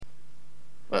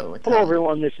Whoa, Hello,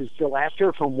 everyone. This is Bill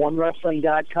Apter from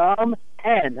OneWrestling.com,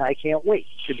 and I can't wait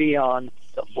to be on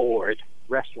The Bored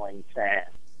Wrestling Fan.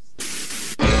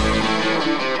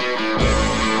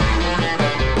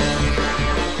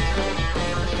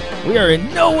 We are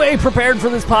in no way prepared for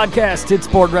this podcast. It's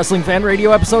Bored Wrestling Fan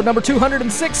Radio, episode number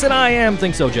 206, and I am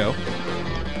Think So Joe,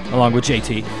 along with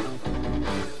JT.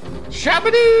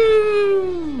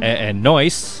 Shabadoo! And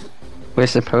Noise. We're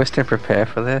supposed to prepare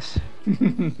for this?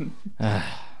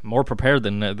 More prepared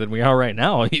than we are right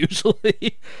now,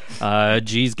 usually.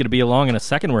 G's going to be along in a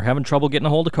second. We're having trouble getting a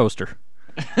hold of Coaster.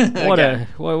 What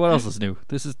else is new?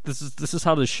 This is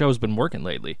how this show's been working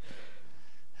lately.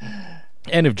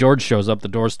 And if George shows up, the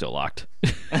door's still locked.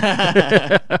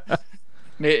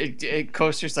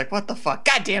 Coaster's like, what the fuck?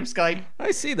 Goddamn Skype. I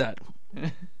see that.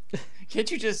 Can't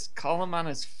you just call him on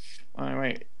his... Oh,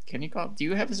 wait. Can you call? Do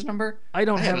you have his number? I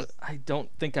don't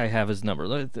think I have his number.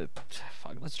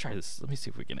 Let's try this. Let me see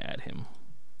if we can add him.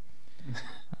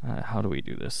 How do we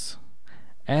do this?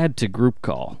 Add to group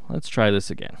call. Let's try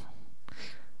this again.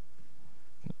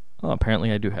 Oh,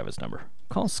 apparently I do have his number.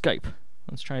 Call Skype.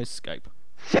 Let's try Skype.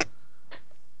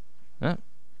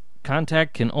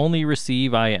 Contact can only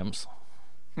receive IMs.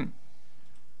 All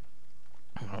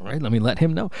right, let me let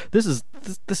him know. This is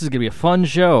gonna be a fun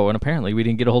show, and apparently we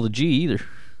didn't get a hold of G either.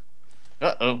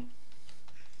 Uh-oh.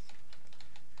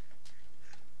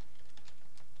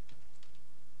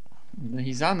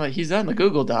 He's on the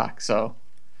Google Doc, so.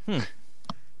 This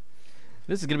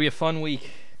is gonna be a fun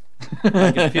week.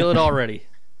 I can feel it already.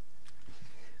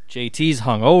 JT's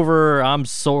hungover. I'm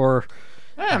sore.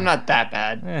 I'm not that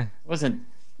bad. Wasn't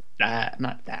that? I'm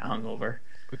not that hungover.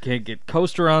 We can't get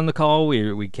Coaster on the call.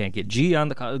 We can't get G on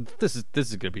the call. This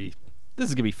is gonna be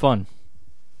fun.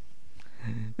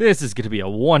 This is gonna be a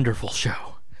wonderful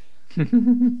show.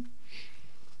 And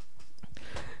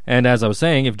as I was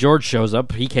saying, if George shows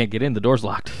up, he can't get in. The door's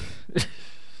locked.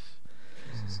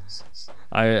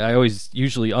 I always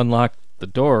usually unlock the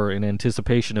door in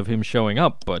anticipation of him showing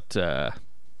up, but yeah,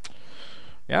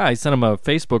 I sent him a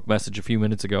Facebook message a few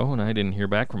minutes ago, and I didn't hear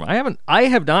back from him. I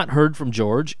have not heard from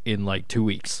George in like 2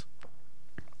 weeks.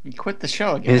 He quit the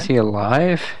show again. Is he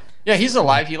alive? Yeah, he's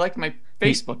alive. He liked my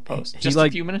Facebook post just a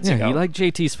few minutes ago. He liked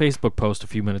JT's Facebook post a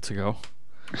few minutes ago.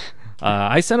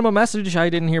 I sent him a message. I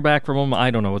didn't hear back from him.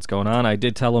 I don't know what's going on. I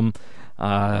did tell him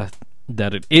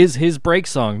that it is his break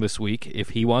song this week if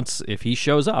he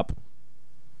shows up.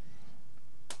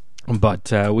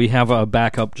 But we have a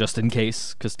backup just in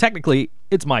case, because technically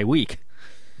it's my week.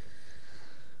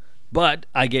 But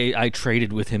I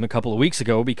traded with him a couple of weeks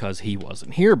ago because he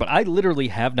wasn't here. But I literally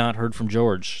have not heard from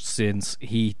George since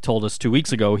he told us 2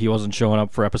 weeks ago he wasn't showing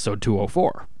up for episode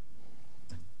 204.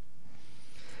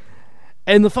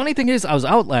 And the funny thing is, I was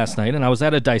out last night and I was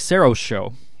at a Diceros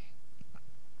show.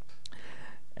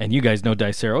 And you guys know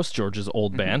Diceros, George's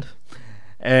old band.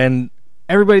 And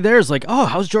everybody there is like, oh,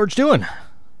 how's George doing?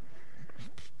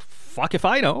 Fuck if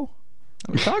I know.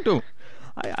 I haven't talked to him.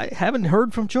 I haven't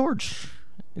heard from George.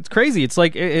 It's crazy. It's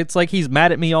like he's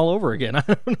mad at me all over again. I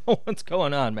don't know what's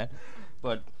going on, man.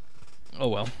 But, oh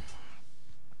well.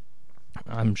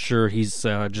 I'm sure he's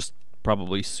just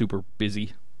probably super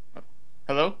busy.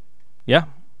 Hello? Yeah?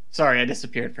 Sorry, I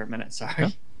disappeared for a minute.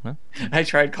 Sorry. Huh? I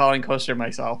tried calling Coaster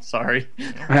myself. Sorry.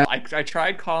 I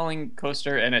tried calling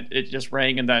Coaster, and it just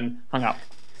rang and then hung up.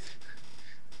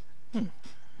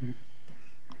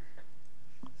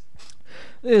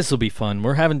 This will be fun.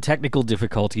 We're having technical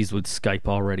difficulties with Skype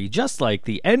already, just like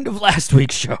the end of last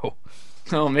week's show.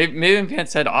 Oh, Maven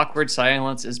Pants said awkward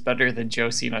silence is better than Joe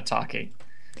Cena talking.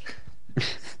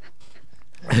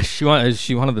 She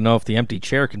wanted to know if the empty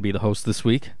chair can be the host this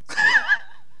week.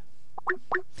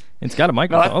 It's got a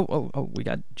microphone. Oh, we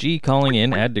got G calling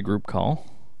in. Add to group call.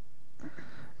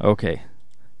 Okay.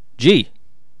 G,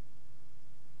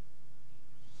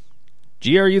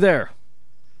 are you there?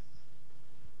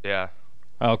 Yeah.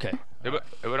 Okay. It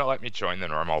wouldn't let me join the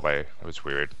normal way. It was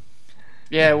weird.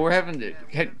 Yeah, we're having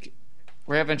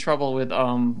trouble with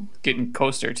getting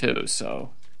Coaster too. So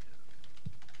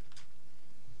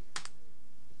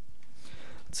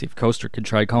let's see if Coaster can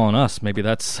try calling us. Maybe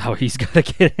that's how he's got to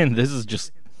get in. This is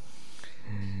just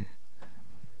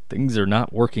things are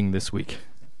not working this week.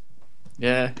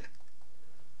 Yeah.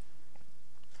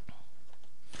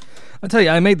 I'll tell you,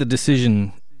 I made the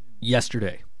decision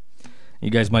yesterday. You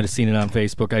guys might have seen it on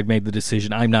Facebook. I made the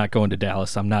decision. I'm not going to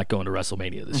Dallas. I'm not going to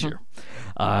WrestleMania this year.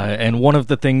 And one of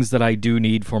the things that I do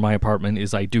need for my apartment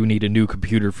is I do need a new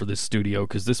computer for this studio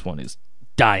because this one is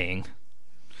dying.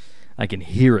 I can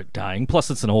hear it dying. Plus,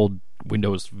 it's an old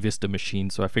Windows Vista machine,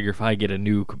 so I figure if I get a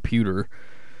new computer,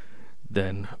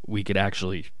 then we could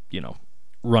actually,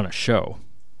 run a show.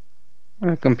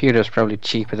 A computer's probably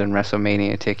cheaper than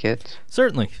WrestleMania tickets.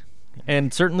 Certainly.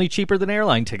 And certainly cheaper than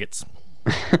airline tickets.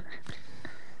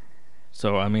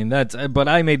 So, I mean, that's... But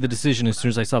I made the decision as soon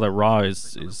as I saw that Raw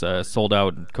is sold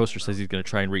out, and Coaster says he's going to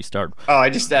try and restart. Oh, I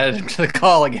just added him to the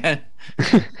call again.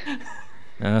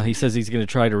 He says he's going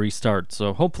to try to restart,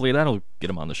 so hopefully that'll get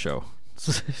him on the show.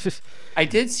 I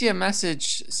did see a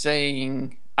message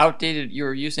saying outdated. You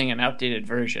were using an outdated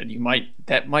version.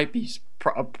 That might be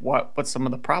what some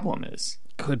of the problem is.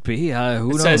 Could be. Who It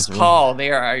knows? says call. They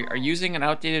are using an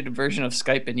outdated version of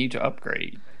Skype and need to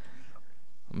upgrade.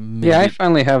 Maybe. Yeah, I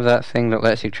finally have that thing that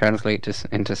lets you translate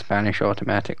into Spanish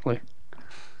automatically.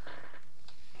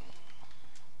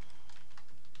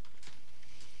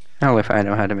 Hell if I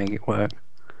know how to make it work.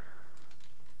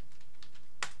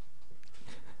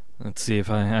 Let's see if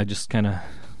I just kind of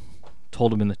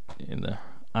told him in the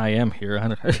IM here. I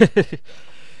don't.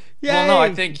 Well, no,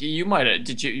 I think you might have.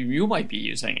 You might be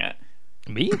using it.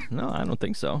 Me? No, I don't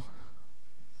think so.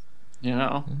 You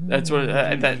know, that's what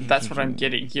that's what I'm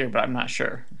getting here, but I'm not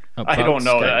sure. About I don't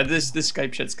know. Skype. This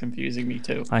Skype shit's confusing me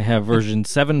too. I have version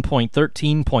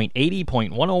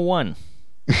 7.13.80.101.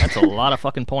 That's a lot of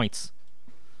fucking points.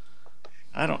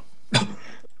 I don't.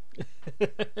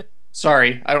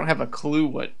 Sorry, I don't have a clue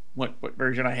what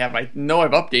version I have. I know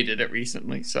I've updated it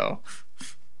recently, so.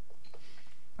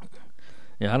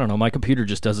 Yeah, I don't know. My computer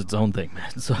just does its own thing,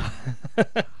 man. So.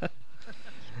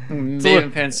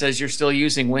 David Penn says you're still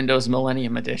using Windows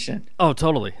Millennium Edition. Oh,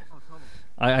 totally.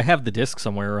 I have the disc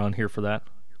somewhere around here for that.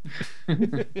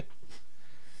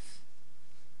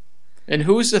 And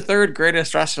who's the third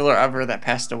greatest wrestler ever that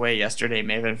passed away yesterday,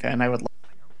 Maven Fan? I would.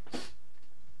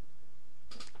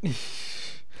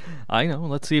 I know.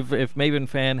 Let's see if Maven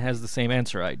Fan has the same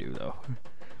answer I do, though.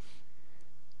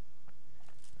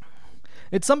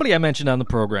 It's somebody I mentioned on the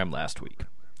program last week,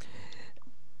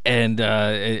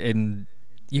 and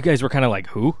you guys were kind of like,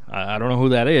 who? I don't know who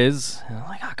that is. And I'm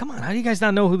like, oh, come on, how do you guys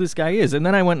not know who this guy is? And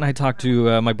then I went and I talked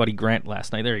to my buddy Grant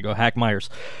last night. There you go, Hack Myers.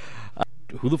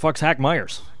 Who the fuck's Hack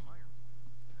Myers?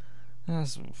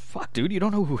 Fuck, dude, you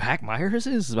don't know who Hack Myers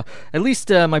is? At least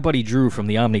my buddy Drew from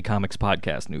the Omni Comics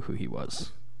podcast knew who he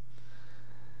was.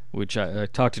 Which I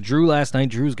talked to Drew last night.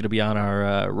 Drew's going to be on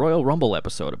our Royal Rumble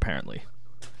episode, apparently.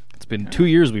 It's been 2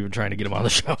 years we've been trying to get him on the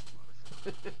show.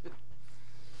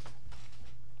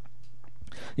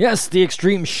 Yes, the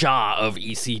Extreme Shah of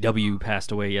ECW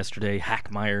passed away yesterday. Hack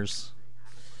Myers.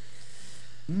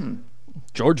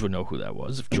 George would know who that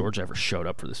was if George ever showed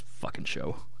up for this fucking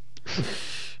show.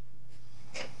 Is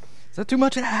that too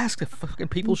much to ask if fucking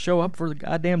people show up for the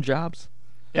goddamn jobs?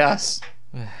 Yes.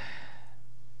 I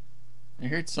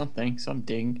heard something. Some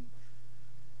ding.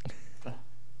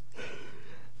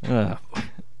 Hello?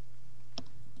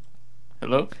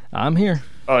 I'm here.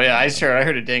 Oh, yeah, I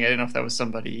heard a ding. I didn't know if that was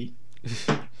somebody.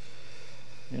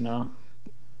 You know?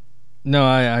 No,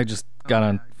 I just got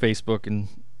on Facebook and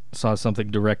saw something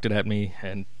directed at me,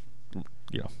 and,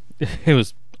 you know, it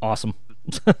was awesome.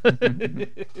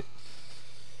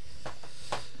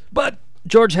 But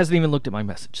George hasn't even looked at my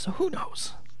message, so who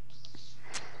knows?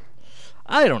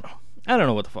 I don't know. I don't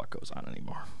know what the fuck goes on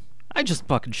anymore. I just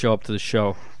fucking show up to the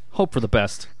show, hope for the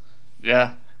best.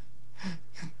 Yeah.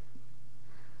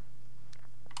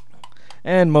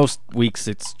 And most weeks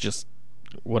it's just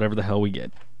whatever the hell we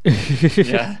get.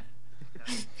 Yeah.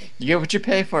 You get what you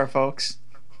pay for, folks.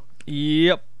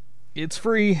 Yep. It's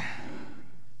free.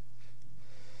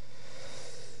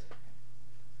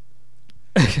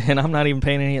 And I'm not even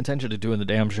paying any attention to doing the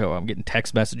damn show. I'm getting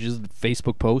text messages,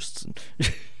 Facebook posts.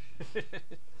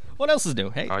 What else is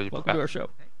new? Hey, welcome to our show.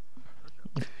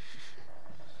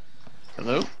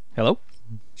 Hello? Hello?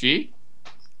 G?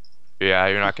 Yeah,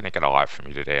 you're not gonna get a lot from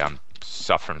me today. I'm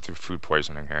suffering through food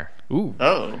poisoning here. Ooh.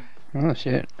 Oh. Oh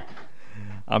shit.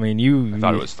 I mean, I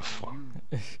thought it was the flu.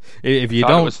 If you I thought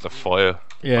don't, it was the flu.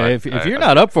 yeah. If you're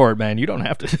not up for it, man, you don't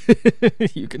have to.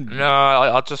 You can. No,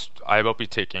 I will be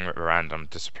taking random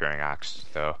disappearing acts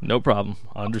though. No problem.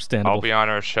 Understandable. I'll be on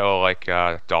our show like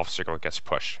Dolph Ziggler gets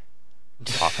pushed.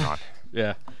 Off and on.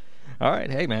 Yeah. All right.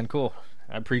 Hey, man. Cool.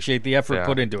 I appreciate the effort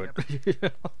put into it.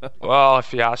 Well,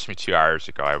 if you asked me 2 hours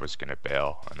ago, I was gonna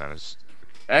bail, and then it's.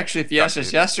 Actually, if you asked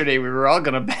us yesterday, we were all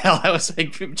going to bail. I was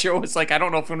like, Joe was like, I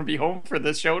don't know if I'm going to be home for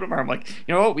this show tomorrow. I'm like,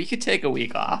 you know what? We could take a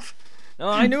week off. No,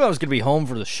 I knew I was going to be home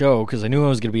for the show because I knew I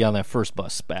was going to be on that first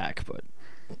bus back, but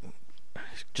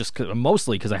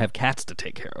mostly because I have cats to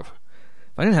take care of.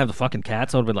 If I didn't have the fucking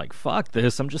cats, I would have been like, fuck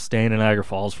this. I'm just staying in Niagara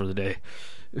Falls for the day.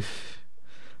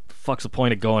 Fuck's the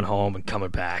point of going home and coming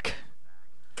back?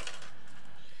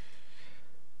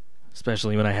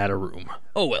 Especially when I had a room.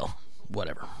 Oh well,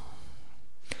 whatever.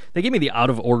 They gave me the out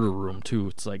of order room too.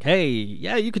 It's like, hey,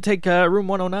 yeah, you could take room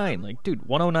 109. Like, dude,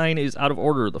 109 is out of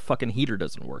order. The fucking heater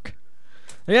doesn't work.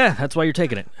 Yeah, that's why you're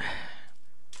taking it.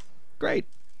 Great.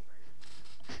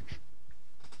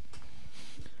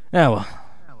 Yeah, well,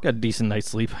 got a decent night's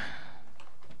sleep.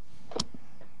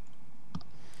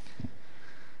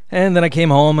 And then I came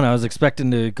home and I was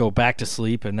expecting to go back to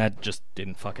sleep, and that just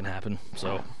didn't fucking happen.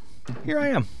 So here I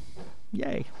am.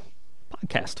 Yay.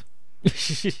 Podcast.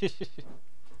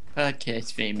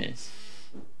 Podcast famous.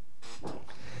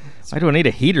 I don't need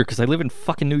a heater because I live in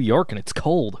fucking New York and it's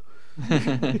cold.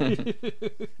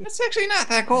 It's actually not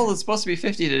that cold. It's supposed to be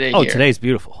 50 today. Oh, here. today's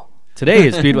beautiful. Today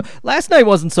is beautiful. Last night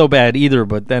wasn't so bad either,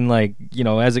 but then, like, you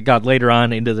know, as it got later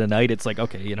on into the night, it's like,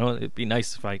 okay, you know, it'd be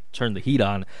nice if I turned the heat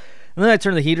on. And then I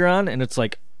turn the heater on, and it's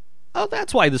like, oh,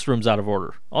 that's why this room's out of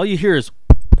order. All you hear is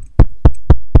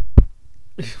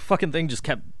fucking thing just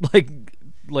kept, like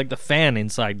the fan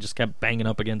inside just kept banging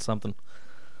up against something.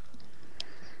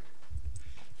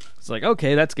 It's like,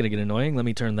 okay, that's going to get annoying. Let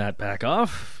me turn that back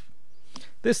off.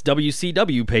 This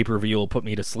WCW pay-per-view will put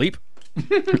me to sleep.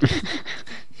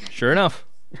 Sure enough.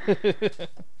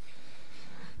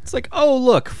 It's like, oh,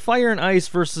 look, Fire and Ice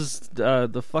versus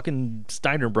the fucking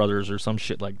Steiner Brothers or some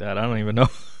shit like that. I don't even know.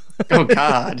 Oh,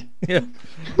 God. Yeah.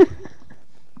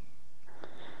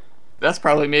 That's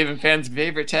probably Maven fans'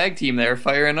 favorite tag team there,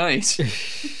 Fire and Ice.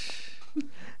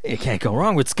 You can't go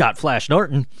wrong with Scott Flash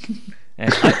Norton. And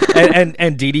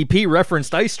DDP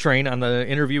referenced Ice Train on the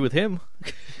interview with him.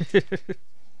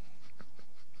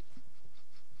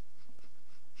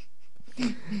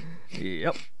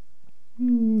 Yep.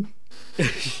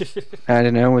 I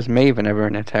don't know, was Maven ever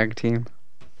in a tag team?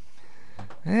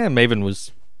 Yeah, Maven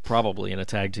was probably in a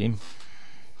tag team.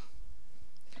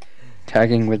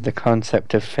 Tagging with the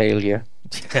concept of failure.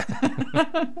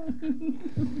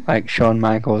 Like Shawn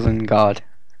Michaels and God.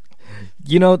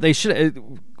 You know, they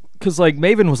should... Because, like,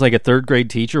 Maven was, like, a third-grade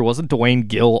teacher. Wasn't Dwayne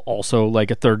Gill also,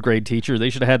 like, a third-grade teacher? They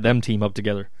should have had them team up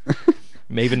together.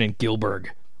 Maven and Gilberg.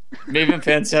 Maven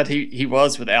fans said he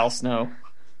was with Al Snow.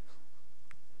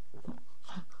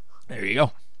 There you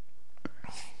go.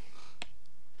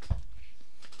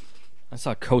 I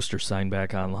saw Coaster sign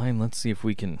back online. Let's see if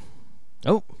we can...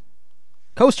 Oh!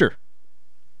 Coaster!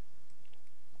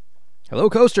 Hello,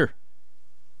 Coaster!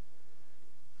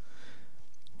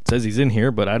 It says he's in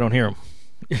here, but I don't hear him.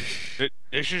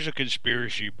 This is a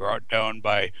conspiracy brought down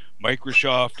by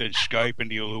Microsoft and Skype and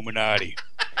the Illuminati.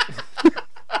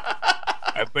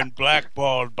 I've been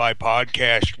blackballed by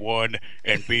Podcast One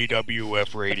and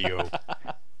BWF Radio.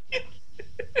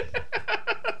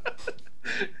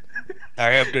 I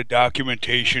have the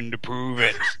documentation to prove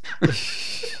it.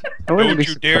 Don't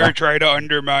you dare try to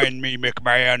undermine me,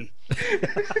 McMahon.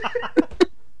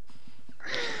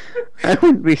 I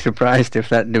wouldn't be surprised if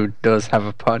that dude does have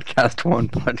a Podcast One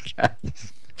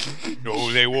podcast.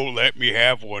 No, they won't let me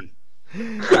have one.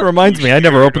 That reminds me, I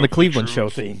never opened the Cleveland show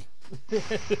theme.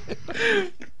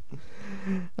 Here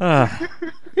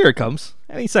it comes.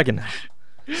 Any second now.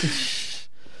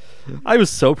 I was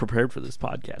so prepared for this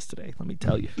podcast today, let me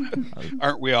tell you.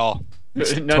 Aren't we all?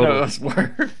 None of us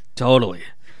were. Totally.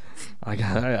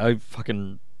 I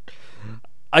fucking...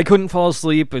 I couldn't fall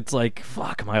asleep. It's like,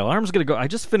 fuck, my alarm's gonna go... I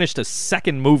just finished a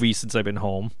second movie since I've been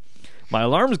home. My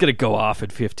alarm's gonna go off in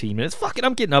 15 minutes. Fuck it,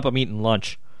 I'm getting up, I'm eating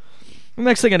lunch. The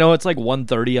next thing I know, it's like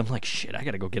 1:30. I'm like, shit, I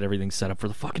gotta go get everything set up for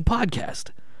the fucking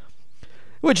podcast.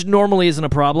 Which normally isn't a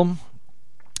problem.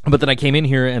 But then I came in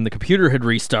here and the computer had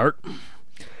restart.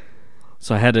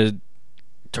 So I had to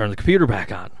turn the computer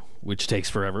back on, which takes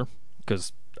forever.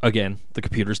 Because, again, the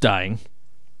computer's dying.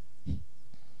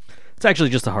 It's actually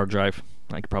just a hard drive.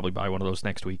 I could probably buy one of those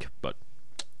next week. But,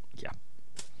 yeah.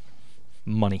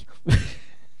 Money.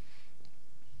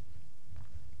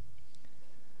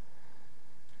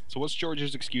 So what's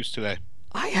George's excuse today?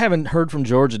 I haven't heard from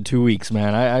George in 2 weeks,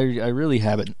 man. I really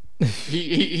haven't.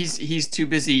 He's too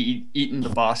busy eating the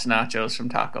boss nachos from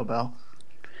Taco Bell.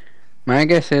 My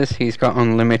guess is he's got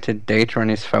unlimited data on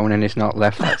his phone and he's not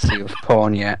left that sea of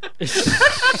porn yet.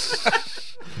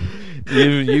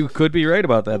 You could be right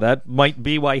about that. That might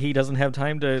be why he doesn't have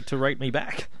time to write me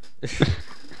back.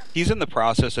 He's in the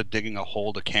process of digging a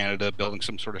hole to Canada, building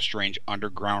some sort of strange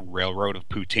underground railroad of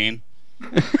poutine.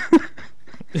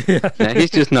 Yeah,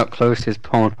 he's just not closed his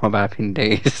Pornhub app in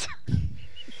days.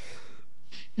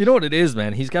 You know what it is,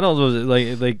 man? He's got all those,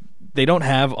 like they don't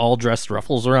have all dressed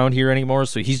ruffles around here anymore,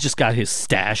 so he's just got his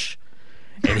stash.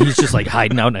 and he's just like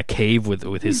hiding out in a cave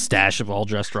with his stash of all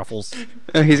dressed ruffles.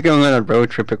 He's going on a road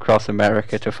trip across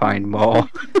America to find more.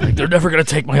 Like, they're never gonna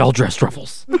take my all dressed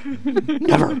ruffles.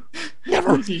 Never.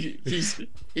 He's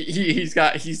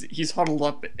huddled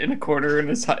up in a corner in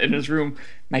his room.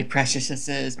 My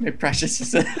preciouses,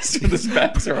 with his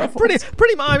bags are ruffled.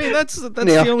 Pretty much. I mean, that's The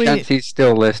the off only. chance he's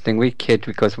still listening, we kid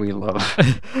because we love.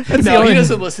 No, he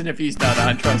doesn't listen if he's not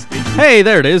on. Trust me. Hey,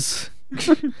 there it is.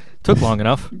 Took long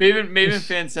enough. Maven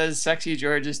fan says Sexy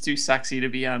George is too sexy to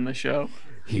be on the show.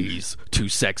 He's too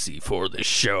sexy for this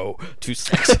show. Too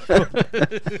sexy.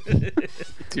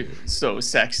 Dude, so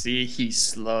sexy, he's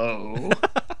slow.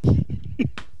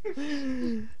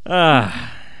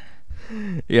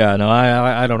 Yeah, no,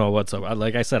 I don't know what's up.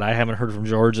 Like I said, I haven't heard from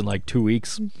George in like 2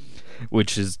 weeks,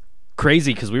 which is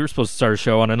crazy because we were supposed to start a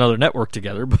show on another network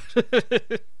together.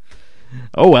 But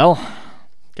oh well,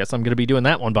 guess I'm gonna be doing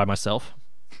that one by myself.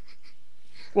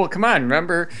 Well, come on,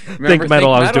 remember Think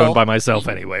Metal I was doing by myself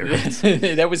anyway.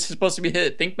 Right? That was supposed to be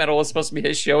Think Metal was supposed to be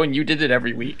his show, and you did it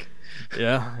every week.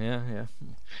 Yeah.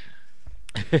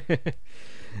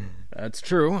 That's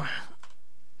true.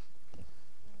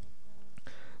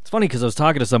 It's funny because I was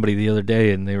talking to somebody the other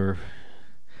day, and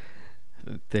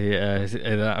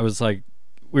and I was like,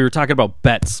 we were talking about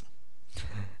bets,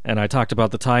 and I talked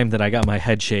about the time that I got my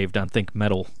head shaved on Think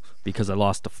Metal because I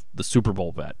lost the Super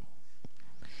Bowl bet.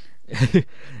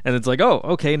 And it's like, oh,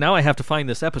 okay, now I have to find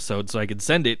this episode so I can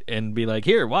send it and be like,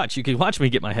 here, watch. You can watch me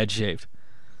get my head shaved.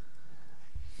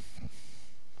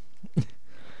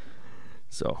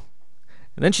 So,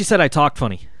 and then she said I talked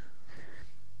funny.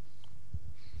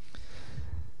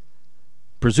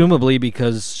 Presumably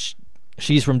because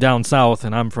she's from down south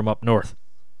and I'm from up north.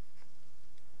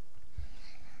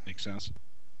 Makes sense.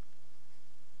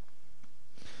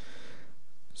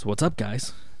 So what's up,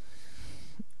 guys?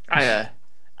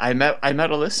 I met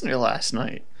a listener last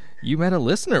night. You met a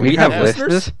listener? We have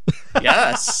listeners?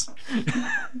 Yes. I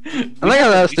think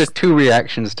that's the two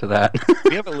reactions to that.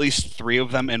 We have at least 3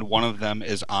 of them, and one of them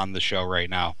is on the show right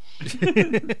now.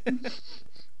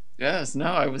 Yes. No,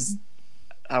 I was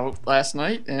out last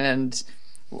night, and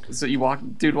so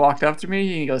dude walked up to me,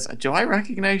 and he goes, "Do I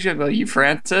recognize you?" I go, "You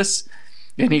Francis?"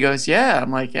 And he goes, "Yeah."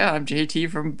 I'm like, "Yeah, I'm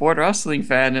JT from Board Wrestling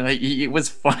Fan." And it was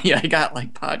funny. I got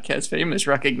like Podcast Famous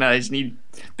recognized, and he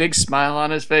big smile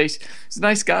on his face. He's a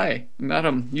nice guy. I met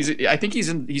him. I think he's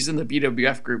in the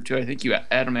BWF group too. I think you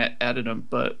added him,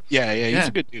 but yeah, he's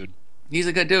a good dude. He's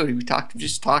a good dude. We talked to It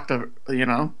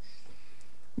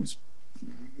was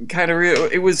kind of real.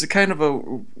 It was kind of a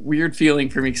weird feeling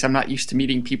for me because I'm not used to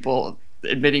meeting people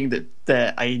admitting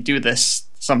that I do this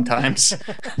sometimes.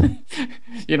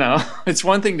 It's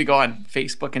one thing to go on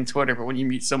Facebook and Twitter, but when you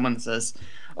meet someone that says,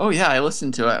 "Oh yeah, I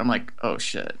listened to it," I'm like, "Oh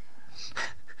shit,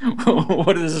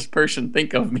 what does this person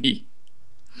think of me?"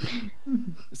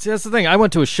 See, that's the thing. I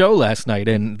went to a show last night,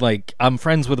 and like I'm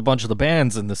friends with a bunch of the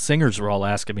bands, and the singers were all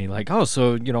asking me like, "Oh,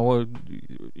 so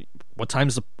what time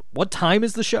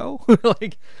is the show?"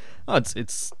 Like, "Oh,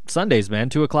 it's Sundays, man,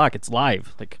 2:00. It's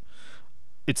live." Like,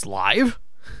 it's live?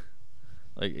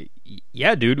 Like,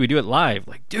 yeah, dude, we do it live.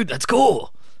 Like, dude, that's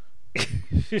cool.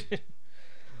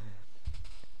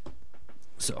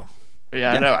 So,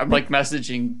 yeah, I know. I'm like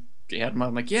messaging Adam.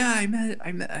 I'm like, "Yeah, I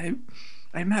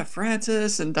met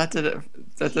Francis and da da da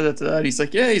da da da." And he's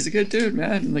like, "Yeah, he's a good dude,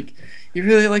 man. And like, he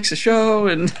really likes the show."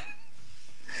 And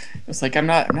it's like, I'm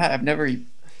not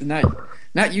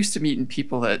used to meeting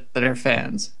people that are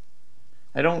fans.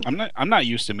 I'm not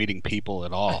used to meeting people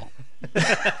at all.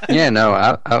 Yeah, no,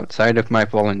 outside of my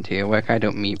volunteer work, I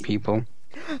don't meet people.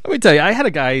 Let me tell you, I had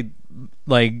a guy,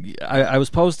 like, I was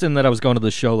posting that I was going to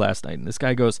the show last night, and this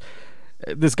guy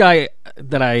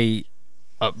that I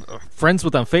friends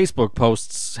with on Facebook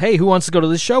posts, "Hey, who wants to go to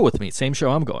this show with me?" Same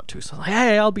show I'm going to. So I'm like,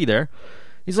 "Hey, I'll be there."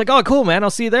 He's like, "Oh, cool, man, I'll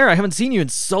see you there. I haven't seen you in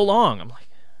so long." I'm like,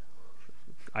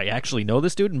 I actually know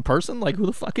this dude in person? Like, who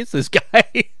the fuck is this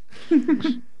guy?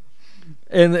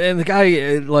 And the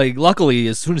guy, like, luckily,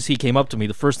 as soon as he came up to me,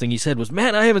 the first thing he said was,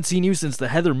 "Man, I haven't seen you since the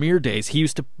Heather Meir days." He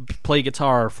used to play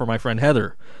guitar for my friend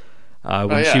Heather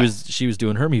when she was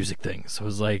doing her music thing. So it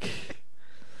was like,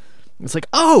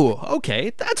 oh,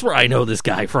 okay, that's where I know this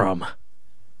guy from.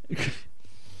 It's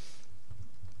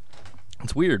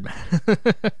weird, man.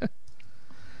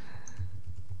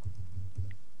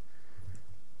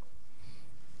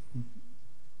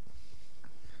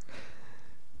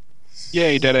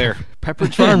 Yay, dead air.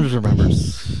 Pepperidge Farms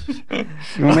remembers.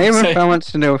 Well, maybe I wants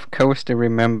to know if Coaster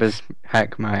remembers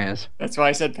Hack Myers. That's why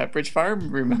I said Pepperidge Farm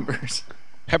remembers.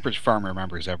 Pepperidge Farm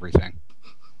remembers everything.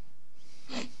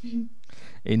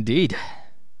 Indeed.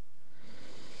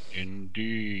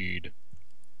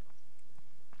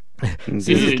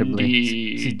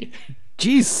 Indeed.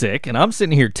 G's sick, and I'm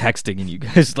sitting here texting, and you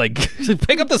guys like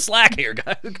pick up the slack here,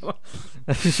 guys. Come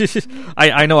on.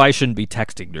 I know I shouldn't be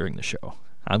texting during the show.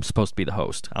 I'm supposed to be the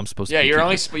host. I'm supposed to. Yeah, be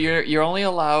you're only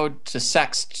allowed to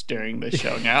sext during the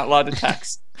show. You're not allowed to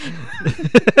text.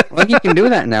 Well, you can do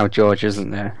that now. George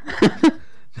isn't there.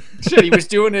 Shit, he was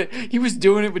doing it. He was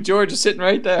doing it with George just sitting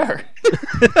right there.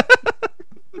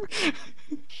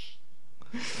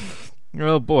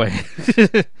 Oh boy.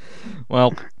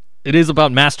 Well, it is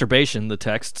about masturbation, the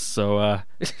text, so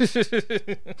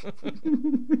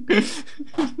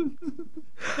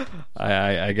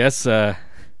I guess yeah,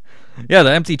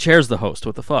 the empty chair's the host.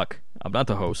 What the fuck? I'm not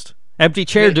the host. Empty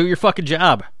chair, do your fucking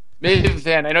job. Maven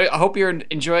fan, I hope you're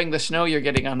enjoying the snow you're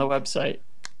getting on the website.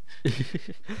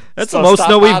 That's So the most stop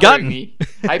snow we've bothering gotten. me.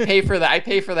 I pay for that. I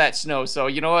pay for that snow. So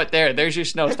you know what? There's your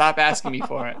snow. Stop asking me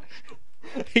for it.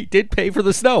 He did pay for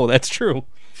the snow. That's true.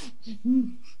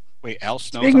 Wait, Al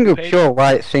Snow's Speaking on the of page? pure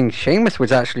white things, Sheamus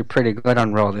was actually pretty good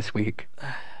on Raw this week.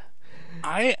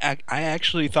 I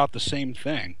actually thought the same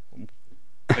thing.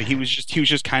 Like, he was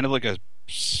just kind of like a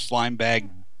slime bag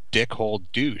dickhole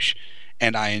douche,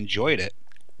 and I enjoyed it.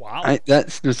 Wow.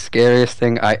 That's the scariest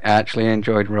thing. I actually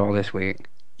enjoyed Raw this week.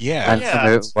 Yeah, And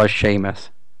Yeah. it was Sheamus.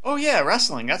 Oh yeah,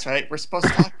 wrestling. That's right. We're supposed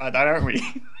to talk about that, aren't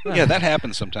we? yeah, that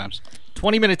happens sometimes.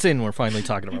 20 minutes in, we're finally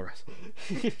talking about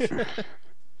wrestling.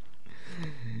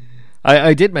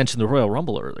 I did mention the Royal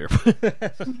Rumble earlier.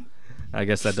 I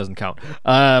guess that doesn't count.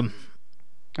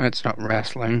 It's not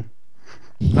wrestling.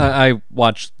 I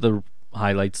watched the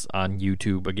highlights on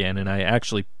YouTube again, and I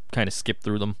actually kind of skipped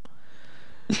through them.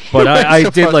 But I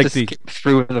You're did supposed like to the skip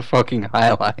through the fucking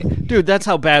highlight. dude. That's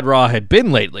how bad Raw had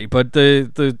been lately. But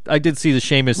the I did see the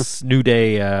Sheamus New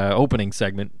Day opening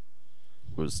segment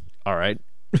was all right.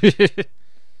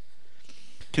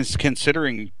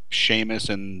 Considering Sheamus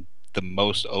and the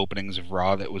most openings of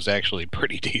Raw, that was actually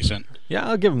pretty decent. Yeah,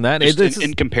 I'll give him that. Just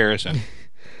in comparison.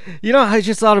 You know, I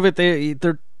just thought of it.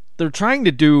 They're trying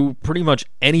to do pretty much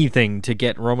anything to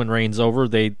get Roman Reigns over.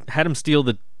 They had him steal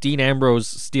the Dean Ambrose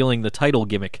stealing the title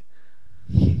gimmick.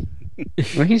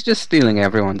 Well, he's just stealing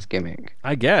everyone's gimmick.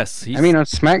 I guess. I mean, on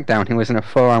SmackDown, he was in a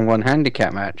 4-on-1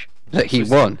 handicap match that he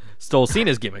won. Stole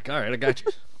Cena's gimmick. All right, I got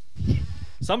you.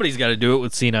 Somebody's got to do it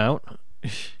with Cena out.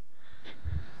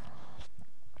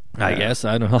 I guess.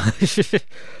 I don't know.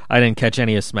 I didn't catch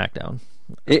any of SmackDown.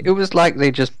 It was like they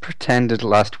just pretended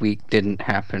last week didn't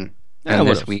happen. Yeah, And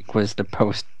this would've. week was the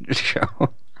post-show.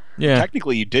 Yeah,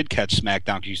 Technically, you did catch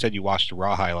SmackDown because you said you watched the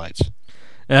Raw highlights.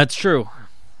 that's true.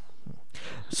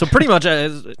 So pretty much,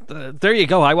 there you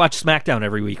go. I watch SmackDown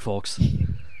every week, folks.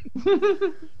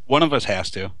 One of us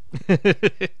has to.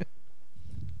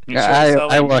 You sure it's I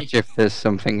telling watch me? if there's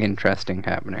something interesting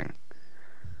happening.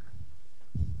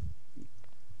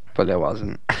 But there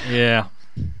wasn't. Yeah.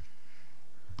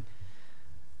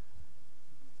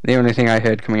 The only thing I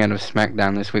heard coming out of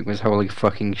SmackDown this week was holy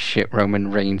fucking shit,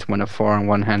 Roman Reigns won a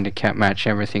 4-on-1 handicap match,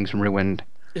 everything's ruined.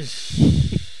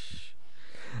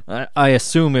 I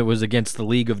assume it was against the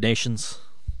League of Nations.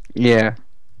 Yeah,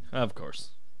 Of course.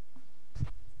 it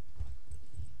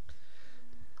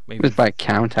Maybe was by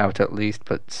count out at least,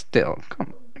 but still,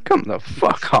 come the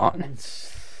fuck on.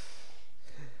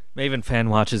 Maven fan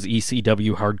watches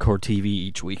ECW Hardcore TV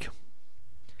each week.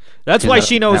 That's Is why that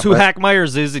she a knows who network? Hack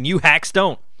Myers is and you hacks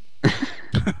don't.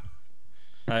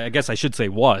 I guess I should say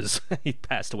was. He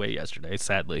passed away yesterday,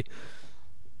 sadly.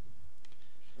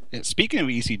 Yeah, speaking of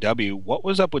ECW, what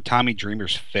was up with Tommy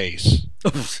Dreamer's face?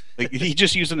 Like, he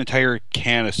just used an entire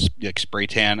can of spray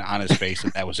tan on his face,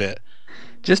 and that was it.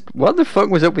 Just what the fuck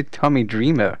was up with Tommy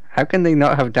Dreamer? How can they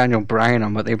not have Daniel Bryan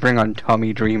on, but they bring on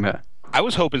Tommy Dreamer? I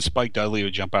was hoping Spike Dudley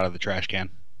would jump out of the trash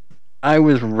can. I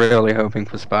was really hoping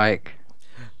for Spike.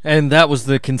 And that was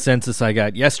the consensus I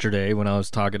got yesterday when I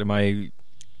was talking to my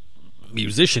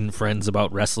musician friends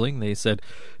about wrestling. They said,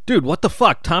 dude, what the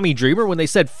fuck? Tommy Dreamer? When they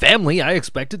said family, I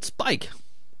expected Spike.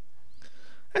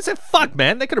 I said, fuck,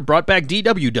 man. They could have brought back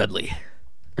D.W. Dudley.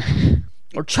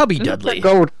 Or Chubby Dudley.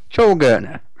 Gold Joel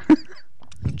Gertner.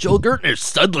 Joel Gertner,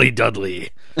 Studley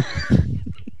Dudley.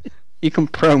 You can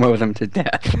promo them to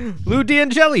death. Lou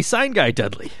D'Angeli, Sign Guy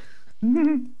Dudley.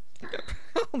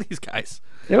 All these guys.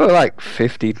 There were like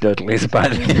 50 Dudleys by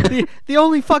then. The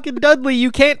only fucking Dudley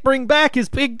you can't bring back is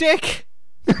Big Dick.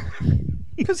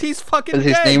 Because he's fucking Because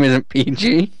his dead. name isn't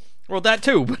PG. Well, that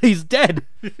too, but he's dead.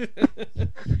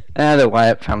 The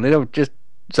Wyatt family. They're just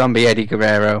zombie Eddie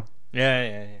Guerrero.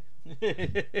 Yeah.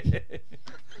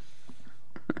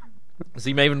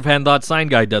 See, Maven fan thought Sign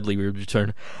Guy Dudley would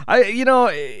return. I'm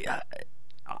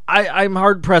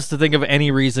hard pressed to think of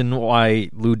any reason why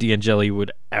Lou D'Angeli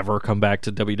would ever come back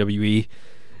to WWE.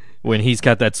 when he's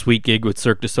got that sweet gig with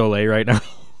Cirque du Soleil right now.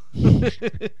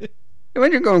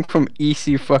 When you're going from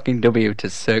EC fucking W to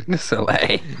Cirque du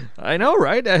Soleil. I know,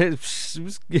 right?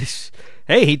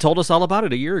 Hey, he told us all about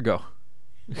it a year ago.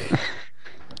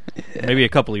 Maybe a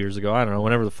couple of years ago. I don't know.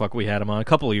 Whenever the fuck we had him on. A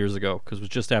couple of years ago, because it was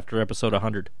just after episode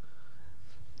 100.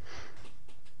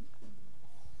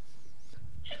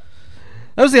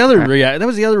 That was the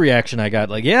other reaction I got.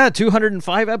 Like, yeah,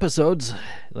 205 episodes.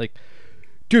 Like,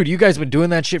 dude, you guys been doing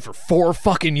that shit for 4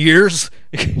 fucking years?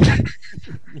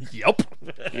 Yep.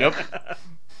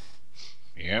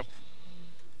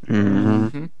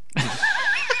 Mm-hmm.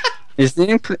 Is the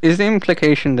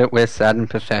implication that we're sad and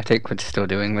pathetic with still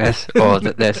doing this, or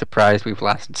that they're surprised we've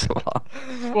lasted so long?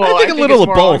 Well, I think a little it's of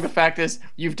more along both. The fact is,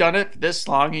 you've done it this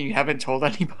long and you haven't told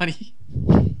anybody.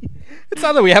 It's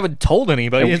not that we haven't told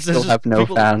anybody. And we It's still just have no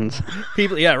fans.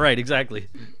 People, yeah, right, exactly.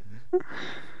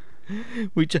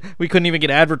 We couldn't even get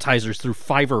advertisers through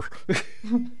Fiverr.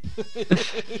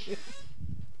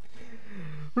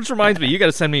 Which reminds me, you got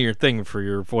to send me your thing for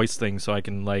your voice thing so I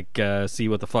can see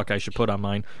what the fuck I should put on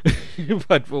mine.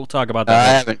 But we'll talk about that.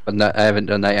 I haven't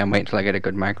done that yet. I'm waiting till I get a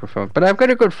good microphone. But I've got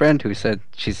a good friend who said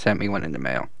she sent me one in the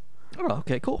mail. Oh,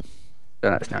 okay, cool. So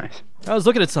that's nice. I was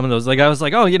looking at some of those. I was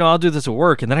like, oh, I'll do this at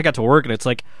work. And then I got to work, and it's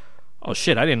like, oh,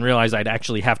 shit, I didn't realize I'd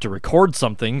actually have to record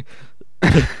something.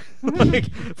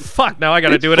 Fuck, now I got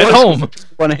to do it at home. I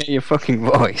want to hear your fucking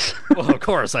voice. Well, of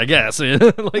course, I guess. I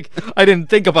didn't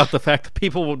think about the fact that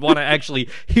people would want to actually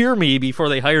hear me before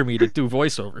they hire me to do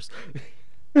voiceovers.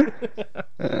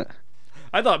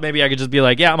 I thought maybe I could just be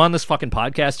like, yeah, I'm on this fucking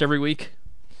podcast every week.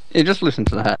 Yeah, just listen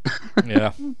to that.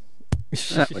 Yeah.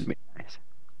 That would be nice.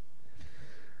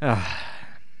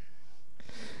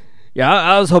 Yeah,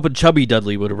 I was hoping Chubby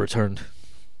Dudley would have returned.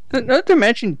 Not to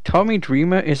mention, Tommy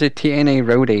Dreamer is a TNA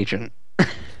road agent.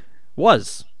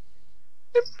 Was.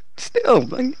 Still,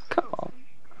 come on.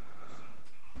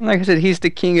 Like I said, he's the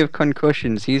king of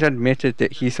concussions. He's admitted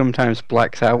that he sometimes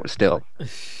blacks out still.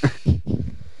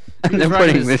 And they're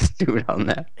putting this dude on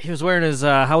there. He was wearing his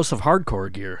House of Hardcore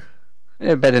gear.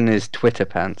 Yeah, better than his Twitter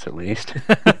pants, at least.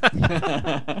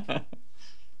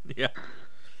 Yeah.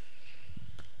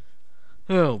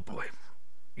 Oh, boy.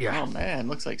 Yeah. Oh, man.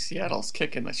 Looks like Seattle's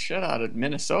kicking the shit out of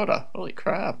Minnesota. Holy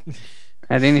crap.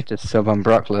 I think need to sub on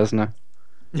Brock Lesnar.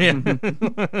 Yeah.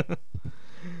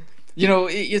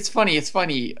 It's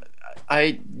funny.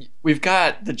 We've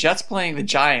got the Jets playing the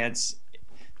Giants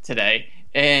today,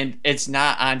 and it's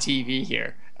not on TV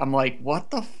here. I'm like,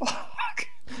 what the fuck?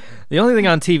 The only thing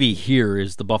on TV here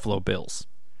is the Buffalo Bills.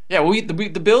 Yeah,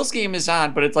 the Bills game is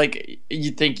on, but it's like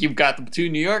you think you've got the 2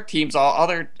 New York teams all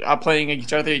playing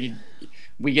each other.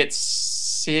 We get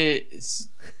Seattle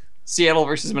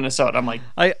versus Minnesota. I'm like,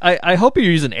 I hope you're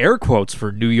using air quotes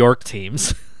for New York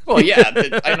teams. well, yeah,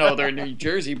 I know they're in New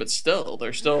Jersey, but still,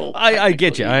 they're still. I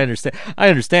get you. I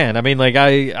understand. I mean,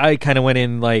 I kind of went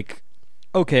in like,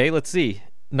 okay, let's see.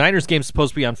 Niners game's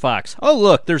supposed to be on Fox. Oh,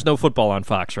 look, there's no football on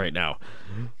Fox right now.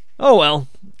 Oh, well,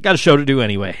 got a show to do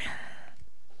anyway.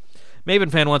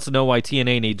 Maven fan wants to know why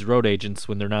TNA needs road agents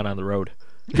when they're not on the road.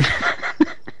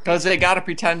 Because they got to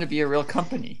pretend to be a real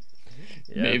company.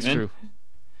 Yeah, that's true.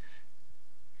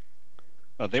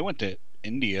 Oh, they went to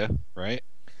India, right?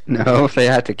 No, they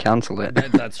had to cancel it.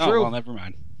 That's true. Oh, well, never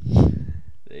mind.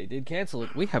 They did cancel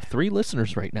it. We have 3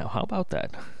 listeners right now. How about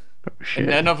that? And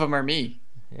none of them are me.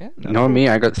 Yeah, No, me,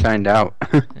 I got signed out.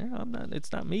 Yeah, I'm not.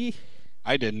 It's not me.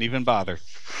 I didn't even bother.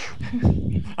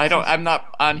 I'm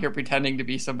not on here pretending to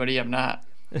be somebody I'm not.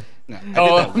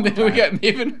 No, We got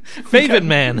Maven. Faven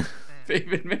man.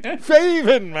 Faven man.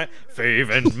 Faven man.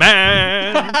 Faven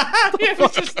man. I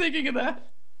was just thinking of that.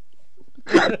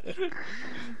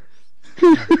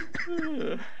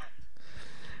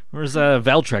 Where's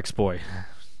Valtrex boy?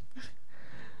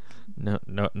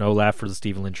 No laugh for the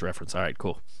Stephen Lynch reference. All right,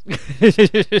 cool.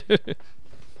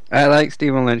 I like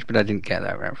Stephen Lynch, but I didn't get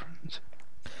that reference.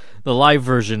 The live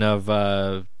version of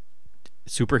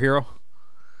Superhero.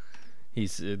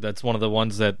 That's one of the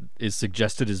ones that is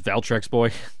suggested as Valtrex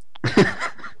boy.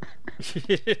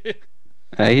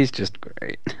 He's just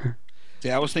great.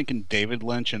 Yeah, I was thinking David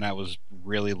Lynch, and I was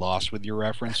really lost with your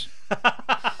reference.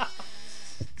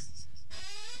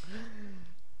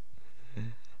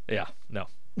 Yeah, no.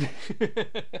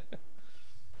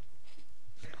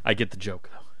 I get the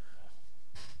joke, though.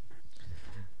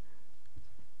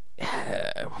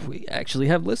 We actually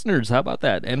have listeners. How about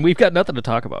that? And we've got nothing to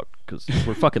talk about because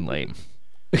we're fucking lame.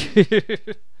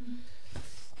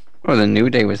 Well, the New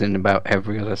Day was in about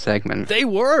every other segment. They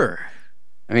were.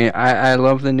 I mean, I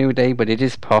love the New Day, but it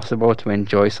is possible to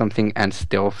enjoy something and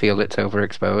still feel it's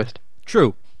overexposed.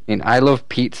 True. I mean, I love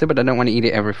pizza, but I don't want to eat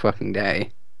it every fucking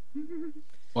day.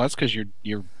 Well, that's because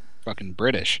you're fucking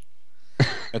British.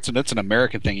 That's an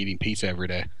American thing, eating pizza every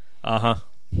day. Uh-huh.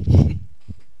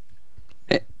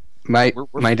 My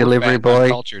We're delivery fat, boy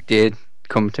cultured. did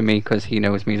come to me because he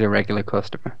knows me as a regular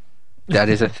customer. That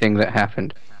is a thing that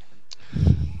happened.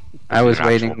 I was An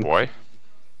actual waiting. boy?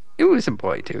 It was a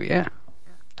boy too, yeah.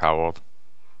 How old?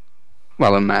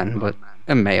 Well, a man, but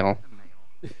a male.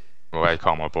 Well, I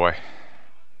call him a boy.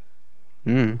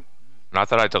 Hmm. Not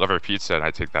that I deliver pizza and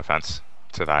I take offense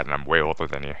to that, and I'm way older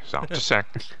than you. So just saying.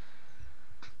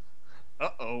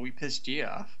 We pissed you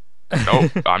off.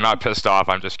 Nope, I'm not pissed off.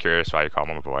 I'm just curious why you call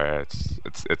him a boy.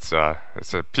 It's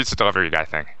a pizza delivery guy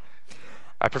thing.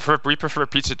 We prefer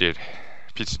pizza dude.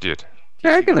 Pizza dude.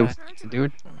 Yeah, I can live with it,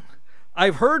 dude.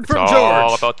 I've heard It's from all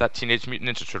George. about that Teenage Mutant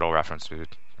Ninja Turtle reference, dude.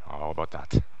 All about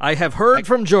that. I have heard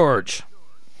from George.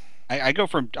 I go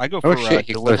for shit,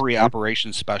 he delivery closed.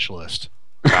 operations specialist.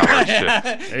 Oh,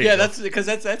 shit. Yeah, that's because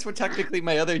that's what technically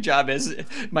my other job is.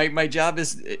 My job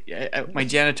is my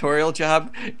janitorial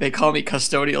job. They call me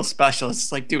custodial specialist.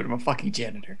 It's like, dude, I'm a fucking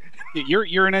janitor.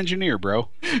 You're an engineer, bro.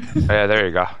 Yeah, there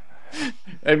you go.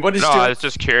 And what is No, I George? was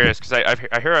just curious because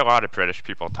I hear a lot of British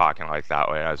people talking like that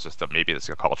way. I was just maybe it's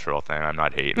a cultural thing. I'm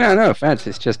not hating. No, no offense.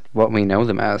 It's just what we know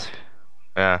them as.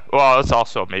 Yeah. Well, it's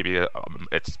also maybe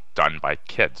it's done by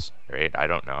kids, right? I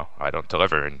don't know. I don't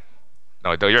deliver. And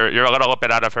no, you're a little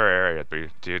bit out of her area,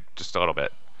 dude. Just a little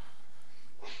bit.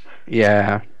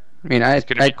 Yeah. I mean, I'd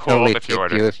gonna be cold totally if you tip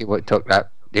order. you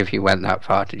if you went that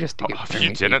far to just to Oh, if bring you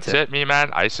me didn't pizza. tip me,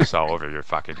 man, ISIS all over your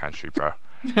fucking country, bro.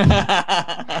 You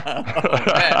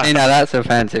know, that's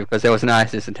offensive because there was an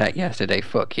ISIS attack yesterday.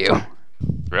 Fuck you.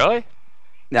 Really?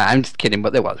 Nah, I'm just kidding,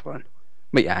 but there was one.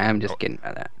 But yeah, I'm just kidding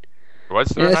about that. Was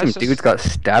there Yeah, an some ISIS? dudes got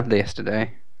stabbed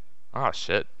yesterday. Oh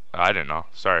shit! I didn't know.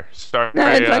 Sorry. No,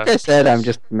 like I said, I'm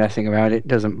just messing around. It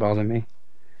doesn't bother me.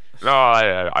 No,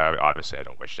 I obviously I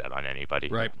don't wish that on anybody.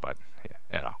 Right. But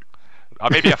yeah, you know,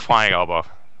 maybe a flying elbow,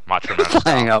 Macho Man.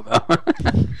 Flying style.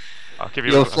 elbow. I'll give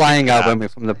you You're a flying stab. elbow me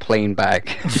from the plane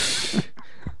back.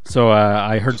 So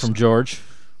I heard from George.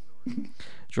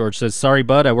 George says, sorry,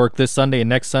 bud, I work this Sunday and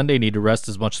next Sunday. Need to rest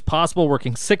as much as possible.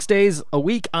 Working 6 days a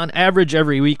week on average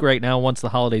every week right now. Once the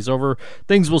holiday's over,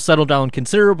 things will settle down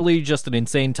considerably. Just an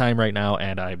insane time right now,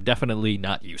 and I'm definitely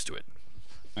not used to it.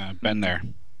 Been there.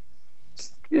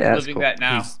 Yeah, that's Living cool. that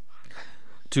now. He's-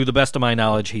 To the best of my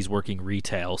knowledge, he's working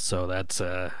retail, so that's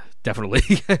definitely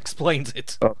explains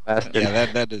it. Oh, bastard. Yeah,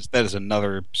 that is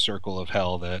another circle of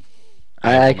hell that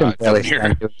I will can not barely come here.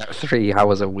 stand doing that 3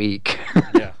 hours a week.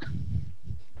 Yeah.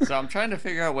 So I'm trying to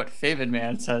figure out what Faven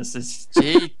Man says. Is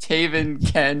J Taven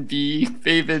can be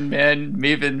Faven Man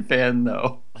Maven fan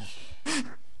though?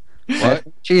 What?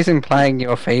 She's implying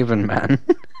you're Faven, man.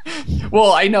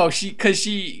 Well, I know because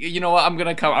she. You know what? I'm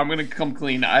gonna come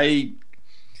clean.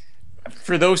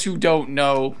 For those who don't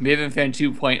know, Maven Fan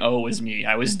 2.0 was me.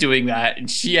 I was doing that, and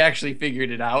she actually figured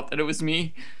it out that it was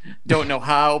me. Don't know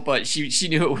how, but she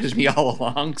knew it was me all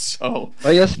along. So,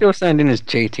 Well, you're still signed in as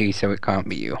JT, so it can't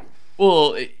be you.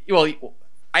 well,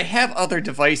 I have other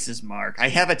devices, Mark. I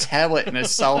have a tablet and a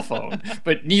cell phone,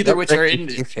 but neither which are in.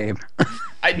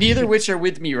 Neither which are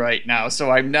with me right now.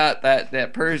 So I'm not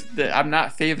that person. I'm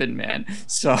not Faven Man.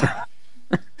 So.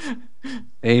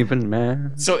 Faven,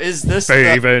 man. So is this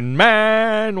Faven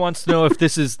Man wants to know if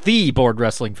this is the Board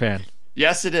Wrestling Fan.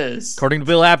 Yes, it is. According to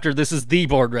Bill Apter, this is the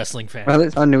Board Wrestling Fan. Well,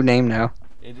 it's our new name now.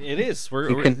 It is.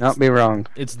 You cannot be wrong.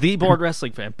 It's the Board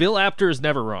Wrestling Fan. Bill Apter is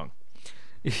never wrong.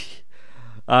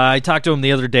 I talked to him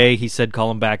the other day. He said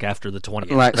call him back after the 20th.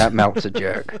 Like that melts a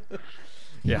jerk.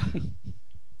 Yeah.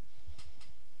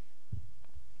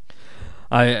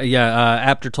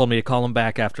 Apter told me to call him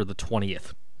back after the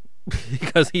 20th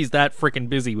because he's that freaking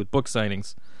busy with book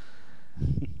signings.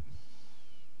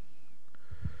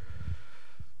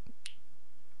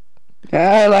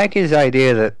 I like his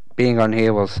idea that being on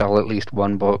here will sell at least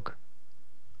one book.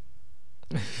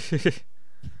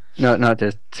 Not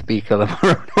to speak of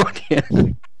our own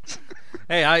audience.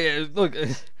 Hey, look,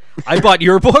 I bought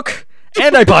your book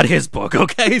and I bought his book.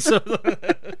 Okay, so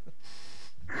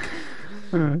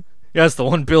that's the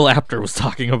one Bill Apter was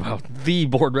talking about, the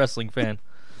Board Wrestling Fan.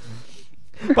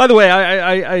 By the way,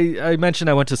 I mentioned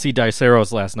I went to see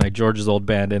Diceros last night, George's old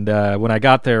band, and when I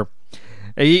got there,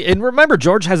 and remember,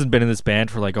 George hasn't been in this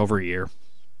band for like over a year.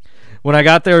 When I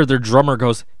got there, their drummer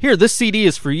goes, "Here, this CD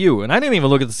is for you," and I didn't even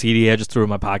look at the CD. I just threw it in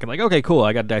my pocket, like, okay, cool,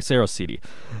 I got Diceros CD,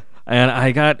 and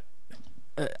I got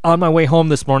on my way home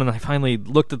this morning. I finally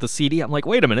looked at the CD. I'm like,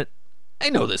 wait a minute,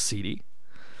 I know this CD.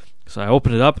 So I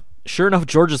opened it up. Sure enough,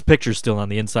 George's picture's still on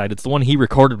the inside. It's the one he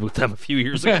recorded with them a few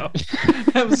years ago.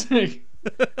 I was like,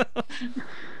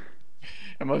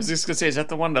 I was just gonna say, is that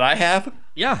the one that I have?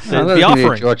 Yeah, I the thought it was gonna be a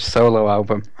offering. George Solo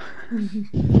album.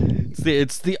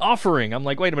 It's the offering. I'm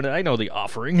like, wait a minute, I know the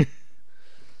offering.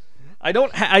 I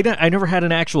never had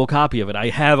an actual copy of it. I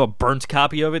have a burnt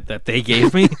copy of it that they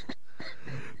gave me,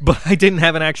 but I didn't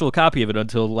have an actual copy of it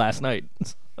until last night.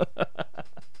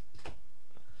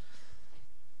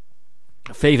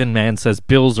 Faven Man says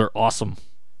bills are awesome.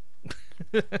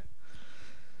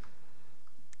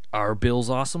 Are bills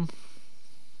awesome?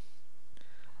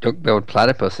 Duck-billed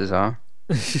platypuses are.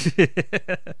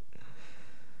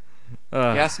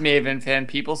 Yes, Maven fan.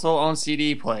 People still own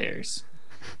CD players.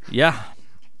 Yeah,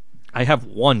 I have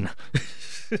one.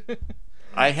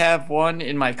 I have one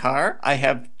in my car. I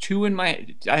have two in my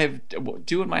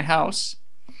house.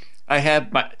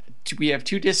 We have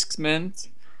 2 Discmans,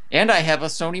 and I have a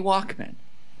Sony Walkman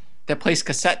that plays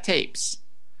cassette tapes.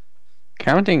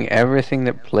 Counting everything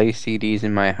that plays CDs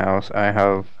in my house, I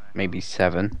have maybe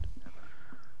 7.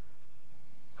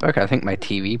 Look, I think my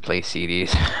TV plays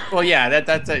CDs. Well, yeah, your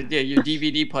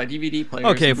DVD player.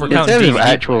 Okay, if we're In counting terms of DVD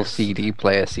actual CD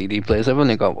players, I've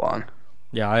only got one.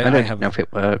 Yeah, I I don't have. know if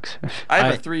it works. I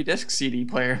have I- a 3-disc CD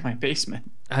player in my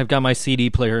basement. I've got my CD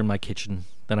player in my kitchen.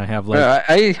 Then I have like Well,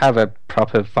 I have a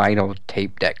proper vinyl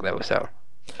tape deck though, so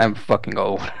I'm fucking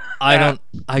old. I don't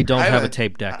I have have a a-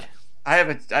 tape deck. I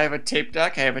have a tape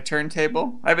deck. I have a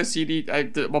turntable. I have a CD.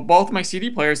 Both my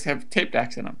CD players have tape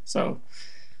decks in them. So,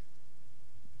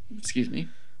 excuse me.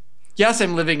 Yes,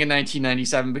 I'm living in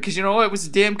 1997 because you know what? It was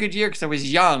a damn good year because I was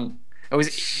young. I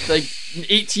was like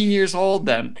 18 years old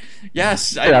then.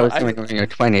 Yes, I was doing it in your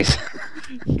 20s.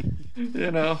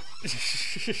 you know.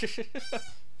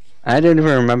 I don't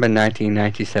even remember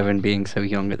 1997 being so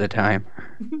young at the time.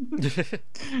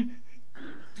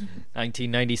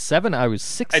 1997, I was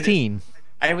 16.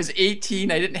 I was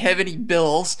 18. I didn't have any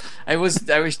bills. I was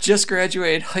just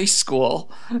graduated high school.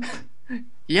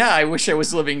 Yeah, I wish I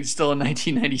was living still in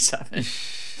 1997.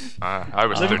 I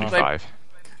was Living 35.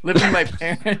 Living with my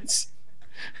parents.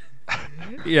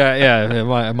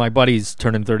 Yeah. My buddy's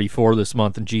turning 34 this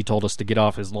month, and G told us to get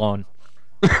off his lawn.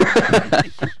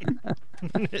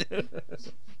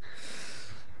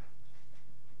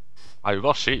 I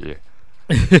will shoot you.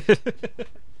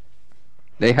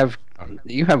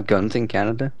 You have guns in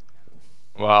Canada?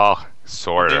 Well,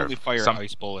 sort They of. only fire Some-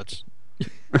 ice bullets.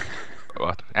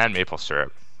 well, and maple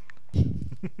syrup.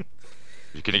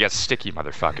 You're gonna get sticky,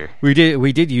 motherfucker. We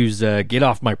did use "Get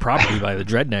Off My Property" by the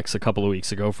Dreadnecks a couple of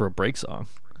weeks ago for a break song,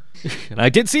 and I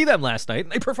did see them last night,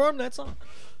 and they performed that song.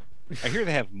 I hear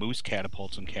they have moose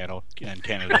catapults in Canada.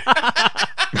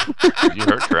 You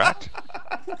heard correct.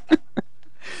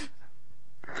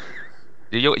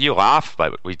 You laugh,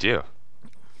 but we do.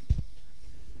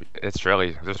 It's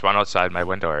really there's one outside my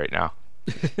window right now.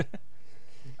 I can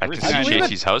Everything I see know-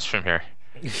 JT's house from here.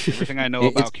 Everything I know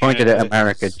It's about pointed Canada at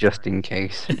America is- just in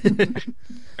case.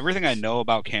 Everything I know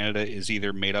about Canada is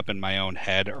either made up in my own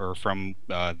head or from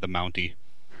the Mountie.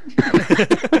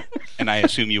 And I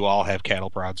assume you all have cattle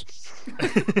prods.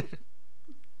 Of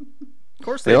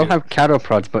course They all have cattle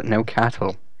prods, but no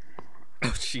cattle. Oh,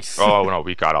 jeez. Oh no,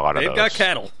 we got a lot of They've those. got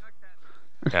cattle.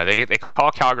 Yeah, they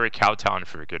call Calgary Cowtown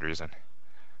for a good reason.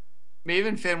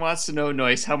 Maven fan wants to know,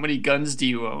 Noise, how many guns do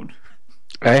you own?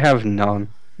 I have none.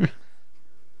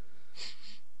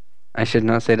 I should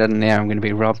not say that in the air. I'm going to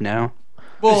be robbed now.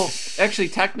 Well, actually,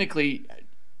 technically,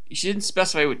 she didn't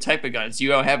specify what type of guns. Do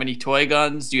you have any toy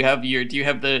guns? Do you have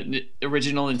the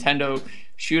original Nintendo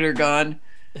shooter gun?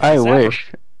 I Is that-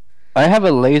 wish. I have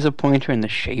a laser pointer in the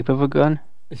shape of a gun.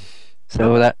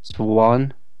 So that's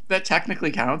one. That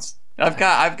technically counts. I've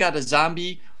got a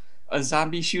zombie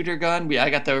shooter gun. I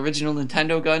got the original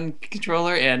Nintendo gun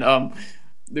controller, and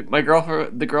my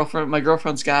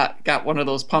girlfriend's got one of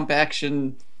those pump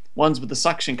action ones with the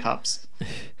suction cups.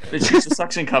 It's just a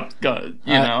suction cup gun,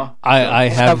 you know. I I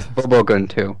have. have a bubble gun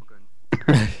too.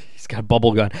 He's got a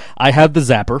bubble gun. I have the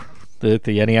Zapper,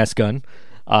 the NES gun.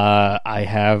 I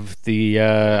have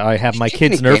my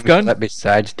kid's Any Nerf games gun. that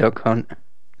besides Duck Hunt.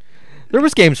 There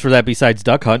was games for that besides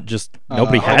Duck Hunt. Just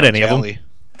nobody had any of them. Tally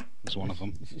is one of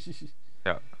them.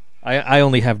 Yeah. I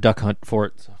only have Duck Hunt for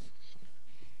it. So.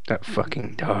 That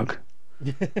fucking dog.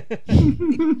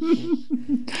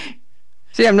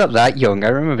 See, I'm not that young. I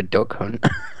remember Duck Hunt.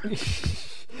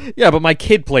 Yeah, but my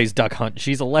kid plays Duck Hunt.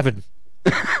 She's 11.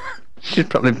 She's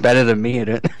probably better than me at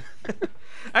it.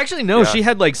 Actually, no, she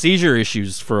had like seizure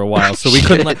issues for a while, so we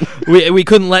couldn't we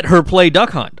couldn't let her play Duck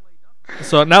Hunt.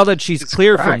 So now that she's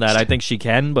clear from that, Christ. I think she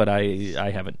can, but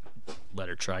I haven't let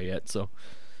her try yet. So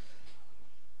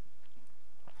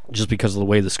just because of the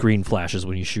way the screen flashes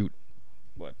when you shoot,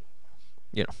 but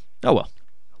oh well.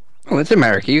 Oh, it's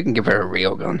America. You can give her a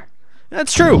real gun.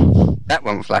 That's true. That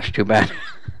won't flash too bad.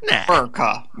 Nah.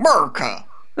 Merca.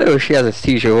 Though she has a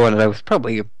seizure one, that was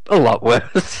probably a lot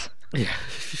worse. Yeah.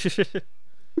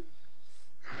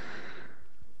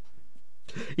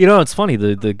 You know, it's funny.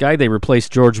 The guy they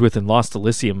replaced George with in Lost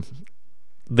Elysium,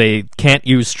 they can't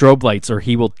use strobe lights or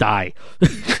he will die.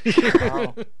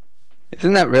 Wow.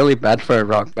 Isn't that really bad for a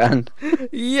rock band?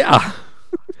 Yeah.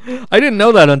 I didn't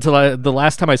know that until the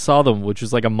last time I saw them, which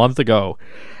was like a month ago.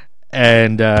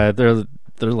 And they're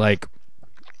like,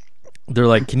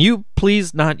 can you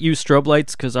please not use strobe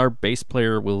lights because our bass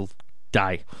player will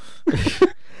die.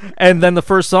 And then the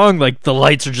first song, like the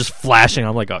lights are just flashing.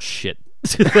 I'm like, oh shit,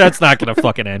 that's not gonna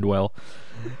fucking end well.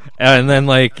 And then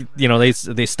like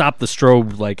they stopped the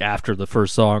strobe like after the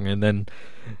first song, and then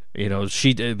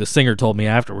the singer told me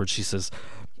afterwards. She says,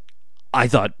 I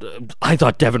thought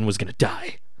Devin was gonna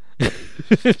die.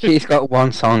 He's got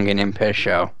one song in him per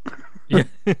show. Yeah.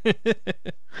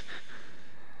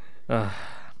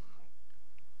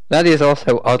 That is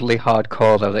also oddly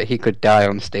hardcore, though, that he could die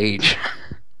on stage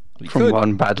from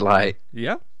one bad light.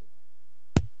 Yeah.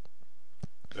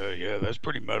 Yeah, that's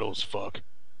pretty metal as fuck.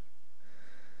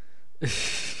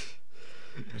 It's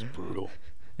brutal.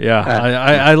 Yeah,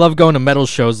 I love going to metal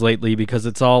shows lately because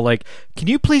it's all like, can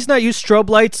you please not use strobe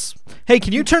lights? Hey,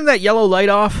 can you turn that yellow light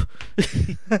off?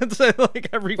 That's like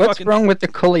every What's fucking... wrong with the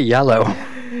color yellow?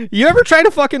 You ever try to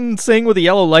fucking sing with a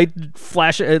yellow light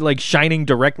flash like shining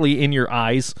directly in your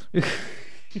eyes?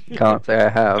 Can't say I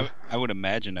have. I would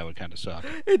imagine that would kind of suck.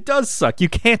 It does suck. You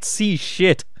can't see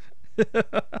shit.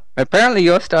 Apparently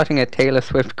you're starting a Taylor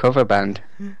Swift cover band.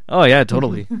 Oh yeah,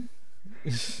 totally.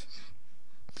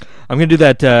 I'm gonna do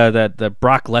that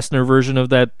Brock Lesnar version of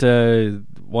that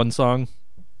one song.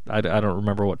 I don't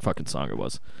remember what fucking song it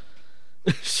was.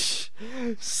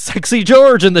 Sexy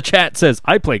George in the chat says,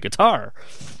 I play guitar.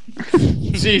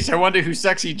 Jeez, I wonder who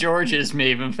Sexy George is,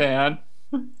 Maven fan.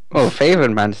 Oh,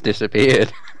 Faven Man's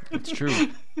disappeared. It's true.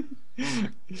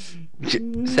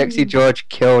 Sexy George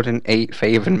killed and ate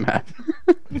Faven Man.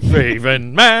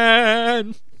 Faven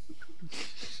Man.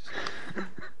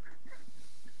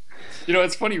 You know,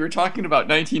 it's funny, we're talking about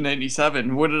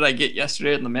 1997. What did I get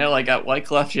yesterday in the mail? I got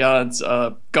Wyclef Jean's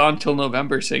Gone Till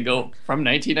November single from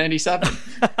 1997.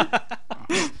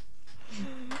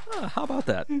 How about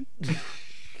that?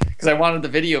 Because I wanted the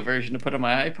video version to put on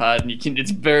my iPod, and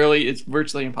it's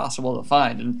virtually impossible to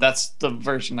find, and that's the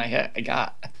version I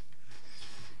got.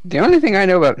 The only thing I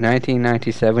know about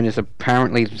 1997 is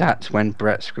apparently that's when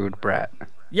Brett screwed Brett.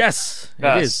 Yes,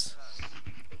 it is.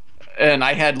 And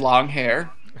I had long hair.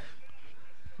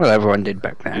 Well, everyone did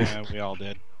back then. Yeah, we all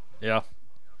did. Yeah.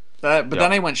 But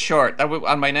then I went short.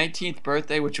 On my 19th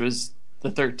birthday, which was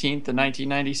the 13th of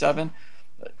 1997,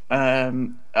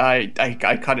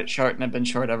 I cut it short, and I've been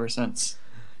short ever since.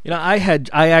 You know, I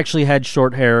actually had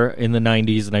short hair in the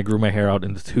 90s, and I grew my hair out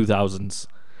in the 2000s,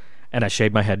 and I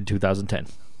shaved my head in 2010.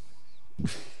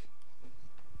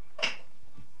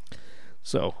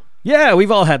 So, yeah,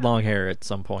 we've all had long hair at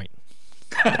some point.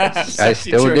 I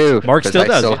still do. Mark still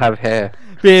does. I still have hair.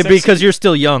 Because you're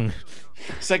still young.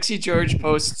 Sexy George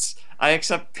posts, I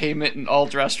accept payment in all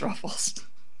dress ruffles.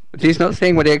 But he's not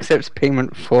saying what he accepts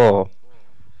payment for.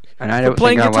 And I don't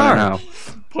playing think guitar. I want to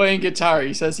know. Playing guitar.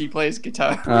 He says he plays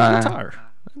guitar. Guitar.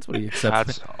 That's what he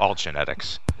accepts. That's all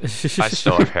genetics. I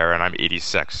still have hair, and I'm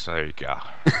 86. So there you go.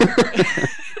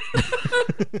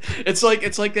 It's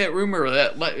like that rumor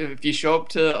that if you show up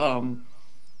to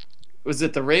was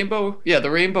it the Rainbow? Yeah, the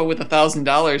Rainbow with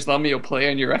 $1,000. Lummy will play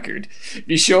on your record. If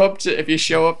you show up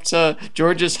to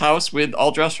George's house with all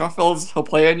dress ruffles, he'll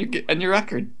play on your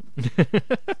record.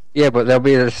 Yeah, but there'll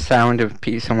be the sound of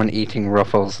someone eating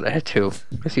ruffles there too,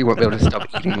 because he won't be able to stop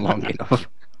eating long enough.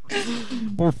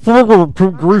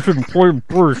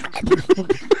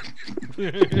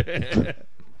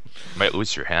 Might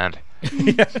lose your hand.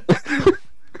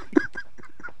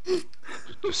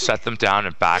 Just set them down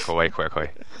and back away quickly.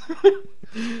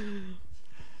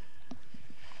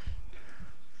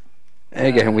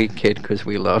 Again, we kid because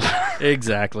we love.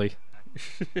 Exactly.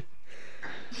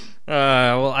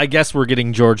 Well, I guess we're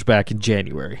getting George back in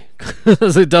January.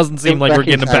 Because it doesn't seem like we're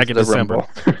getting him back in December.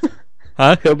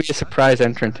 Huh? He'll be a surprise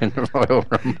entrant in the Royal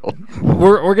Rumble.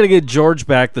 We're going to get George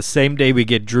back the same day we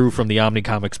get Drew from the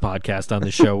Omnicomics podcast on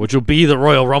the show, which will be the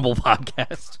Royal Rumble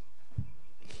podcast.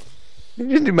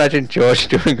 Just imagine George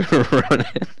doing a run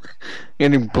in,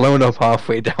 getting blown up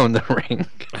halfway down the ring.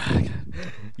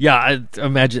 Yeah, I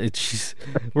imagine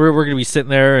we're going to be sitting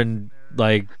there and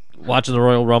like watching the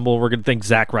Royal Rumble. We're going to think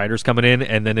Zack Ryder's coming in,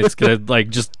 and then it's going to like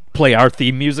just play our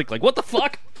theme music. Like, what the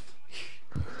fuck?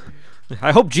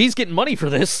 I hope G's getting money for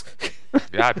this.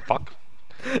 Yeah, fuck.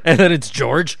 And then it's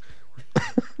George.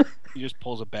 He just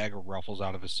pulls a bag of Ruffles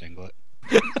out of his singlet.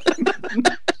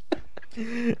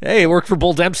 Hey, it worked for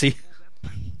Bull Dempsey.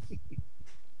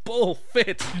 Bull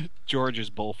fit. George's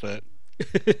bullfit.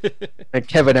 And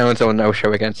Kevin Owens will no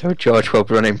show again, so George will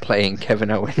run in playing Kevin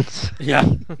Owens. Yeah.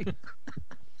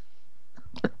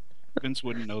 Vince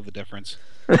wouldn't know the difference.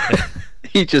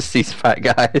 He just sees fat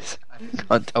guys.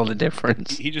 Can't tell the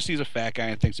difference. He just sees a fat guy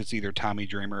and thinks it's either Tommy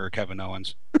Dreamer or Kevin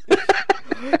Owens.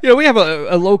 We have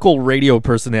a local radio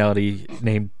personality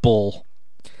named Bull.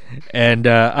 And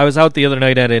I was out the other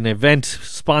night at an event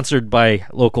sponsored by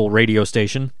local radio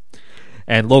station.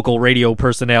 And local radio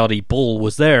personality Bull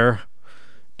was there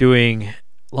doing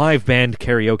live band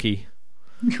karaoke.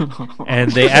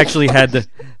 And they actually had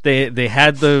they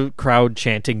had the crowd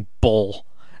chanting Bull.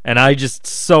 And I just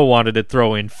so wanted to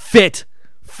throw in fit.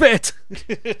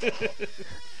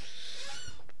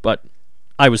 But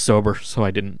I was sober, so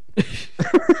I didn't.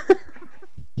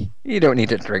 You don't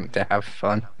need a drink to have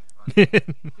fun.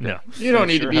 No. You don't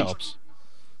need Sure to be. helps.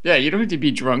 Yeah, you don't need to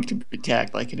be drunk to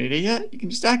act like an idiot. You can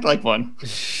just act like one.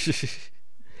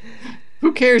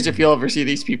 Who cares if you'll ever see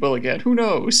these people again? Who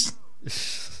knows?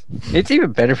 It's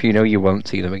even better if you know you won't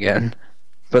see them again.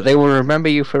 But they will remember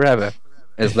you forever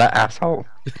as that asshole.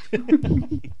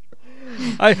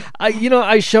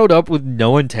 I showed up with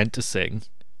no intent to sing,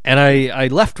 and I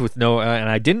left with and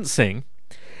I didn't sing.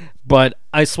 But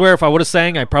I swear, if I would have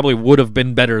sang, I probably would have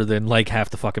been better than like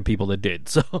half the fucking people that did.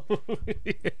 So,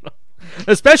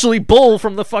 especially Bull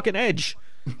from the fucking Edge.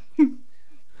 I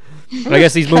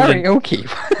guess he's moving.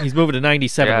 He's moving to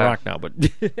 97 Yeah. Rock now. But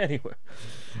anyway,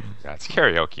 Yeah, it's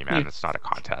karaoke, man. It's not a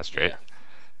contest, right?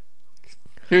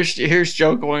 Here's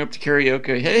Joe going up to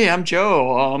karaoke. Hey, I'm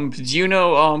Joe. Do you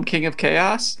know King of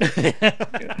Chaos? Do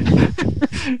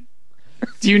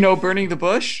you know Burning the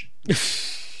Bush?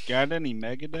 Got any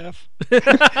Megadeth?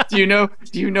 Do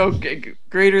you know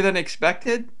Greater Than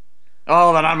Expected?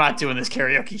 Oh, then I'm not doing this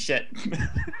karaoke shit.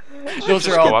 Those Just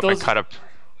are all go up those. and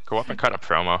cut a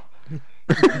promo.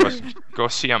 Go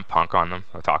CM Punk on them.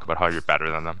 Or talk about how you're better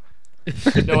than them.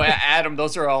 No, Adam,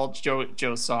 those are all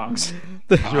Joe's songs.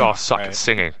 You all suck at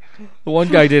singing. the one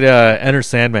guy did Enter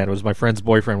Sandman. It was my friend's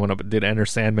boyfriend went up and did Enter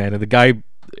Sandman, and the guy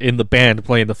in the band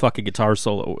playing the fucking guitar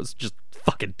solo was just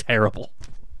fucking terrible.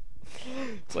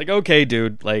 It's like, okay,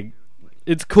 dude, like,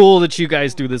 it's cool that you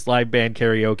guys do this live band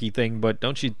karaoke thing, but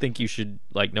don't you think you should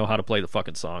like know how to play the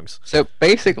fucking songs? So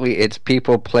basically, it's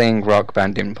people playing Rock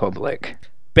Band in public.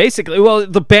 Basically, well,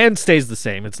 the band stays the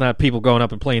same. It's not people going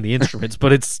up and playing the instruments,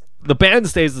 but the band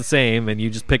stays the same, and you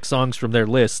just pick songs from their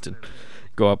list and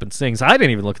go up and sing. So I didn't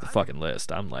even look at the fucking list.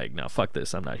 I'm like, no, fuck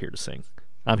this. I'm not here to sing.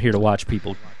 I'm here to watch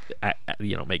people,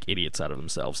 make idiots out of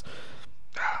themselves.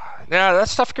 Yeah, that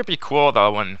stuff could be cool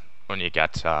though when you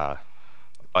get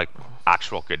like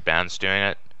actual good bands doing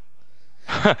it.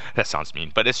 That sounds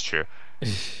mean, but it's true.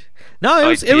 No,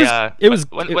 it was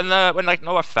when like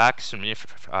No Effects and me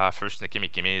first in the Gimme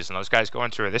Gimmes and those guys go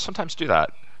into it, they sometimes do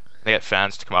that. They get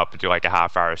fans to come up and do like a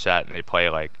half-hour set and they play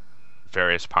like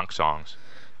various punk songs.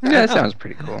 Yeah, that sounds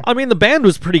pretty cool. I mean, the band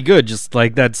was pretty good. Just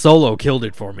like that solo killed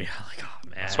it for me. Like, oh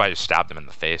man, That's why you stabbed him in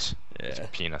the face. Yeah. His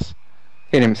penis.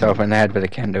 Hit himself in the head with a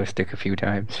kendo stick a few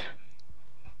times.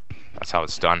 That's how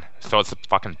it's done. Throws the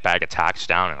fucking bag of tacks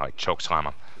down and like choke slam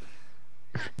him.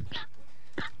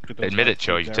 Admit it,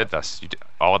 Joe. You did this.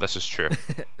 All of this is true.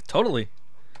 Totally.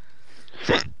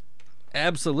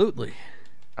 Absolutely.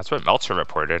 That's what Meltzer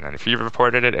reported, and if you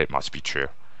reported it, it must be true.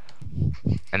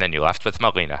 And then you left with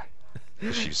Melina.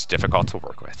 She's difficult to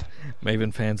work with.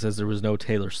 Maven fan says there was no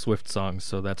Taylor Swift songs,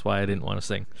 so that's why I didn't want to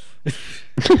sing.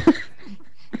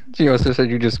 She also said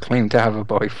you just claimed to have a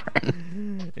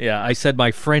boyfriend. Yeah, I said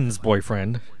my friend's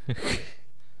boyfriend.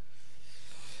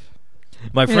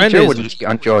 My friend Joe is wouldn't cheat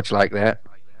on George like that.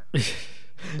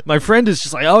 my friend is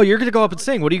just like, oh, you're gonna go up and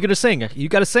sing. What are you gonna sing? You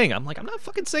gotta sing. I'm like, I'm not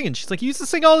fucking singing. She's like, you used to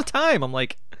sing all the time. I'm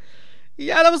like,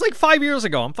 yeah, that was like 5 years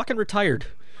ago. I'm fucking retired.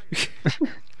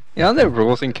 You know there are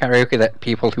rules in karaoke that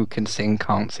people who can sing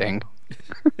can't sing.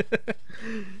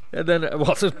 And then,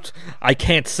 well, I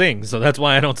can't sing, so that's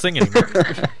why I don't sing anymore.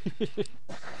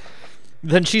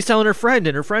 Then she's telling her friend,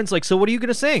 and her friend's like, so what are you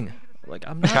gonna sing? I'm like,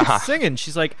 I'm not singing.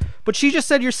 She's like, but she just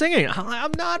said you're singing. I'm like,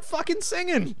 I'm not fucking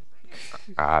singing.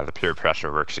 The peer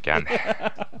pressure works again.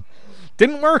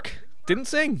 Didn't work. Didn't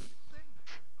sing.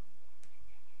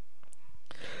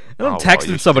 And I'm Oh, well, texting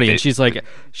you somebody, should and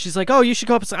she's like, oh, you should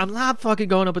go up and sing. I'm not fucking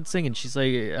going up and singing.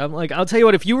 I'm like, I'll tell you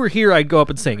what, if you were here, I'd go up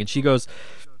and sing. And she goes,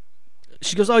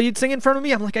 oh, you'd sing in front of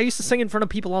me? I'm like, I used to sing in front of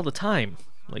people all the time.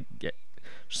 Like, yeah.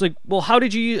 She's like, well, how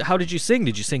did you sing?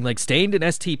 Did you sing like Stained and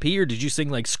STP, or did you sing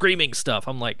like screaming stuff?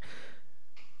 I'm like,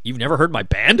 you've never heard my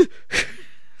band?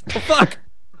 The fuck?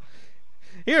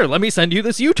 Here, let me send you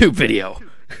this YouTube video.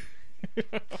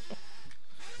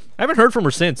 I haven't heard from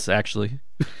her since, actually.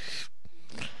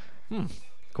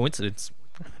 Coincidence,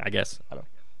 I guess. I don't.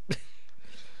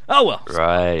 Oh well.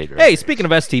 Right. Hey, speaking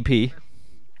of STP,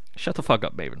 shut the fuck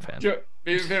up, Maven fan.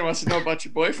 Maven fan wants to know about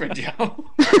your boyfriend, Joe.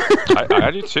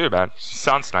 I do too, man. She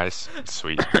sounds nice,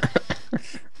 sweet.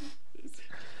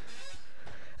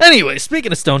 Anyway,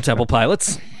 speaking of Stone Temple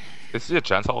Pilots, Is he a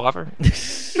gentle lover?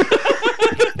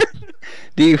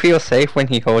 Do you feel safe when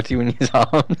he holds you in his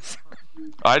arms?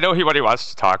 I know what he wants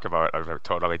to talk about. I'm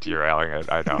totally derailing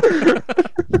it. I know.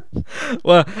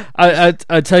 well,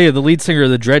 I tell you, the lead singer of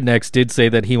the Dreadnecks did say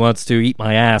that he wants to eat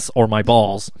my ass or my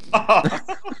balls. I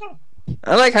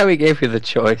like how he gave you the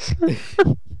choice.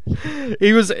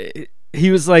 He was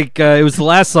like, it was the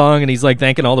last song, and he's like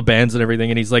thanking all the bands and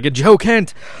everything, and he's like, Joe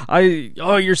Kent,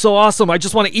 you're so awesome. I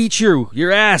just want to eat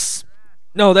your ass.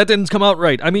 No, that didn't come out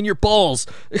right. I mean, your balls.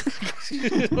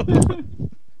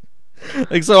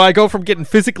 Like, so I go from getting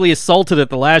physically assaulted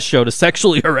at the last show to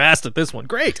sexually harassed at this one.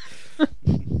 Great.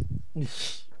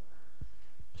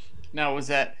 Now, is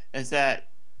that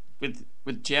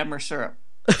with jam or syrup?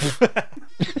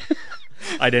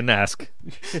 I didn't ask.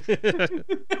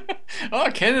 Oh,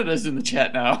 Canada's in the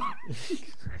chat now.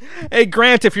 Hey,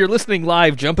 Grant, if you're listening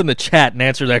live, jump in the chat and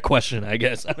answer that question, I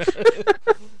guess.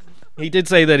 He did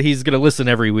say that he's going to listen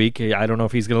every week. I don't know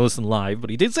if he's going to listen live, but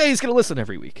he did say he's going to listen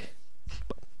every week.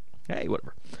 But, hey,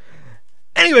 whatever.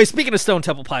 Anyway, speaking of Stone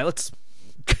Temple Pilots,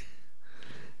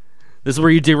 this is where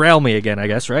you derail me again, I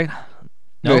guess, right?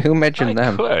 No, who mentioned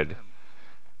them?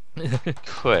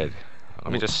 Could.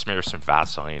 Let me just smear some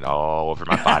Vaseline all over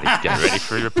my body. Get ready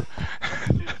for your...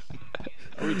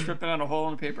 Are we tripping on a hole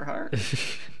in a paper heart?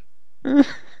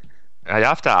 I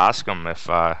have to ask him if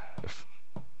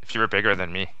you were bigger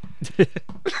than me.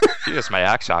 He is my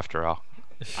ex, after all.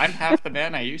 I'm half the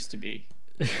man I used to be.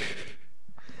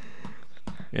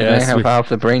 Yeah, I have half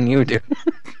the brain you do.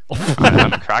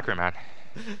 I'm a cracker man.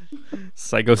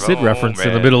 Psycho Sid reference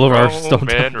in the middle of our Stone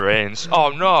Temple Reigns. Oh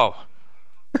no!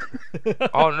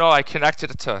 Oh no! I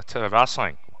connected it to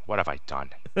wrestling. What have I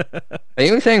done? Are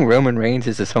you saying Roman Reigns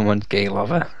is someone's gay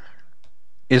lover?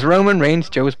 Is Roman Reigns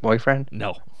Joe's boyfriend?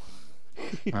 No.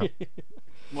 Oh.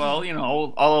 Well,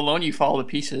 all alone you fall to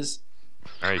pieces.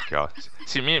 There you go.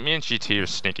 See, me and GT are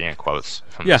sneaking in quotes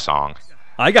from the song.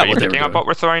 I got Are you picking up what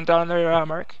we're throwing down there,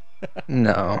 Mark?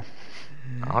 No.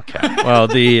 Okay. Well,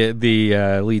 the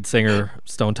lead singer,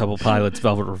 Stone Temple Pilots,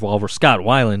 Velvet Revolver, Scott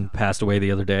Weiland, passed away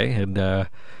the other day, and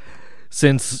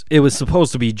since it was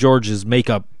supposed to be George's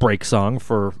makeup break song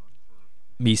for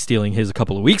me stealing his a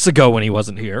couple of weeks ago when he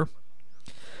wasn't here,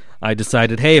 I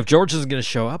decided, hey, if George isn't going to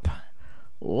show up,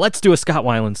 let's do a Scott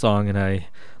Weiland song, and I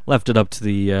left it up to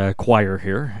the choir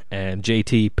here, and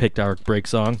JT picked our break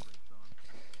song,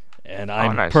 and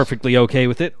I'm perfectly okay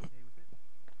with it.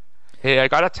 Hey, I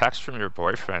got a text from your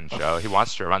boyfriend, Joe. He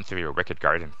wants to run through your wicked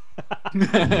garden.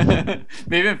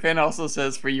 Maven Finn also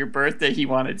says for your birthday he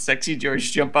wanted Sexy George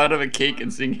to jump out of a cake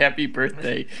and sing happy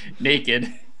birthday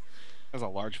naked. That's a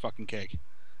large fucking cake.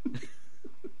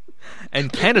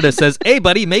 And Canada says, hey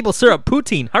buddy, maple syrup,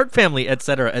 poutine, heart family,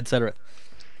 etc., etc.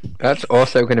 That's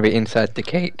also going to be inside the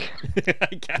cake.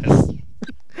 I guess.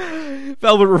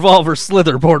 Velvet Revolver,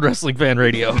 Slither, Board Wrestling Fan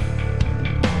Radio.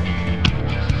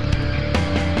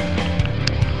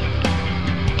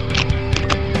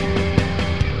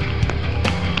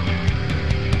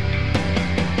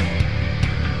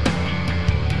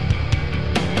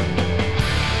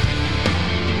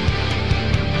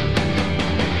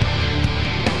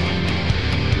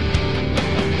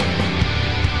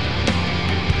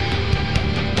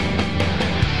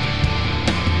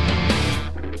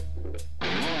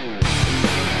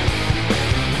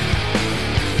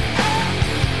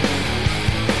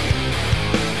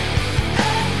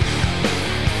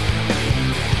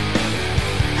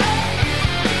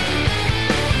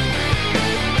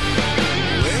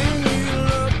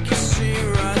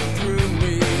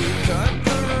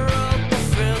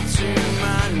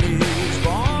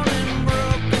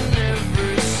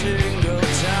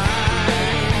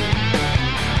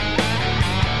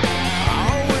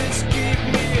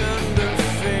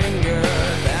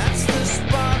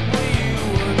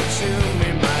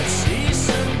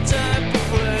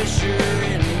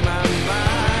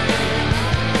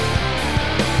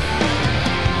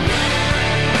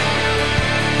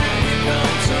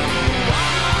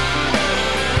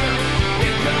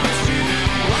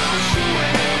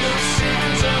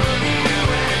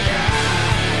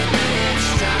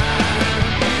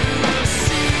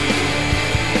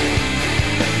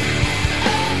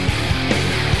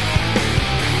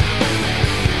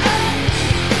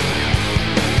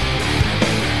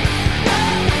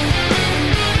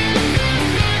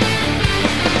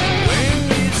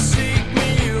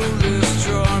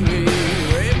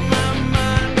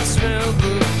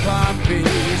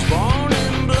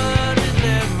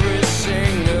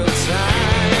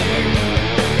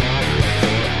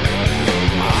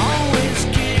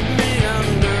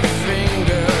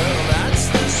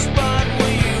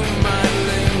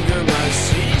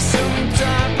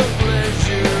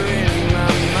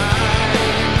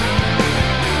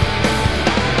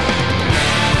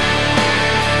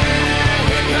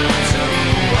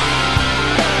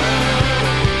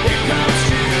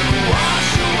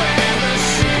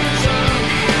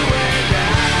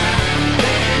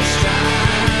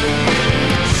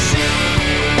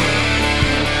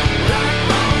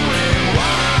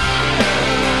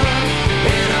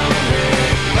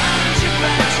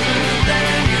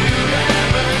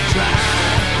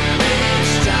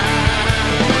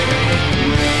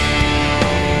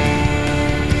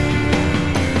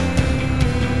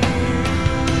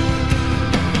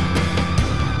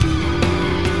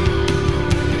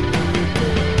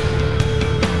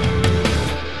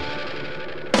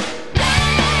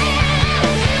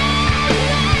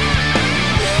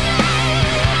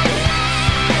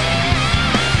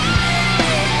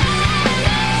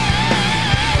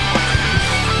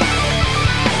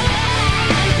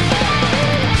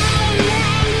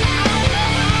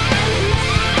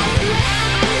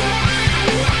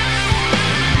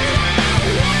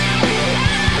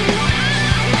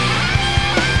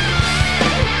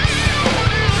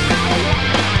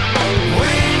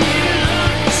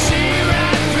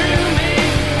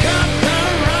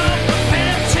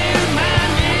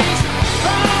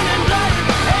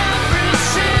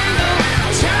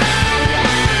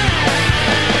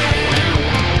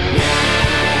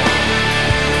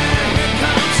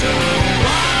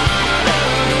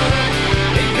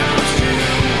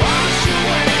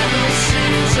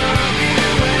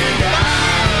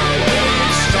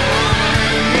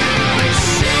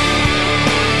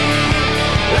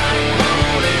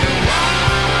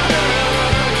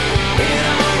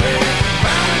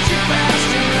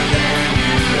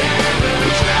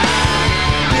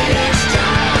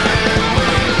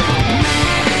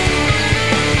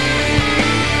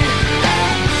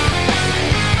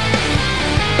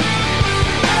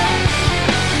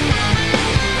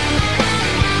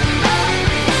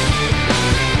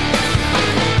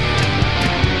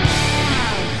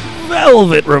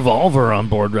 Velvet Revolver on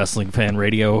Board Wrestling Fan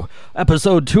Radio,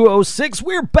 episode 206.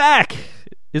 We're back.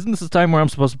 Isn't this the time where I'm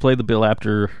supposed to play the Bill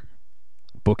Apter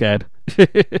book ad?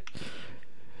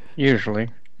 Usually.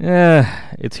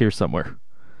 Yeah, it's here somewhere.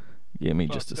 Give me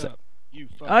just a sec.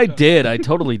 I did. I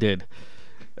totally did.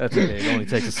 That's okay. It only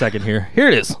takes a second here. Here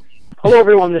it is. Hello,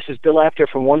 everyone. This is Bill Apter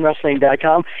from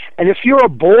OneWrestling.com. And if you're a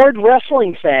bored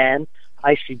wrestling fan,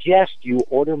 I suggest you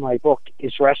order my book,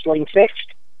 Is Wrestling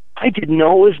Fixed? I didn't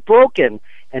know it was broken.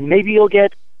 And maybe you'll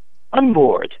get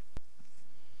unbored.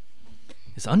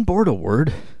 Is unboard a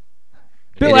word?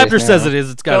 Bill Apter says it is.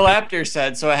 It's got Bill Apter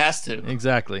said, so it has to.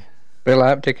 Exactly. Bill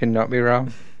Apter cannot be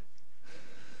wrong.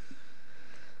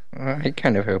 I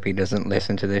kind of hope he doesn't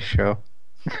listen to this show.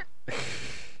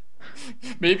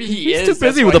 Maybe he's too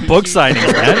busy with the book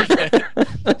signings, man.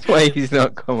 That's why he's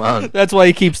not come on. That's why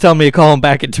he keeps telling me to call him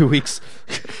back in 2 weeks.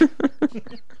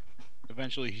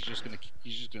 Eventually, he's just gonna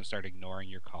start ignoring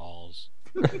your calls.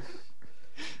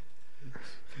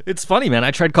 It's funny, man.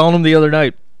 I tried calling him the other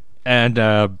night, and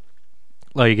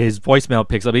like his voicemail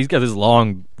picks up. He's got this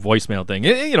long voicemail thing.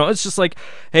 It's just like,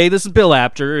 "Hey, this is Bill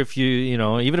Apter. If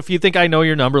even if you think I know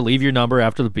your number, leave your number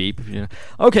after the beep."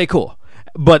 Okay, cool.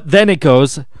 But then it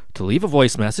goes, to leave a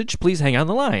voice message, please hang on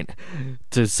the line.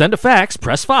 To send a fax,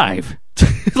 press 5.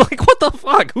 Like, what the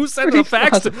fuck? Who sent a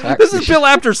fax? This is Bill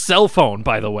Apter's cell phone,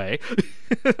 by the way.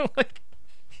 But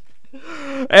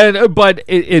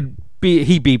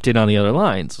he beeped in on the other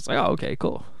line. So it's like, oh, okay,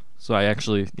 cool. So I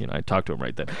actually, I talked to him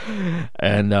right then.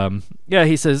 And,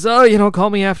 he says, call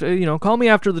me after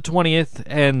the 20th,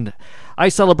 and I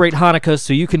celebrate Hanukkah,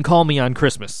 so you can call me on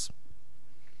Christmas.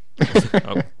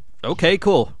 Oh. Okay,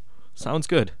 cool. Sounds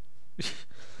good.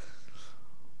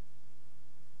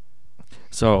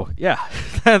 So, yeah,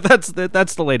 that's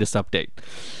the latest update.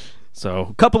 So,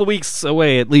 a couple of weeks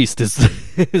away at least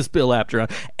is Bill Apter.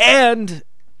 And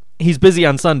he's busy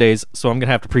on Sundays, so I'm going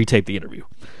to have to pre-tape the interview.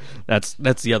 That's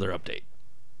the other update.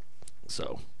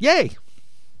 So, yay!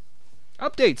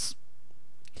 Updates.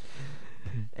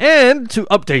 And to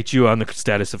update you on the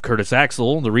status of Curtis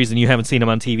Axel, the reason you haven't seen him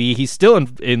on TV, he's still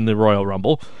in the Royal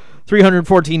Rumble.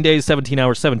 314 days, 17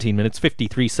 hours, 17 minutes,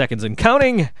 53 seconds and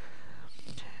counting.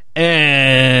 And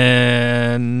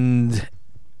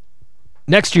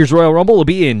next year's Royal Rumble will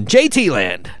be in JT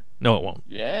Land. No, it won't.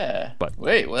 Yeah. But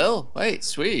wait,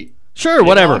 sweet. Sure,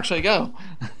 whatever. Actually go.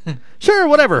 Sure,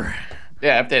 whatever.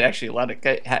 Yeah, if they'd actually let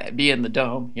it be in the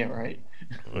dome. Yeah, right.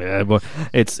 Yeah, but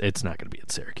it's not going to be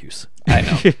at Syracuse. I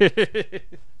know.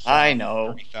 I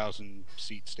know. 30,000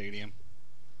 seat stadium.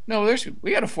 No,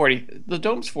 we got the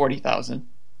dome's 40,000.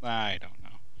 I don't know.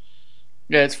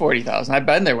 Yeah, it's 40,000. I've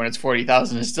been there when it's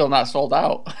 40,000. It's still not sold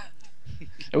out. I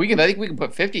think we can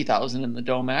put 50,000 in the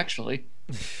dome actually,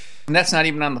 and that's not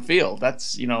even on the field.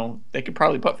 That's they could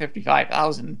probably put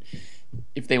 55,000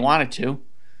 if they wanted to.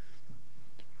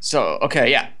 So okay,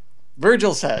 yeah.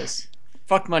 Virgil says,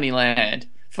 "Fuck Moneyland."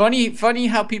 Funny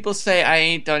how people say I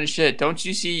ain't done shit. Don't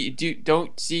see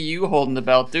you holding the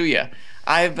belt, do ya?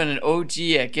 I've been an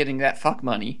OG at getting that fuck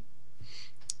money.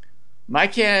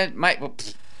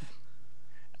 It's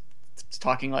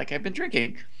talking like I've been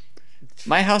drinking.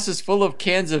 My house is full of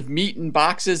cans of meat and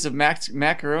boxes of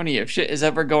macaroni. If shit is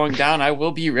ever going down, I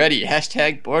will be ready.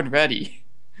 #board ready.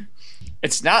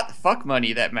 It's not the fuck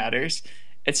money that matters.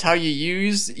 It's how you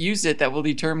use it that will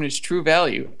determine its true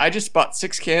value. I just bought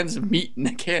 6 cans of meat in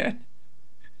a can.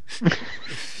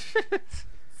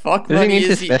 Fuck Does money it need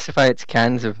to is specify it's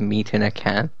cans of meat in a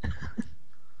can?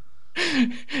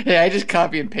 Hey, I just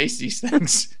copy and paste these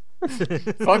things.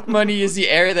 Fuck money is the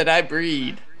air that I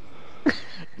breathe.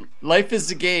 Life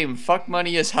is a game. Fuck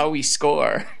money is how we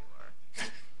score.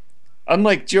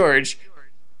 Unlike George,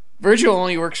 Virgil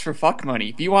only works for fuck money.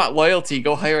 If you want loyalty,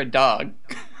 go hire a dog.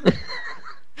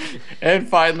 And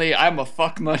finally, I'm a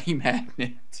fuck money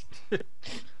magnet.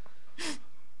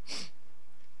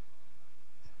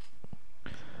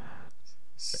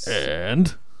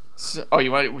 And we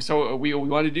want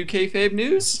to do kayfabe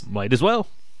news? Might as well.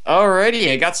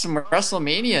 Alrighty, I got some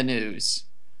WrestleMania news.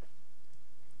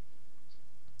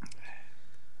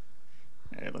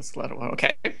 Alright, let's let it.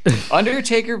 Okay,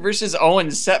 Undertaker versus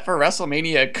Owens set for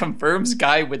WrestleMania, confirms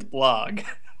guy with blog.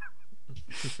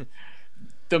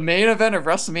 The main event of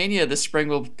WrestleMania this spring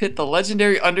will pit the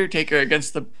legendary Undertaker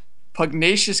against the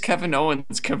pugnacious Kevin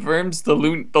Owens, confirms the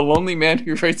lonely man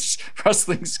who writes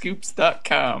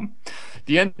WrestlingScoops.com.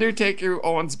 The Undertaker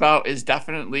Owens bout is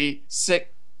definitely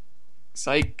sick,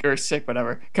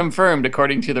 whatever, confirmed,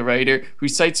 according to the writer, who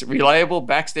cites reliable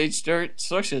backstage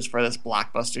sources for this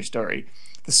blockbuster story.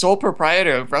 The sole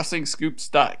proprietor of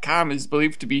WrestlingScoops.com is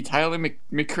believed to be Tyler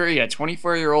McCurry, a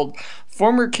 24-year-old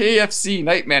former KFC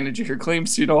night manager who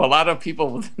claims to know a lot of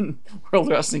people within World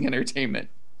Wrestling Entertainment.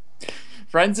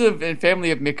 Friends of and family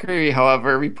of McCurry,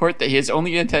 however, report that he has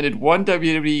only attended one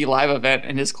WWE live event,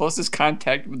 and his closest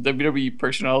contact with WWE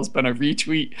personnel has been a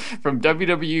retweet from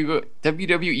WWE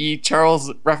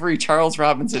referee Charles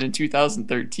Robinson in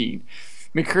 2013.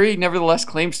 McCurry nevertheless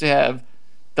claims to have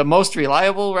the most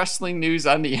reliable wrestling news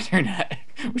on the internet,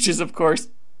 which is, of course,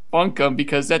 bunkum,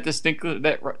 because that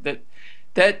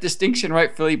distinction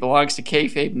rightfully belongs to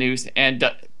kayfabe news and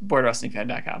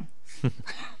BoardWrestlingFan.com.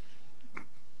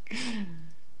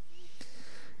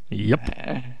 Yep.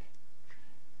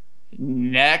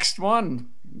 Next one.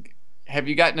 Have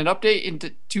you gotten an update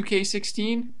into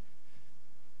 2K16?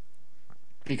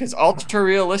 Because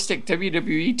ultra-realistic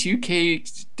WWE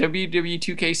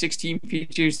 2K16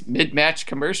 features mid-match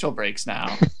commercial breaks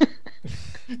now.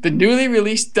 The newly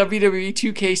released WWE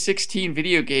 2K16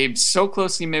 video game so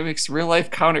closely mimics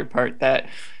real-life counterpart that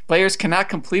players cannot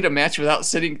complete a match without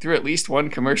sitting through at least one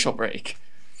commercial break.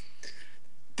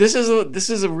 This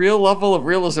is a real level of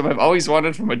realism I've always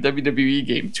wanted from a WWE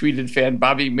game, tweeted fan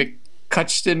Bobby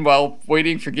McCutcheon while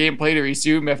waiting for gameplay to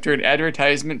resume after an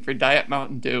advertisement for Diet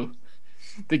Mountain Dew.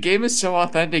 The game is so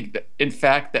authentic, in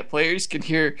fact, that players can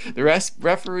hear the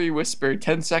referee whisper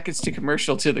 10 seconds to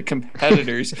commercial to the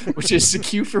competitors, which is the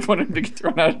cue for one of them to get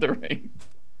thrown out of the ring.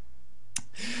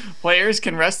 Players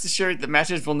can rest assured that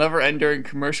matches will never end during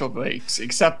commercial breaks,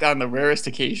 except on the rarest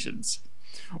occasions.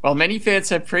 While many fans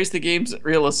have praised the game's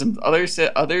realism, others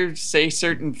say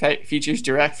certain features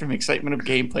derive from excitement of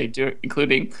gameplay,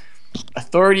 including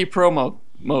Authority Promo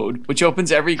Mode, which opens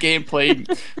every gameplay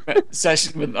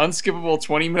session with an unskippable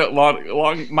 20-minute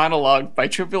long monologue by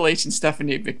Triple H and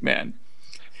Stephanie McMahon.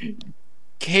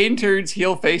 Kane turns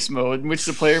heel face mode, in which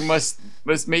the player must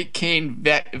make Kane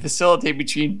facilitate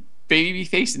between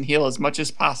babyface and heel as much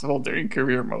as possible during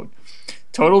career mode.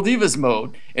 Total Divas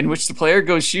mode, in which the player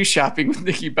goes shoe shopping with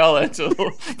Nikki Bella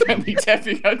until friendly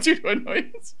tapping out to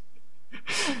annoy us.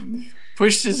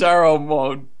 Push Cesaro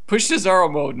mode,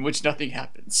 in which nothing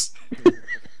happens.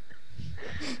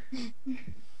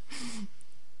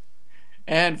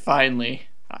 And finally,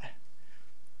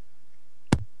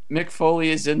 Mick Foley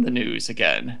is in the news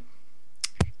again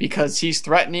because he's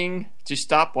threatening to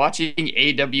stop watching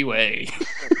AWA.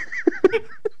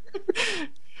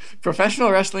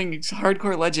 Professional wrestling's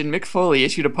hardcore legend Mick Foley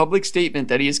issued a public statement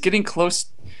that he is getting close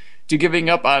to giving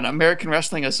up on American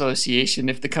Wrestling Association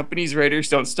if the company's writers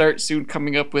don't start soon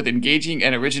coming up with engaging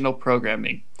and original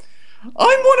programming. I'm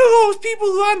one of those people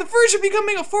who are on the verge of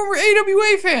becoming a former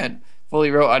AWA fan, Foley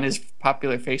wrote on his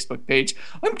popular Facebook page.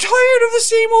 I'm tired of the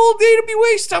same old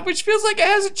AWA stuff, which feels like it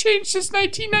hasn't changed since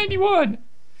 1991.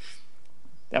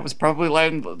 That was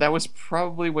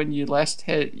probably when you last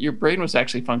had your brain was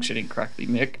actually functioning correctly,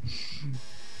 Mick.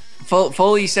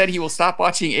 Foley said he will stop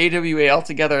watching AWA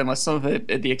altogether unless some of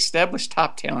the established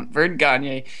top talent, Vern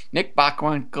Gagne, Nick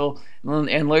Bockwinkel,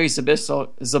 and Larry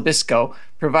Zbyszko,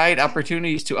 provide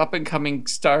opportunities to up-and-coming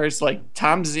stars like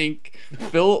Tom Zink,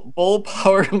 Bull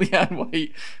Power, Leon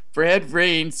White, Brad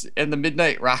Reigns, and the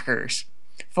Midnight Rockers.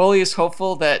 Foley is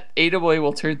hopeful that AWA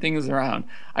will turn things around.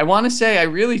 I want to say I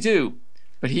really do,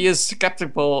 but he is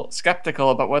skeptical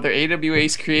about whether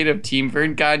AWA's creative team,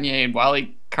 Vern Gagne and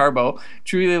Wally Carbo,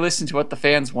 truly listen to what the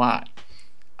fans want.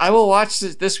 I will watch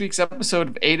this week's episode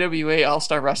of AWA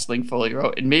All-Star Wrestling, Foley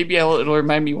wrote, and maybe it'll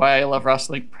remind me why I love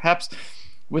wrestling, perhaps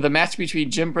with a match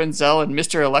between Jim Brunzell and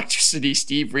Mr. Electricity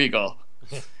Steve Regal.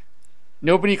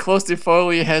 Nobody close to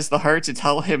Foley has the heart to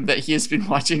tell him that he has been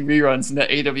watching reruns and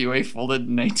that AWA folded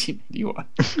in 1991.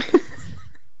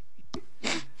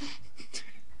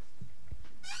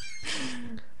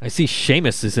 I see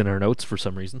Sheamus is in our notes for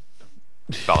some reason.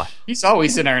 Fella. He's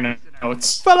always in our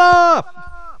notes. Fella!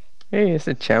 Hey, he's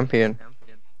a champion.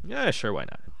 Yeah, sure, why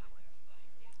not?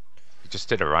 He just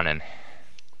did a run-in.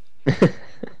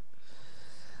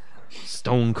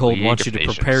 Stone Cold wants you to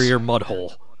prepare your mud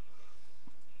hole.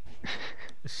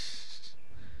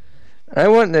 I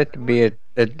want there to be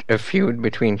a feud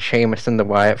between Sheamus and the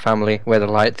Wyatt family where the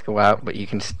lights go out, but you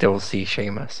can still see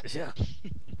Sheamus. Yeah.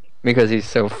 Because he's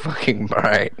so fucking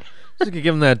bright. Just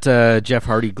give him that Jeff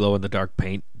Hardy glow-in-the-dark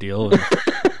paint deal. And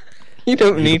you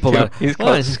don't need to. He's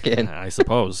got skin. I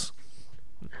suppose.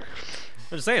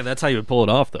 I'm just saying, that's how you would pull it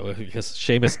off, though, because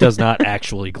Sheamus does not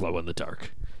actually glow in the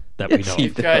dark.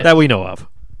 That we know of.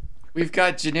 We've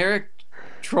got generic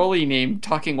trolley named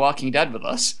Talking Walking Dead with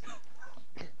us.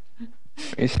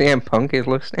 Is CM Punk is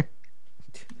listening?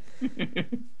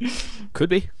 Could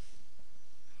be.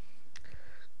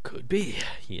 Could be.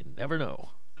 You never know.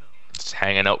 just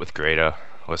hanging out with Greta,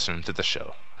 listening to the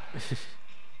show.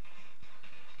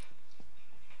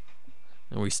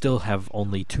 And we still have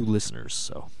only 2 listeners,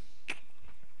 so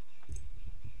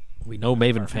we know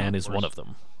Maven Fan is one of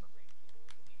them.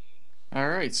 All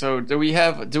right. So do we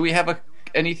have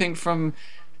anything from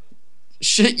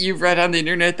shit you've read on the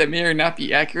internet that may or not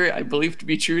be accurate? I believe to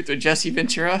be truth with Jesse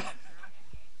Ventura.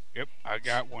 Yep, I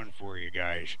got one for you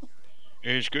guys.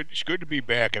 It's good to be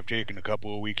back. I've taken a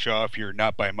couple of weeks off here,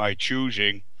 not by my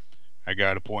choosing. I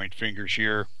got to point fingers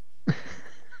here.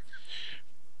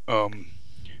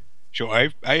 So I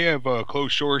have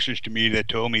close sources to me that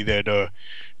tell me that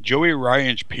Joey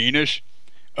Ryan's penis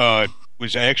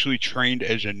was actually trained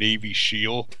as a Navy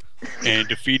SEAL and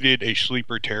defeated a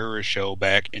sleeper terrorist cell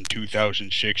back in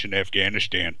 2006 in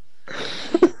Afghanistan.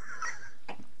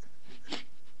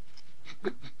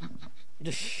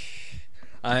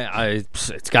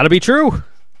 It's got to be true.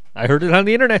 I heard it on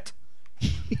the internet.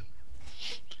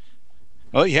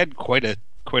 Well, he had quite a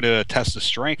test of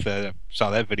strength. I saw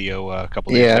that video a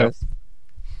couple days ago.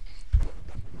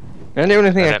 And the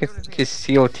only thing I can think is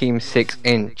SEAL Team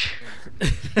 6-inch.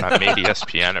 Made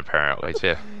ESPN apparently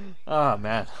too. Oh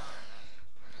man.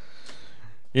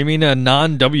 You mean a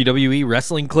non-WWE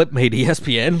wrestling clip made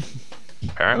ESPN?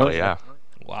 Apparently, yeah.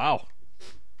 Wow.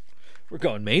 We're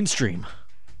going mainstream.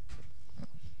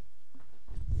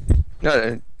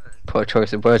 No, poor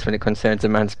choice of words when it concerns a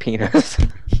man's penis.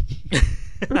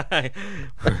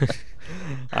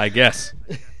 I guess.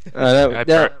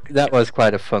 That was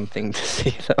quite a fun thing to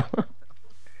see, though.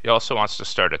 He also wants to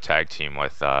start a tag team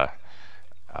with,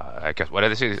 I guess, what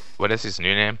is his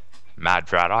new name? Mad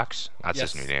Braddox? That's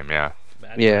his new name, yeah.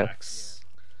 Mad Braddox.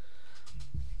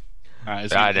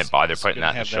 I didn't bother putting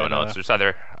that in the show notes. There's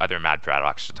other Mad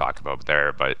Braddocks to talk about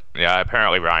there, but yeah,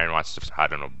 apparently Ryan wants to. I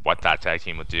don't know what that tag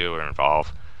team would do or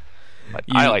involve. But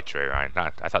I like Trey Ryan.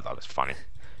 I thought that was funny.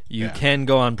 You can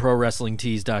go on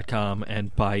ProWrestlingTees.com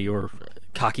and buy your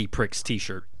Cocky Pricks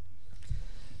t-shirt.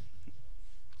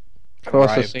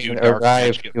 Also saying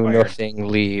arrive, do nothing,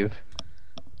 leave.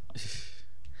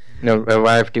 No,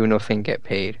 arrive, do nothing, get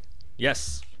paid.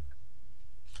 Yes.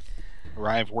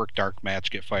 Arrive, work, dark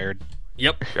match, get fired.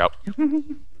 Yep. Yep.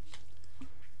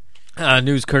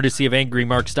 News courtesy of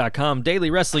AngryMarks.com,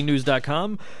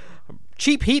 DailyWrestlingNews.com,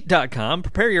 CheapHeat.com,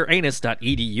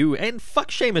 PrepareYourAnus.edu, and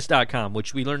FuckSheamus.com,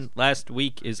 which we learned last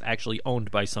week is actually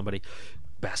owned by somebody.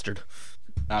 Bastard.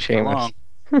 Not for long.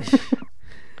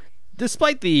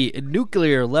 Despite the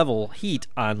nuclear-level heat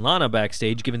on Lana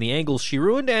backstage, given the angles she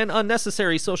ruined and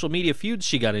unnecessary social media feuds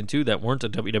she got into that weren't a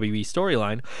WWE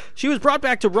storyline, she was brought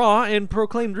back to Raw and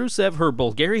proclaimed Rusev her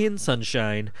Bulgarian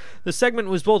sunshine. The segment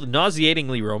was both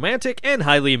nauseatingly romantic and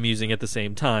highly amusing at the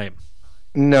same time.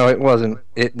 No, it wasn't.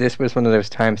 This was one of those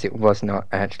times it was not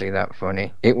actually that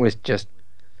funny. It was just...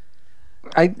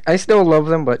 I still love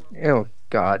them, but, oh,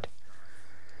 God.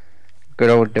 Good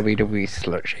old WWE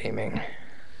slut-shaming.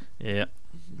 Yeah.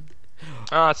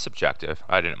 It's subjective.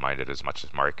 I didn't mind it as much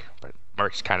as Mark, but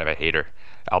Mark's kind of a hater.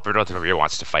 Alberto Del Rio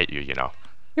wants to fight you, you know.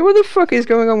 Yeah, what the fuck is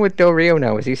going on with Del Rio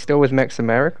now? Is he still with Mex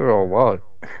America or what?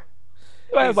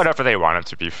 Well, whatever they want him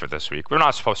to be for this week. We're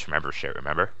not supposed to remember shit,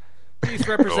 remember? He's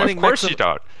representing of course you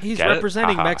don't. He's Get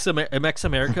representing it? Mex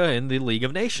America in the League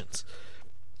of Nations.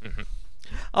 Mm-hmm.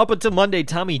 Up until Monday,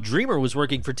 Tommy Dreamer was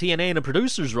working for TNA in a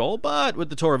producer's role, but with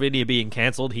the Tour of India being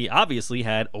canceled, he obviously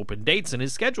had open dates in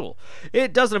his schedule.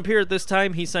 It doesn't appear at this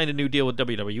time he signed a new deal with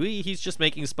WWE. He's just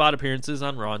making spot appearances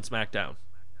on Raw and SmackDown.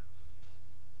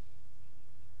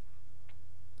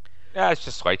 Yeah, it's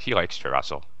just like he likes to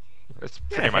wrestle. It's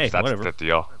pretty much that's whatever. the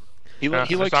deal. He There's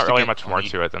likes not to really get much more money.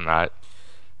 to it than that.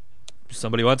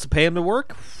 Somebody wants to pay him to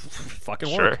work? Fucking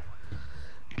Sure. work.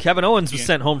 Kevin Owens was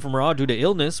sent home from Raw due to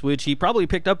illness, which he probably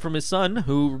picked up from his son,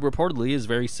 who reportedly is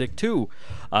very sick too.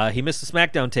 He missed the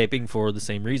SmackDown taping for the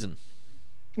same reason.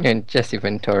 And Jesse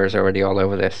Ventura is already all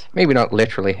over this. Maybe not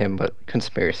literally him, but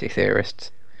conspiracy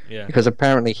theorists. Yeah. Because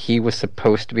apparently he was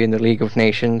supposed to be in the League of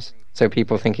Nations, so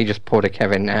people think he just pulled a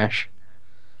Kevin Nash.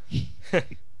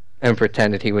 And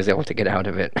pretended he was able to get out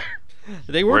of it.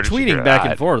 They were Where did you hear tweeting back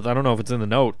and that? forth. I don't know if it's in the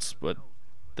notes, but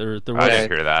there was. I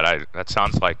didn't hear that. That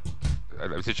sounds like.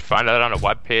 Did you find that on a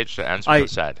web page that ends with a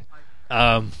Z?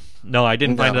 No, I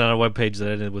didn't find it No. on a web page that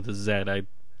ended with a Z.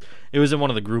 It was in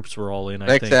one of the groups we're all in. I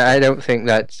Like think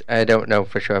that, I don't know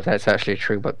for sure if that's actually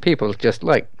true, but people just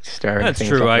like stirring That's things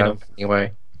true, up I now don't-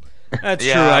 anyway. that's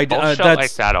Yeah, true. bullshit That's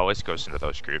like that always goes into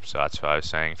those groups. So that's what I was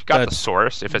saying. If you got the That's-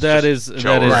 source, if it's that just is-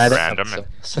 Joe that or is-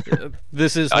 random,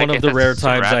 this is like one of if the it's rare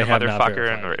some times I random have not motherfucker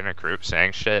verified. in a group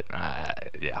saying shit.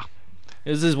 Yeah,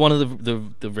 This is one of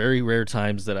the very rare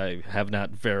times that I have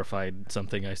not verified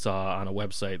something I saw on a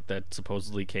website that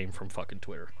supposedly came from fucking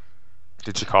Twitter.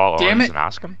 Did you call Damn Owens it. and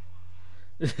ask him?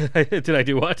 Did I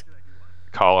do what?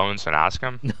 Call Owens and ask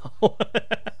him? No.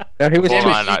 No, he was Hold too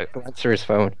on, cheap to answer his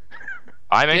phone.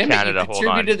 I'm in Damn Canada. it, you Hold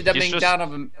on. contributed to the He's dumbing just,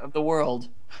 down of the world.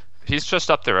 he's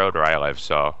just up the road where I live,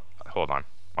 so hold on.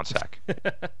 One sec.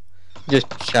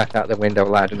 Just shout out the window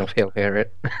loud enough, he'll hear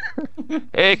it.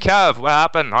 Hey, Kev, what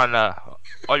happened on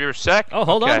Oh, you're sick? Oh,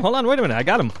 hold Okay. on, wait a minute. I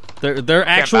got them. They're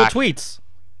actual back. tweets.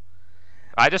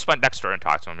 I just went next door and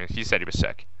talked to him. He said he was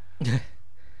sick.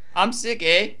 I'm sick,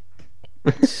 eh?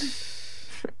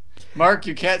 Mark,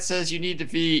 your cat says you need to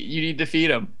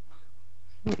feed him.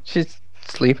 She's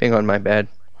sleeping on my bed.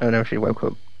 I don't know if she woke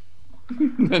up.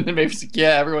 And then maybe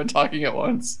everyone talking at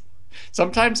once.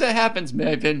 Sometimes that happens,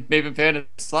 Maven fan.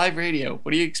 It's live radio.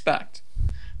 What do you expect?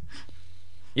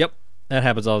 Yep, that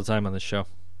happens all the time on this show.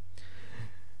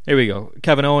 Here we go.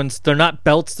 Kevin Owens, they're not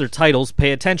belts, they're titles.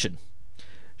 Pay attention.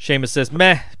 Sheamus says,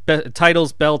 meh,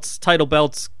 titles, belts, title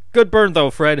belts. Good burn, though,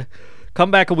 Fred.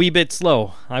 Come back a wee bit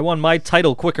slow. I won my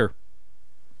title quicker.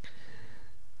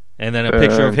 And then a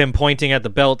picture of him pointing at the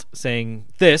belt saying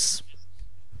this.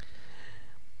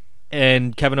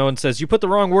 And Kevin Owens says, you put the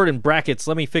wrong word in brackets.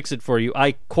 Let me fix it for you.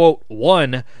 I, quote,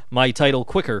 won my title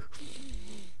quicker.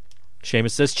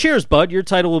 Sheamus says, cheers, bud. Your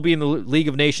title will be in the League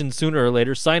of Nations sooner or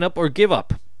later. Sign up or give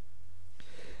up.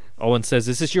 Owens says,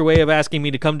 is this your way of asking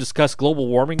me to come discuss global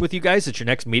warming with you guys at your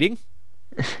next meeting?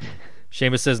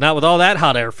 Sheamus says, not with all that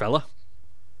hot air, fella.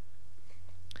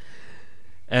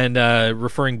 And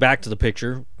referring back to the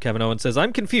picture, Kevin Owens says,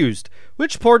 I'm confused.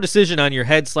 Which poor decision on your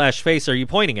head/face are you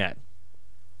pointing at?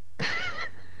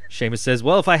 Sheamus says,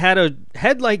 well, if I had a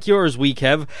head like yours, wee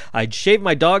Kev, I'd shave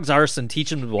my dog's arse and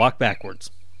teach him to walk backwards.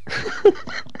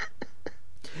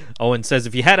 Owens says,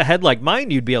 if you had a head like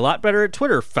mine, you'd be a lot better at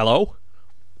Twitter, fellow.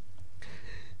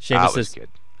 Sheamus says, good.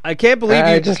 I can't believe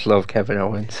I you... just love Kevin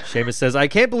Owens. Seamus says, I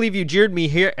can't believe you jeered me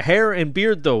hair and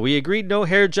beard, though. We agreed no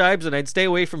hair jibes and I'd stay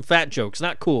away from fat jokes.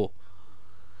 Not cool.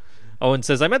 Owen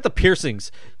says, I meant the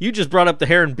piercings. You just brought up the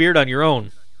hair and beard on your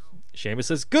own. Seamus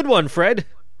says, good one, Fred.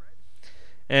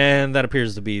 And that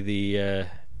appears to be the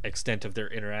extent of their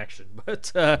interaction.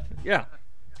 But, yeah.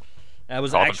 That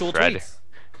was Call him actual Fred. tweets.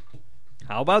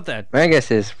 How about that? My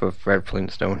guess is for Fred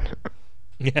Flintstone.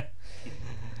 Yeah.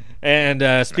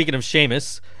 And speaking of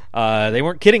Sheamus, they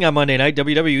weren't kidding on Monday night.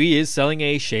 WWE is selling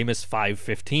a Sheamus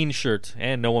 515 shirt,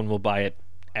 and no one will buy it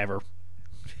ever.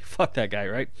 Fuck that guy,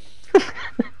 right?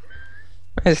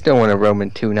 I still want a Roman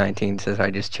 219 says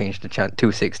I just changed the channel.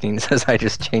 216 says I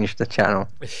just changed the channel.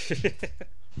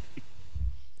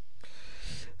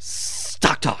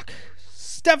 Stock Talk.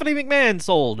 Stephanie McMahon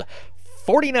sold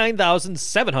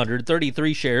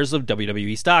 49,733 shares of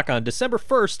WWE stock on December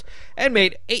 1st and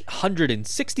made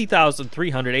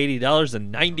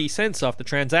 $860,380.90 off the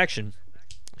transaction.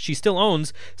 She still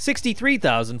owns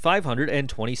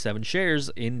 63,527 shares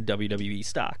in WWE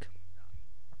stock.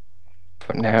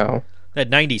 For now. That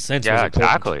 90 cents was Yeah,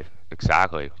 important.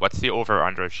 exactly. What's the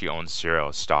over/under if she owns 0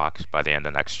 stocks by the end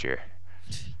of next year?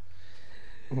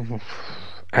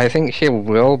 I think she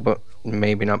will, but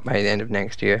maybe not by the end of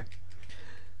next year.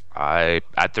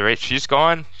 At the rate she's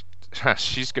going,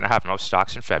 she's gonna have no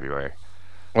stocks in February.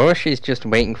 Or she's just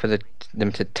waiting for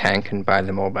them to tank and buy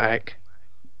them all back.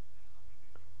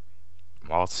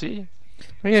 Well, see.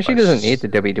 Well, yeah, she doesn't need the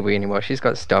WWE anymore. She's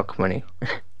got stock money.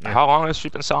 How long has she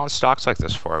been selling stocks like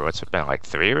this for? What's it been, like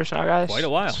 3 years now, guys? Quite a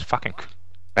while. It's fucking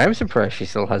I'm surprised she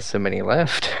still has so many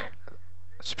left.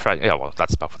 surprising. Yeah, well,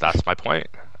 that's my point.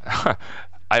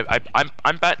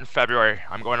 I'm betting February.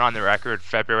 I'm going on the record.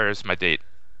 February is my date.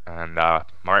 And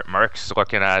Mark's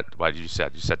looking at what you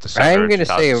said. You said December I'm gonna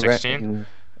say 2016.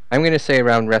 I'm gonna say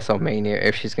around WrestleMania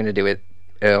if she's gonna do it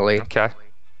early, Okay.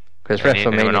 because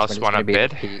Anyone WrestleMania else is when wanna it's gonna be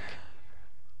at bid? the peak.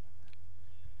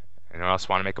 Anyone else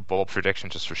want to make a bold prediction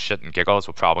just for shit and giggles?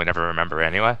 We'll probably never remember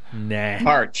anyway. Nah.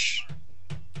 March.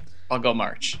 I'll go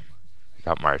March.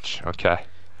 About March. Okay.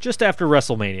 Just after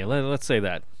WrestleMania. Let's say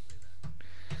that.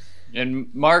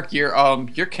 And Mark,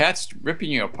 your cat's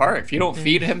ripping you apart. If you don't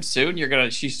feed him soon,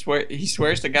 he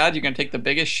swears to God you're gonna take the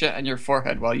biggest shit on your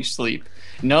forehead while you sleep.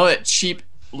 No that cheap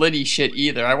Liddy shit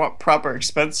either. I want proper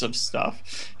expensive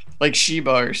stuff. Like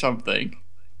Sheba or something.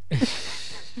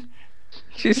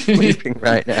 She's sleeping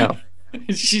right now.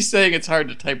 She's saying it's hard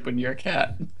to type when you're a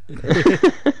cat.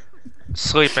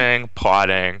 Sleeping,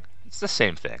 plotting. It's the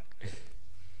same thing.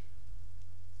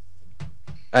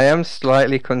 I am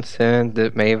slightly concerned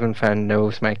that Maven fan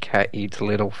knows my cat eats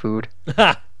little food.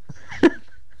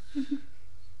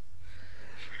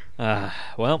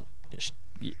 Well,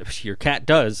 Your cat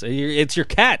does. It's your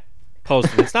cat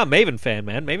posting. It's not Maven Fan,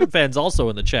 man. Maven Fan's also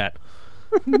in the chat.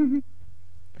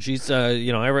 She's,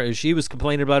 she was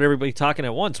complaining about everybody talking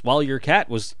at once while your cat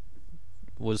was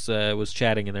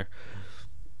chatting in there.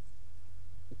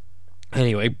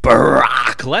 Anyway,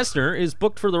 Brock Lesnar is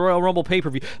booked for the Royal Rumble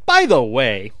pay-per-view. By the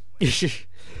way, does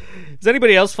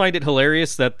anybody else find it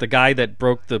hilarious that the guy that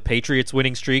broke the Patriots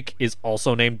winning streak is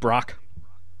also named Brock?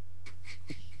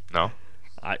 No.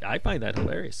 I find that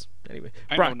hilarious. Anyway,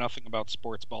 I know nothing about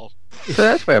sports ball. So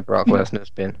that's where Brock Lesnar's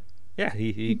been. Yeah,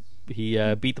 he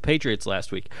beat the Patriots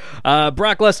last week.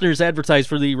 Brock Lesnar's advertised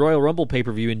for the Royal Rumble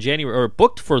pay-per-view in January, or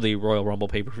booked for the Royal Rumble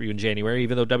pay-per-view in January,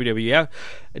 even though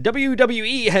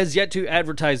WWE has yet to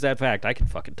advertise that fact. I can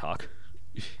fucking talk.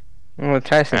 Well,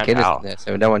 Tyson Kidd isn't there,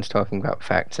 so no one's talking about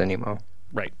facts anymore.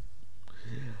 Right.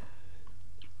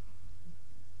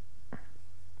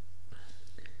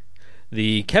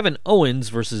 The Kevin Owens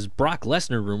versus Brock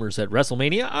Lesnar rumors at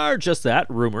WrestleMania are just that,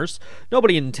 rumors.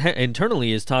 Nobody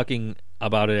internally is talking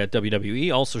about it at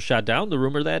WWE. Also shot down the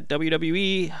rumor that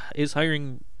WWE is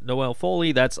hiring Noel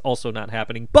Foley. That's also not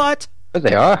happening. But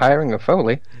they are hiring a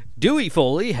Foley. Dewey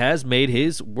Foley has made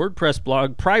his WordPress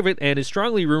blog private and is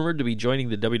strongly rumored to be joining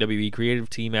the WWE creative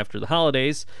team after the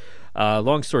holidays.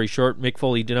 Long story short, Mick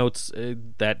Foley denotes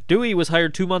that Dewey was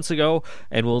hired 2 months ago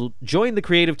and will join the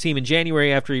creative team in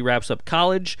January after he wraps up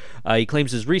college. He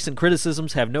claims his recent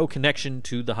criticisms have no connection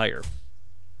to the hire.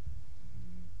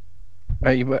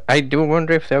 I do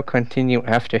wonder if they'll continue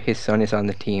after his son is on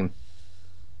the team.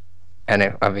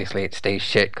 And obviously it stays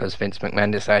shit because Vince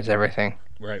McMahon decides everything.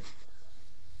 Right.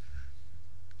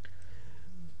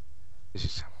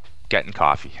 He's getting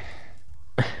coffee.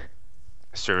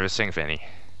 Servicing Vinny.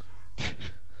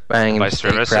 Buying him By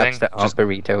steak servicing, wraps that are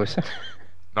burritos.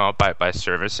 No, by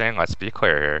servicing, let's be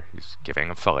clear here, he's giving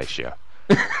him fellatio.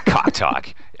 Cock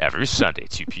Talk, every Sunday,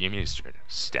 2 p.m. Eastern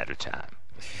Standard Time.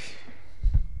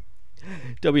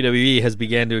 WWE has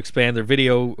began to expand their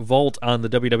video vault on the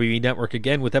WWE Network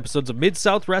again with episodes of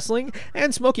Mid-South Wrestling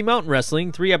and Smoky Mountain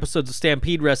Wrestling, 3 episodes of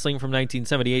Stampede Wrestling from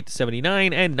 1978 to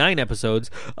 79, and 9 episodes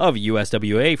of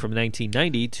USWA from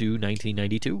 1990 to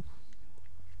 1992.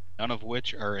 None of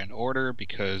which are in order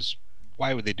because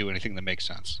why would they do anything that makes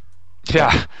sense?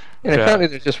 Yeah. And apparently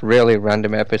there's just really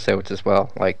random episodes as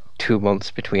well, like 2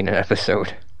 months between an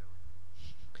episode.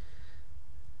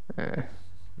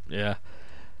 Yeah.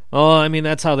 Well, I mean,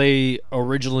 that's how they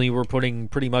originally were putting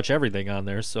pretty much everything on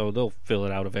there, so they'll fill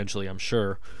it out eventually, I'm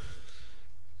sure.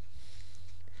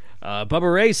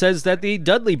 Bubba Ray says that the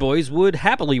Dudley Boys would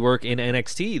happily work in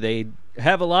NXT. They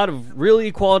have a lot of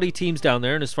really quality teams down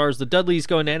there, and as far as the Dudleys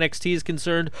going to NXT is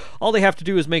concerned, all they have to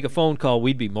do is make a phone call.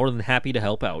 We'd be more than happy to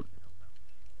help out.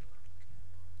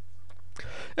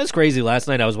 That's crazy. Last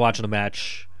night I was watching a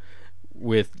match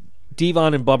with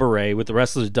Devon and Bubba Ray with the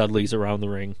rest of the Dudleys around the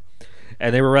ring,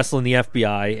 and they were wrestling the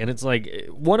FBI, and it's like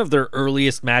one of their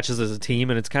earliest matches as a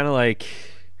team, and it's kind of like,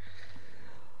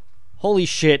 holy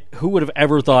shit, who would have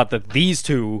ever thought that these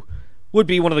two would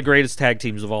be one of the greatest tag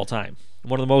teams of all time?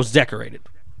 One of the most decorated.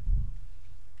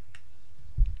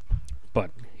 But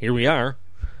here we are,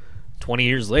 20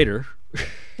 years later.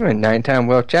 You're 9-time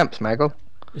world champs, Michael.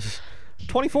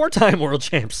 24-time world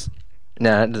champs.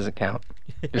 Nah, that doesn't count.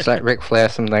 Just like Ric Flair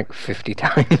some like 50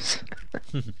 times.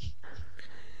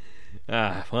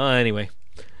 Well, anyway.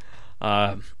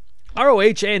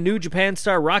 ROH and New Japan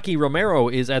star Rocky Romero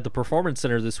is at the Performance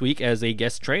Center this week as a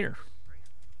guest trainer.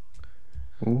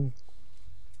 Ooh.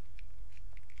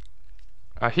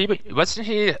 Wasn't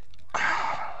he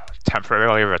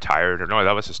temporarily retired? Or no,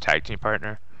 that was his tag team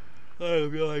partner. I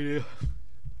have no idea.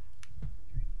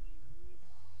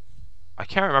 I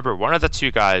can't remember. One of the two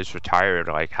guys retired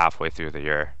like halfway through the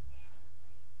year.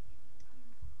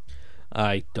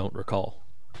 I don't recall.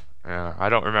 Yeah, I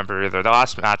don't remember either. The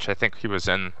last match I think he was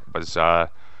in was the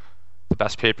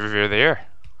best pay-per-view of the year.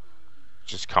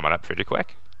 Just coming up pretty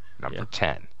quick. Number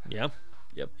 10. Yeah.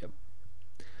 Yep.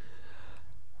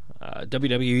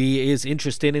 WWE is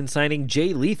interested in signing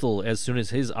Jay Lethal as soon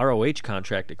as his ROH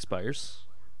contract expires.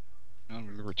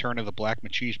 The return of the Black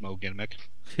Machismo gimmick.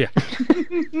 Yeah.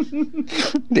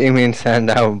 Damien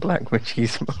Sandow and Black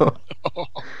Machismo.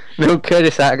 No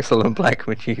Curtis Axel and Black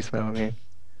Machismo, man.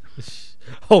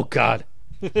 Oh, God.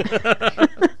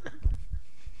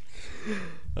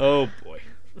 Oh, boy.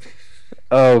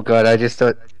 Oh, God, I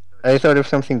thought of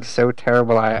something so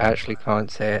terrible I actually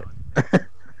can't say it.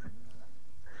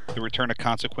 The return of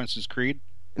Consequences Creed?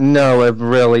 No, a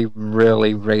really,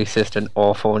 really racist and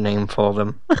awful name for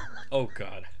them. Oh,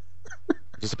 God.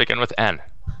 Does it begin with N?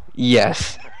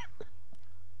 Yes.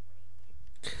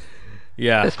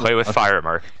 Yeah. Play with fire,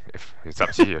 Mark. If it's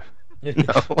up to you.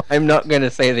 No, I'm not going to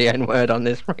say the N-word on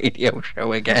this radio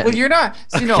show again. Well, you're not.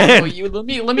 So, let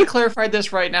me clarify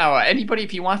this right now. Anybody, if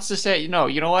he wants to say, you know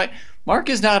what? Mark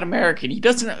is not American. He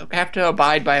doesn't have to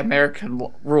abide by American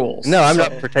rules. No, I'm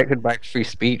not protected by free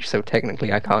speech, so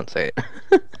technically I can't say it.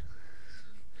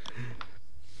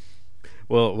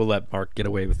 Well, we'll let Mark get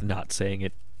away with not saying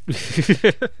it.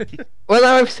 Well,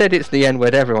 now I've said it's the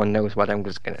N-word. Everyone knows what I'm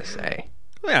just going to say.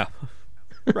 Yeah,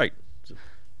 right.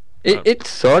 It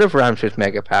sort of rhymes with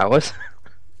mega powers.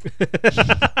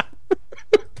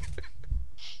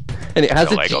 And it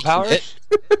has Lego powers?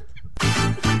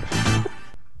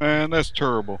 Man, that's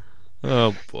terrible.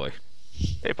 Oh, boy.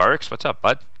 Hey, Barks, what's up,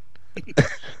 bud?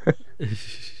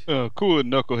 Cool it,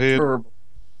 knucklehead.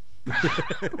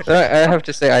 So I have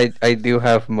to say, I do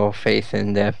have more faith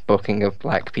in the booking of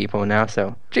black people now,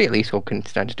 so Jay Lethal can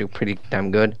stand to do pretty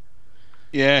damn good.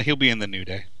 Yeah, he'll be in the New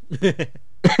Day.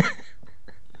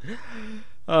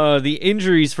 The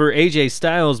injuries for AJ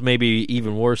Styles may be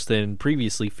even worse than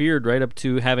previously feared, right up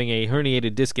to having a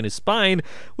herniated disc in his spine,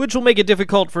 which will make it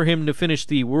difficult for him to finish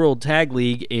the World Tag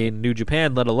League in New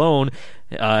Japan, let alone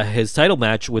his title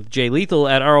match with Jay Lethal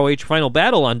at ROH Final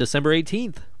Battle on December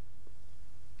 18th.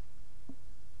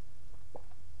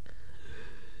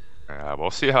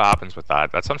 We'll see how it happens with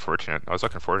that. That's unfortunate. I was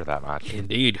looking forward to that match.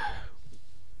 Indeed.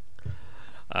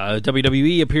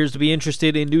 WWE appears to be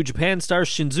interested in New Japan star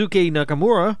Shinsuke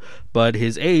Nakamura, but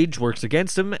his age works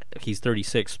against him. He's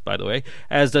 36, by the way,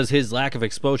 as does his lack of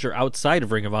exposure outside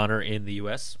of Ring of Honor in the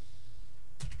U.S.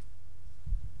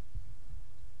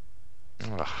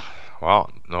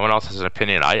 Well, no one else has an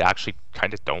opinion. I actually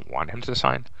kind of don't want him to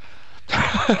sign.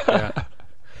 Yeah.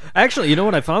 Actually, you know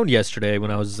what I found yesterday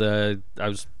when I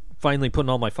was finally putting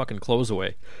all my fucking clothes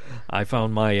away? I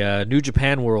found my New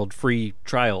Japan World free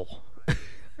trial.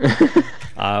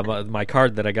 My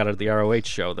card that I got at the ROH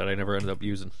show that I never ended up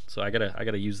using, so I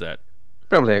gotta use that.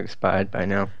 Probably expired by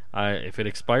now. If it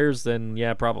expires, then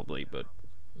yeah, probably, but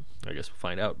I guess we'll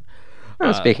find out.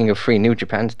 Well, speaking of free New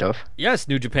Japan stuff, yes,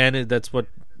 New Japan. That's what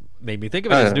made me think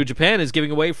of it. Is New Japan is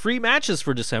giving away free matches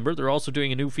for December. They're also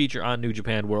doing a new feature on New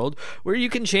Japan World where you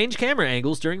can change camera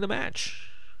angles during the match.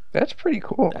 That's pretty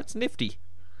cool. That's nifty.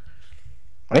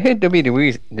 I hate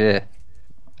WWE.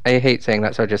 I hate saying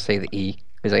that, so I just say the E.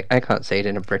 Because I can't say it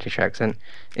in a British accent,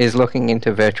 is looking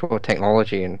into virtual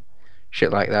technology and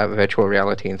shit like that, virtual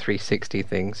reality and 360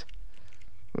 things.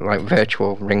 Like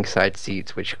virtual ringside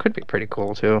seats, which could be pretty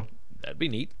cool too. That'd be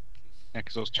neat. Yeah,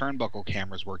 because those turnbuckle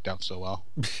cameras worked out so well.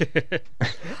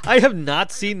 I have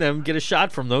not seen them get a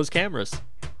shot from those cameras.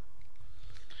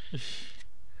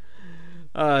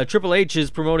 Triple H is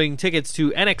promoting tickets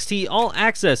to NXT All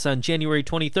Access on January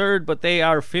 23rd, but they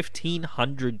are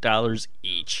 $1,500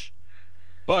 each.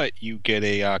 But you get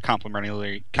a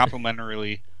complimentary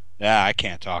I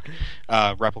can't talk,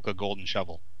 replica golden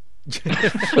shovel.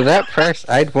 For that price,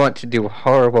 I'd want to do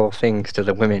horrible things to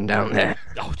the women down there.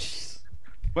 Oh, jeez.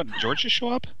 What, George just show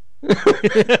up?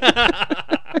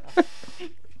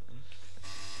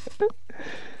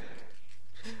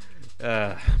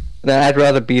 No, I'd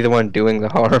rather be the one doing the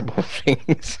horrible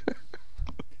things.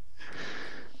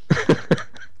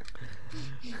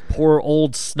 Poor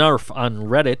old Snarf on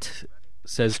Reddit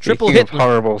says Triple Speaking of Hitler.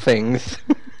 horrible things.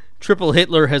 Triple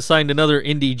Hitler has signed another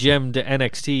indie gem to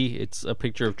NXT. It's a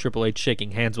picture of Triple H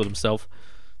shaking hands with himself.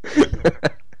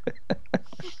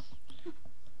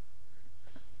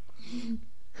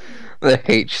 The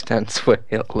H stands for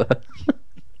Hitler.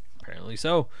 Apparently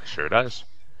so. Sure does.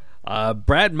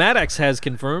 Brad Maddox has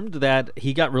confirmed that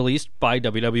he got released by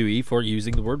WWE for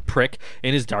using the word prick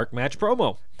in his dark match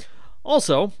promo.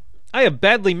 Also, I have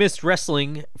badly missed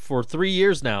wrestling for 3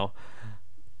 years now.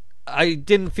 I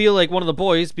didn't feel like one of the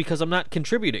boys because I'm not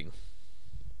contributing.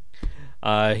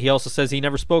 He also says he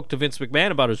never spoke to Vince McMahon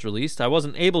about his release. I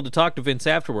wasn't able to talk to Vince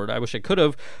afterward. I wish I could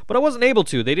have, but I wasn't able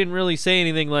to. They didn't really say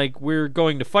anything like, we're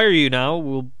going to fire you now,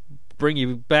 we'll bring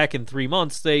you back in 3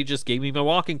 months. They just gave me my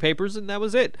walking papers and that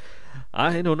was it.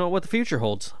 I don't know what the future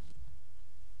holds.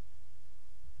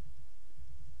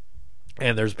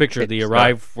 And there's a picture of the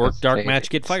Arrive, Work, Dark Match,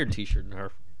 Get Fired t-shirt in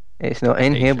her. It's not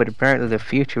in here, but apparently the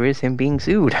future is him being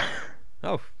sued.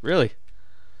 Oh, really?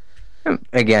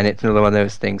 Again, it's another one of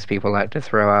those things people like to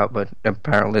throw out, but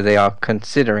apparently they are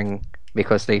considering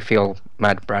because they feel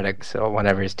Mad Braddock or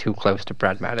whatever is too close to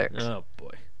Brad Maddox. Oh,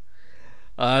 boy.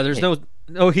 There's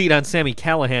no heat on Sami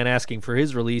Callihan asking for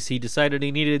his release. He decided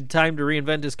he needed time to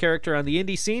reinvent his character on the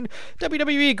indie scene.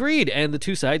 WWE agreed, and the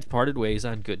two sides parted ways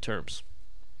on good terms.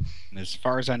 And as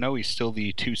far as I know, he's still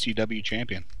the 2CW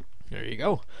champion. There you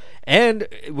go. And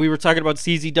we were talking about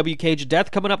CZW Cage of Death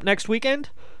coming up next weekend.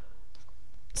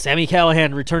 Sami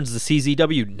Callihan returns to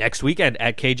CZW next weekend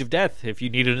at Cage of Death. If you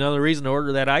needed another reason to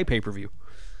order that iPay-per-view.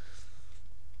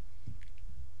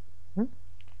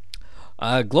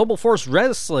 Global Force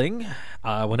Wrestling,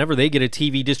 whenever they get a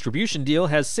TV distribution deal,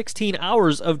 has 16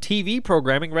 hours of TV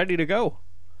programming ready to go.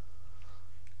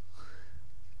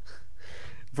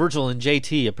 Virgil and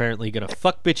JT apparently gonna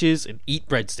fuck bitches and eat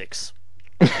breadsticks.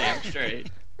 Damn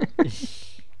straight.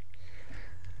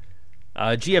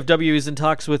 GFW is in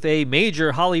talks with a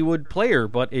major Hollywood player,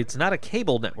 but it's not a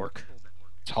cable network.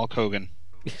 It's Hulk Hogan.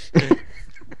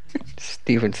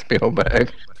 Steven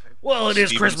Spielberg. Well, it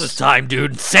is Christmas time,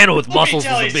 dude. Santa with muscles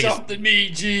was the biggest. Something, me,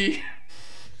 G.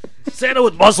 Santa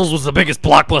with muscles was the biggest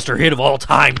blockbuster hit of all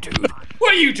time, dude.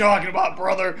 What are you talking about,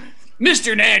 brother?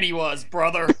 Mr. Nanny was,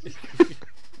 brother.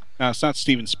 No, it's not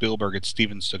Steven Spielberg. It's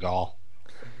Steven Seagal.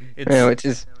 No, it's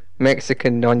his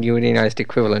Mexican non-unionized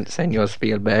equivalent, Senor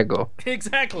Spielbergo.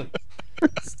 Exactly.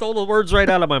 Stole the words right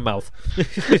out of my mouth.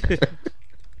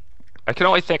 I can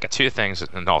only think of two things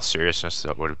in all seriousness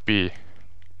that would be,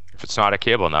 if it's not a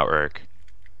cable network,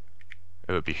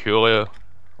 it would be Hulu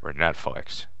or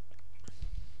Netflix.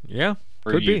 Yeah,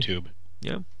 Or could YouTube. Be.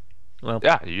 Yeah. Well,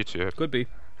 Yeah, YouTube. could be.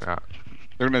 Yeah.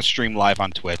 They're going to stream live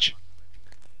on Twitch.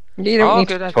 You don't need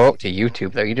good to idea. talk to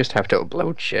YouTube, though. You just have to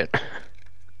upload shit.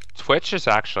 Twitch is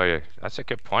actually, that's a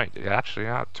good point.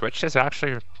 Twitch is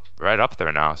actually right up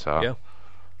there now, so Yeah.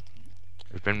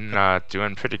 we've been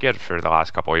doing pretty good for the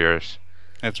last couple of years.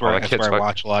 That's All where, the that's kids where I look-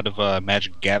 watch a lot of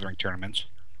Magic the Gathering tournaments.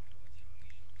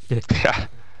 Yeah,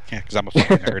 Yeah, because I'm a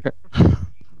fucking nerd.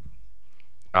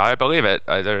 I believe it.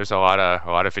 There's a lot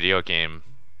of video game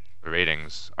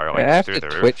ratings are like After through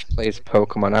the roof. Twitch plays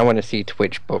Pokemon, I want to see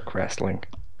Twitch book wrestling.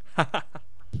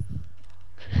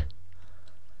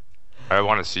 I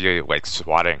want to see like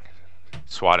swatting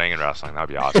and wrestling. That'd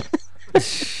be awesome.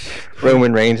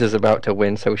 Roman Reigns is about to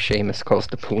win, so Sheamus calls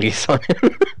the police on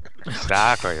him.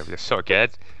 Exactly. It'd be so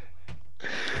good.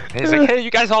 And he's like, "Hey,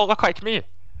 you guys all look like me.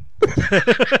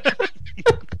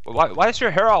 Why is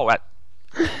your hair all wet?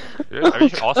 Are you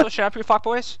also shampoo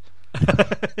fuckboys?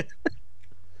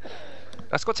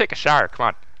 Let's go take a shower.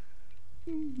 Come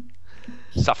on.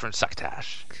 Suffering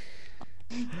succotash."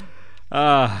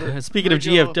 Speaking of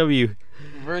Virgil- GFW,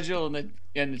 Virgil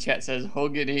in the chat says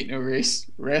Hogan ain't no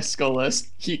rascalist.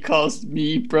 He calls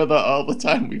me brother all the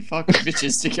time. We fuck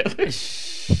bitches together.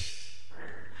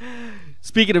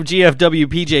 speaking of GFW,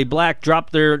 PJ Black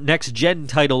dropped their next gen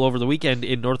title over the weekend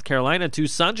in North Carolina to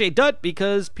Sanjay Dutt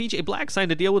because PJ Black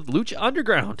signed a deal with Lucha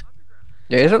Underground.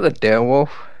 Yeah, is it the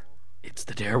Darewolf? It's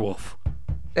the Darewolf.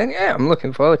 Then yeah, I'm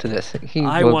looking forward to this. He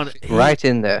I was want- right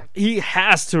in there. He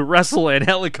has to wrestle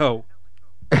Angelico.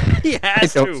 He I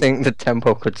has don't to. think the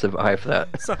tempo could survive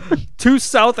that. So, two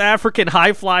South African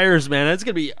high flyers, man. That's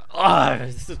gonna be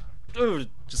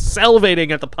just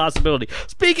salivating at the possibility.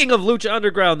 Speaking of Lucha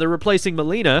Underground, they're replacing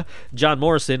Melina, John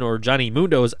Morrison or Johnny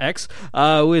Mundo's ex,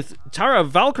 with Tara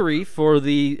Valkyrie for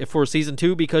season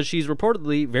 2 because she's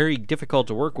reportedly very difficult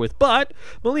to work with. But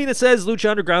Melina says Lucha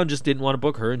Underground just didn't want to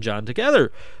book her and John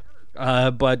together.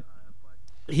 But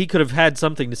he could have had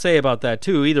something to say about that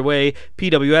too. Either way,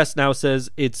 PWS now says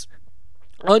it's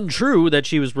untrue that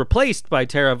she was replaced by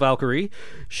Tara Valkyrie.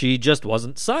 She just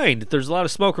wasn't signed. There's a lot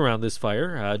of smoke around this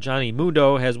fire. Johnny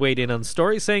Mundo has weighed in on the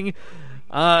story, saying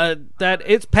that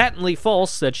it's patently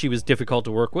false that she was difficult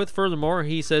to work with. Furthermore,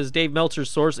 he says Dave Meltzer's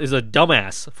source is a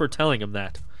dumbass for telling him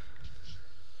that.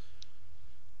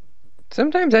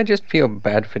 Sometimes I just feel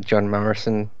bad for John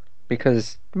Morrison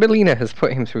because Melina has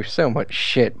put him through so much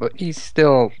shit, but he's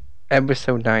still ever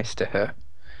so nice to her.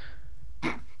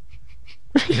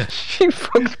 She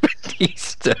fucked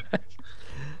Batista.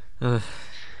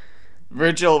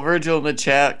 Virgil in the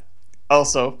chat.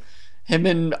 Also, him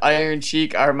and Iron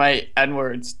Sheik are my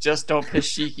N-words. Just don't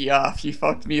piss Sheiky off. He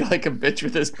fucked me like a bitch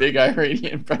with his big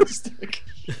Iranian breadstick.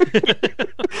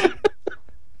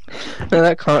 No,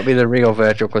 that can't be the real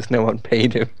Virgil because no one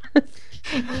paid him.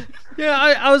 Yeah,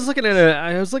 I was looking at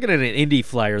an indie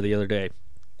flyer the other day,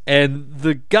 and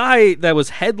the guy that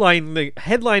was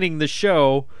headlining the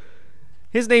show,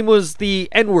 his name was the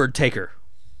N-word taker.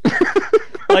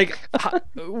 Like,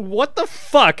 what the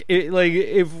fuck?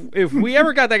 If we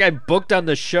ever got that guy booked on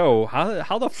the show,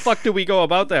 how the fuck do we go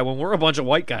about that when we're a bunch of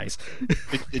white guys?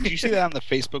 Did you see that on the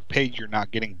Facebook page? You're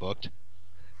not getting booked.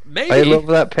 Maybe. I love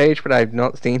that page, but I've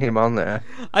not seen him on there.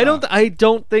 I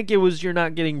don't think it was you're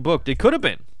not getting booked. It could have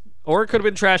been, or it could have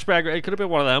been trash bag. It could have been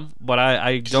one of them, but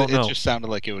I don't know. It just sounded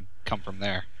like it would come from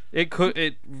there. It could.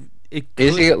 It Is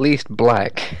could- he at least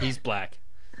black? He's black.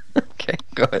 Okay,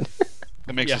 good.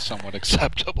 That makes Yeah. it somewhat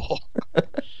acceptable.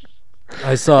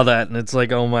 I saw that, and it's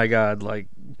like, oh my god, like,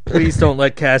 Please don't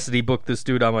let Cassidy book this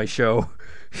dude on my show.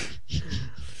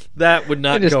 That would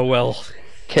not go well.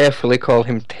 Carefully call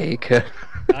him Taker.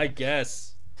 I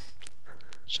guess.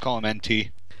 Just call him NT.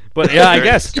 But yeah, I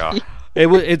guess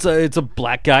it's a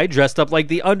black guy dressed up like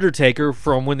the Undertaker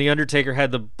from when the Undertaker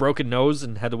had the broken nose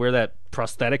and had to wear that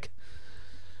prosthetic.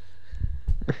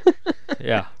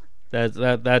 Yeah,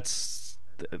 that's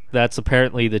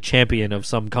apparently the champion of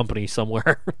some company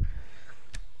somewhere.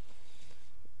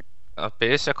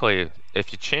 Basically,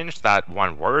 if you change that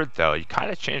one word, though, you kind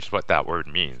of changed what that word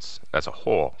means as a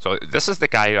whole. So this is the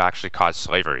guy who actually caused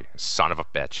slavery. Son of a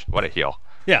bitch! What a heel.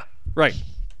 Yeah, right.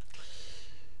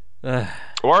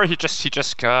 Or he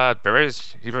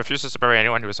buries. He refuses to bury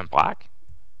anyone who isn't black.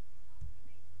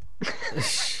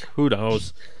 Who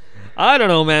knows? I don't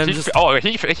know, man. He's fit a right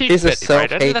into the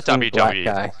self-hating black WWE.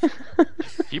 guy.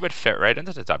 He would fit right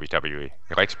into the WWE.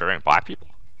 He likes burying black people.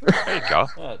 There you go.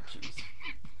 Oh, jeez.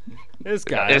 This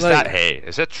guy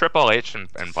Is it Triple H and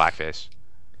blackface?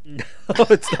 No,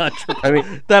 it's not true. I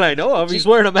mean, that I know of. He's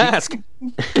wearing a mask.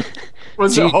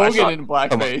 Was it Hogan in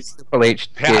blackface? Triple H.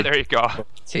 Yeah, there you go.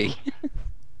 See.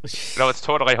 No, it's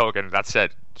totally Hogan. That's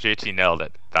it. JT nailed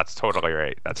it. That's totally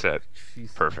right. That's it.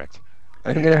 Perfect.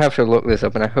 I'm gonna have to look this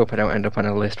up, and I hope I don't end up on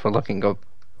a list for looking up.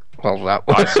 Well, that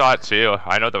one. I saw it too.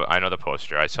 I know the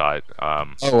poster. I saw it. Oh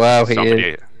wow, he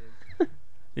is.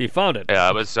 You found it. Yeah,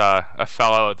 it was a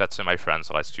fellow that's in my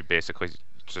friends list who basically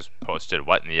just posted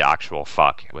what in the actual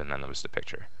fuck, and then there was the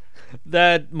picture.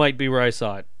 That might be where I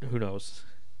saw it. Who knows?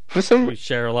 We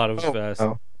share a lot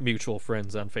of mutual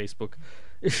friends on Facebook.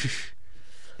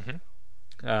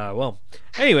 Well,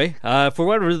 anyway, for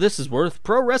whatever this is worth,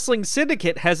 Pro Wrestling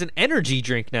Syndicate has an energy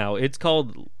drink now. It's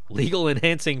called Legal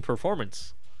Enhancing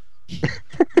Performance.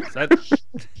 Is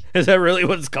that really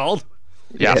what it's called?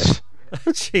 Yes.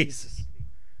 Jesus.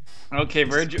 Okay,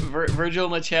 Virgil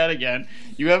in the chat again.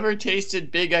 You ever tasted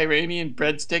big Iranian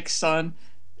breadsticks, son?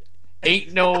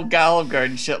 Ain't no Olive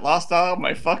Garden shit. Lost all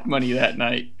my fuck money that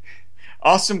night.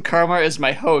 Awesome Karma is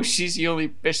my host. She's the only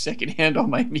bitch that can handle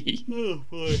my meat. Oh,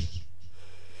 boy.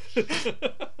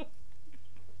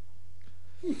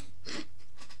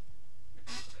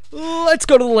 Let's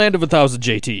go to the land of 1,000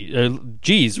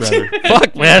 G's, rather.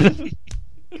 Fuck, man.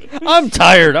 I'm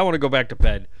tired. I want to go back to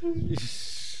bed.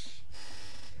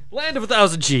 Land of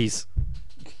 1,000 G's.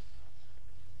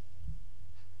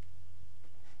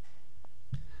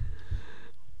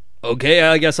 Okay,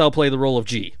 I guess I'll play the role of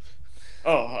G.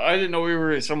 Oh, I didn't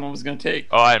know someone was gonna take.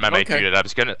 Oh, I might do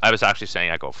it. I was actually saying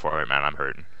I go for it, man. I'm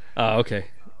hurting. Oh, okay.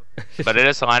 But it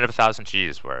is the land of 1,000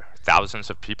 G's, where thousands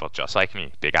of people just like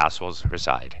me, big assholes,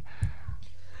 reside.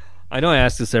 I know I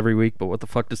ask this every week, but what the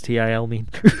fuck does TIL mean?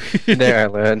 There I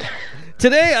learned.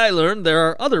 Today I learned there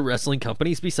are other wrestling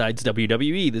companies besides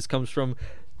WWE. This comes from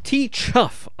T.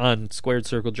 Chuff on Squared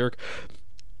Circle Jerk.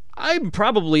 I'm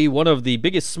probably one of the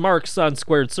biggest smarks on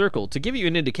Squared Circle. To give you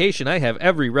an indication, I have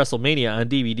every WrestleMania on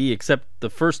DVD except the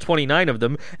first 29 of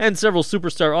them, and several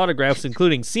superstar autographs,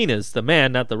 including Cena's, the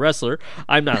man, not the wrestler.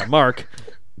 I'm not a mark.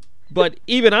 But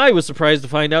even I was surprised to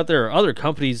find out there are other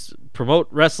companies promote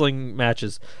wrestling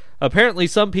matches. Apparently,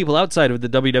 some people outside of the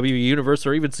WWE universe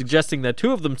are even suggesting that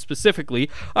two of them specifically,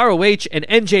 ROH and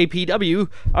NJPW,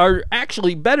 are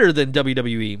actually better than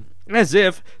WWE. As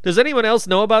if. Does anyone else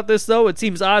know about this, though? It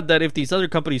seems odd that if these other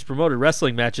companies promoted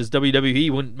wrestling matches, WWE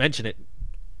wouldn't mention it.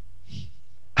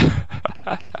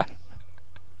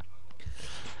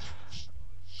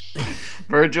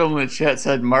 Virgil in the chat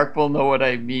said, Mark will know what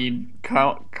I mean.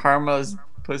 Karma's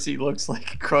pussy looks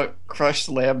like crushed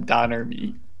lamb doner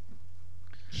meat.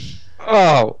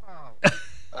 Oh.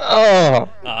 Oh.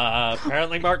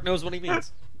 Apparently Mark knows what he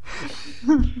means.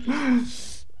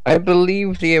 I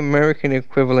believe the American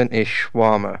equivalent is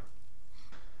shawarma.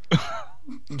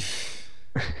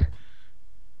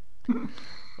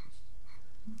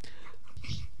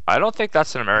 I don't think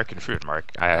that's an American food,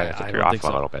 Mark. I think you're off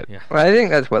a little bit. Yeah. Well, I think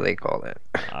that's what they call it.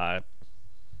 I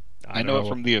know it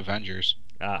from the Avengers.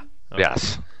 Okay.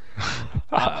 Yes.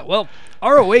 Well,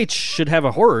 ROH should have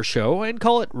a horror show and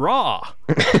call it Raw.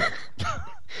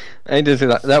 I just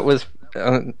that was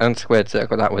on Squared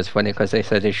Circle. That was funny because they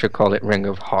said they should call it Ring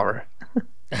of Horror.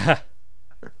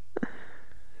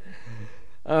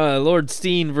 Lord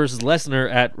Steen versus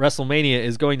Lesnar at WrestleMania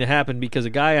is going to happen because a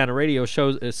guy on a radio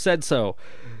show said so.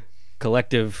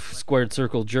 Collective Squared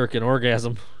Circle Jerk and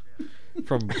orgasm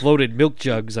from bloated milk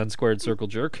jugs on Squared Circle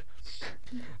Jerk.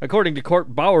 According to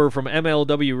Court Bauer from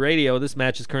MLW Radio, this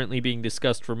match is currently being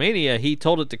discussed for Mania. He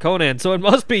told it to Conan, so it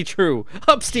must be true.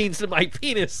 Upstein's to my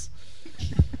penis.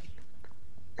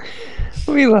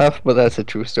 We laugh, but that's a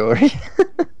true story.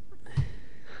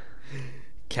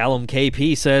 Callum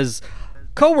KP says,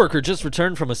 Coworker just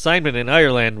returned from assignment in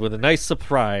Ireland with a nice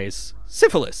surprise.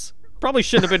 Syphilis. Probably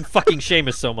shouldn't have been fucking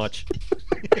Sheamus so much.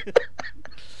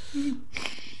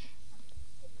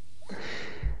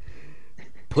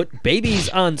 Put babies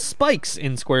on spikes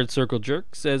in Squared Circle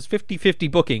Jerk, says 50-50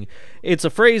 booking. It's a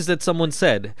phrase that someone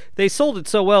said. They sold it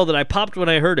so well that I popped when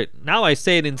I heard it. Now I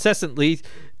say it incessantly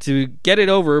to get it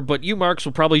over, but you marks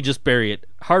will probably just bury it.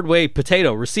 Hard way,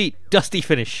 potato, receipt, dusty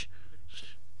finish.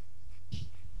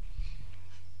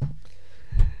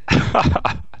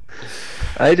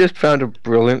 I just found a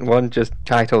brilliant one just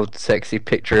titled Sexy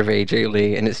Picture of AJ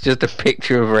Lee, and it's just a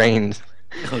picture of Reigns.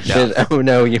 It says, oh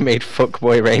no, you made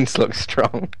fuckboy Reigns look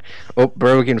strong. Up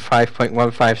Brogue in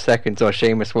 5.15 seconds or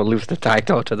Sheamus will lose the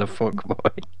title to the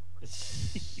fuckboy.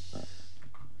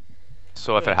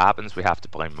 So if it happens, we have to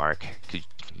blame Mark. You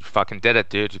fucking did it,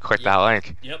 dude. You clicked that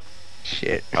link. Yep.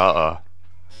 Shit. Uh-oh.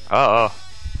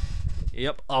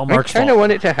 Yep, all I Mark's kind of fault.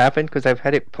 want it to happen because I've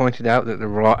had it pointed out that the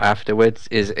Raw afterwards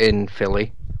is in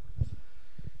Philly.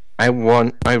 I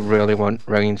really want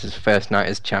Reigns' first night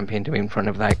as champion to be in front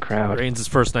of that crowd. Reigns'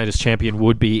 first night as champion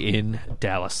would be in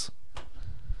Dallas.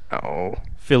 Oh.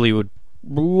 Philly would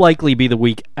likely be the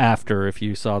week after if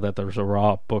you saw that there's a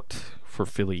Raw booked for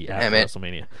Philly after Damn it.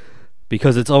 WrestleMania.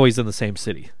 Because it's always in the same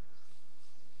city.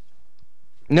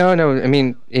 No, I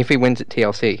mean, if he wins at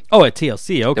TLC. Oh, at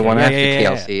TLC, okay. The one yeah, after yeah,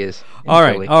 yeah, TLC yeah. is in All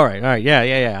right, Philly.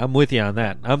 yeah. I'm with you on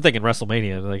that. I'm thinking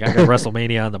WrestleMania. Like, I got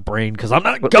WrestleMania on the brain because I'm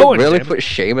not But going. they really damn it. put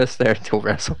Sheamus there till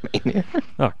WrestleMania.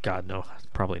 Oh, God, no.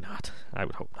 Probably not. I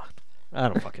would hope not. I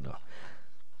don't fucking know.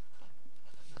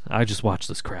 I just watch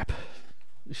this crap.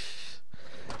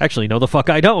 Actually, no, the fuck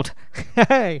I don't.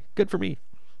 Hey, good for me.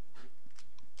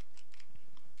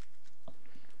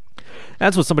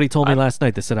 That's what somebody told me last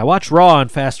night. They said, I watch Raw on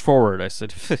Fast Forward. I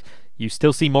said, you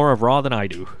still see more of Raw than I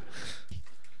do.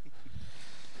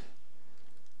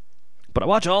 But I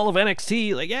watch all of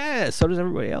NXT. Like, yeah, so does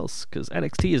everybody else. Because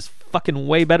NXT is fucking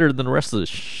way better than the rest of the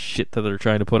shit that they're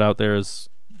trying to put out there as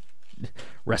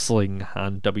wrestling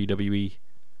on WWE.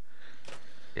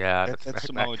 Yeah, That that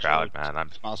Samoa crowd, Joe, man.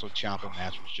 Tommaso Ciampa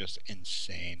match was just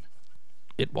insane.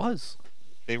 It was.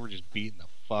 They were just beating the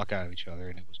fuck out of each other,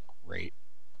 and it was great.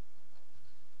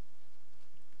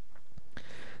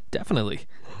 Definitely.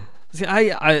 See,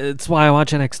 I it's why I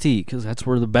watch NXT, because that's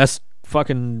where the best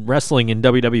fucking wrestling in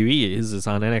WWE is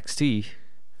on NXT.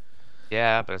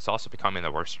 Yeah, but it's also becoming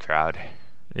the worst crowd.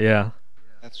 Yeah.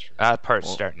 That's true. That part's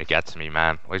starting to get to me,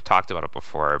 man. We've talked about it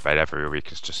before, but every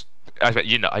week is just... I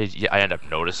end up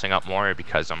noticing it more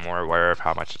because I'm more aware of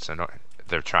how much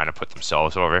they're trying to put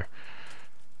themselves over.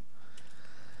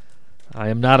 I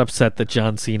am not upset that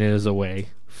John Cena is away.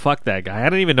 Fuck that guy. I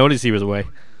didn't even notice he was away.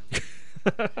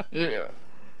 Yeah.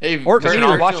 Hey, Or- Because you're Virgil-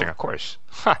 not watching, of course.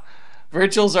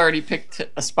 Virgil's already picked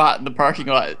a spot in the parking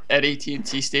lot at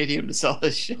AT&T Stadium to sell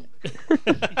this shit.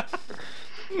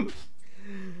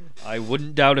 I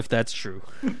wouldn't doubt if that's true.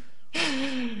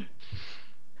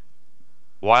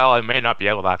 While I may not be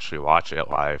able to actually watch it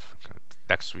live,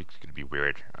 next week's going to be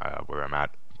weird where I'm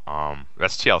at.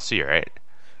 That's TLC, right?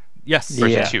 Yes. Or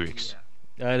is Yeah. it 2 weeks?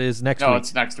 That is next No, week.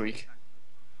 it's next week.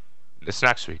 It's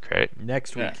next week, right?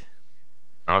 Next week.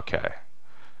 Yeah. Okay.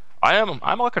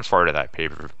 I'm looking forward to that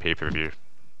pay-per-view.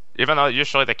 Even though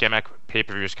usually the gimmick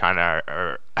pay-per-views kind of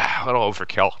are a little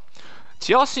overkill.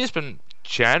 TLC has been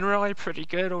generally pretty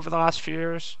good over the last few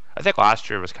years. I think last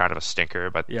year was kind of a stinker,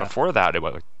 but Yeah. before that, I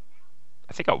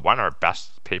think it won our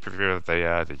best pay-per-view of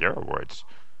the year awards.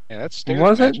 Yeah, that's Stairs match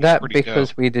Wasn't was that pretty because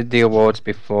dope. we did the awards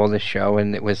before the show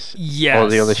and it was Yes. all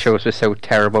the other shows were so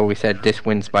terrible we said this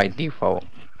wins by default?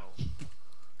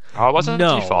 Oh, it wasn't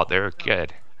No. default. They were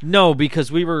good. No,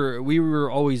 because we were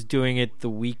always doing it the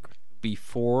week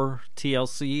before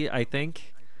TLC, I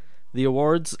think, the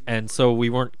awards, and so we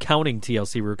weren't counting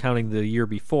TLC, we were counting the year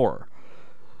before.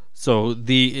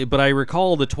 But I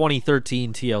recall the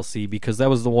 2013 TLC because that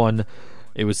was the one.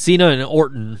 It was Cena and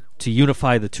Orton to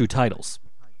unify the two titles,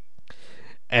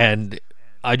 and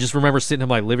I just remember sitting in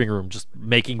my living room just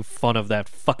making fun of that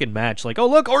fucking match, like, oh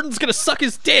look, Orton's gonna suck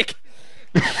his dick.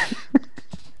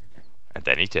 And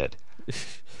then he did.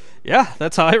 Yeah,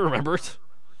 that's how I remember it.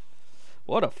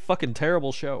 What a fucking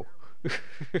terrible show.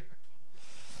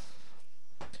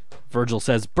 Virgil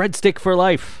says, breadstick for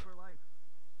life.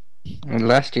 And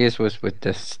last year's was with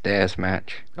the stairs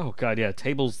match. Oh, God, yeah.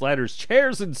 Tables, ladders,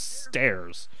 chairs, and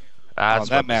stairs. That's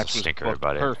that what match was a was stinker, booked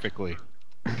buddy. perfectly.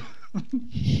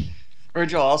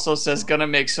 Virgil also says, gonna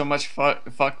make so much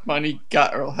fuck money.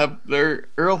 Got Earl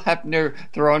Hebner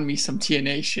throwing me some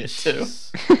TNA shit, too.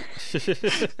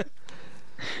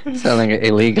 Selling it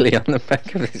illegally on the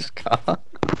back of his car.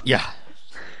 Yeah.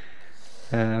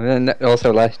 And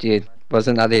also last year,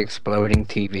 Wasn't that the exploding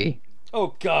TV?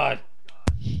 Oh God.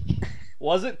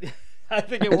 Was it? I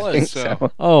think it I was. think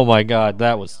so. Oh my God,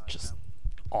 that was just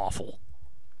awful.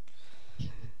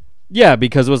 Yeah,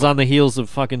 because it was on the heels of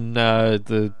fucking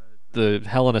the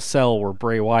Hell in a Cell where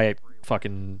Bray Wyatt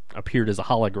fucking appeared as a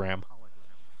hologram.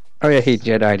 Oh yeah, he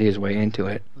Jedi'd his way into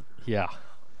it. Yeah,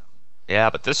 Yeah,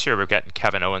 but this year we're getting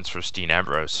Kevin Owens for Dean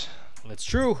Ambrose. that's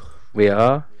true. We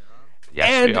are.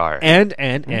 Yes, we are.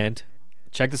 And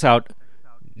check this out: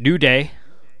 New Day,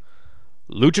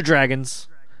 Lucha Dragons,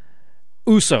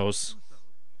 Usos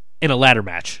in a ladder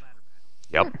match.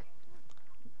 Yep.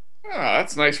 Oh,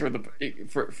 that's nice for the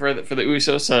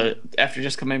Usos after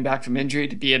just coming back from injury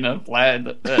to be in a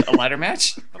ladder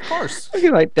match. Of course. I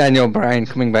feel like Daniel Bryan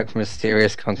coming back from a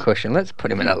serious concussion. Let's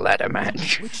put him in a ladder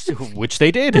match. Which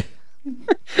they did.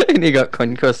 And he got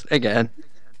concussed again.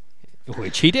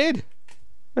 Which he did.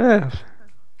 Yeah.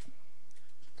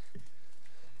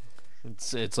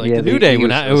 It's like Yeah, the New the Day when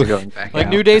Usos are going back like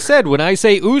out. New Day said, when I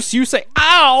say oos, you say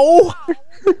ow.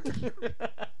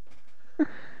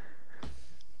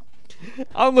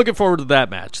 I'm looking forward to that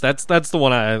match. That's the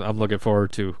one I'm looking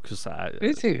forward to because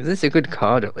This is a good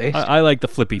card at least. I like the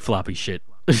flippy floppy shit.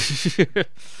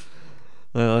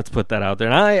 Well, let's put that out there.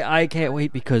 And I can't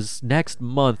wait because next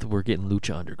month we're getting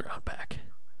Lucha Underground back.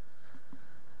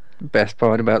 Best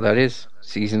part about that is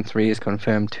season 3 is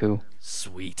confirmed too.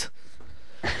 Sweet.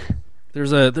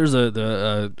 There's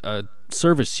a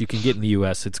service you can get in the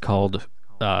U.S. It's called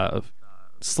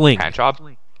Sling. Hand job?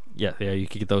 Yeah, you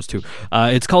can get those too.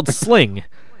 It's called Sling,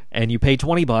 and you pay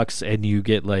 $20 and you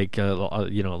get like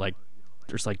like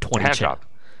there's like 20 Hand channels.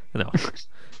 job.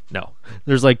 No,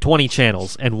 there's like 20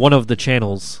 channels, and one of the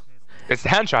channels. It's the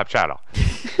hand job channel.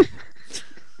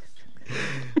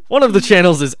 One of the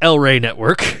channels is El Rey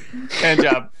Network. Hand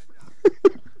job.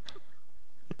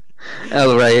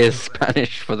 El Rey is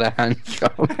Spanish for the hand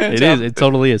job. It is. It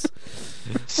totally is.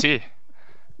 See.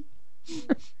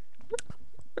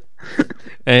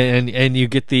 And you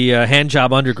get the Hand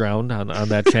Job Underground on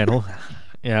that channel.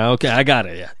 Yeah, okay, I got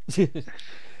it. Yeah.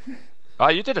 Oh,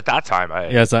 you did it that time.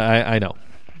 Yes, I know.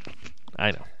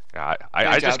 Yeah,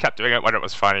 I just kept doing it when it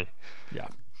was funny. Yeah.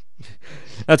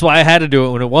 That's why I had to do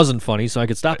it when it wasn't funny, so I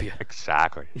could stop you.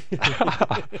 Exactly.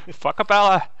 Fuck a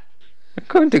Bella.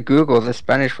 According to Google, the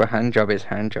Spanish for hand job is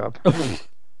hand job. I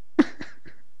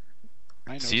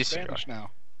know Si, Spanish senor.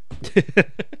 now.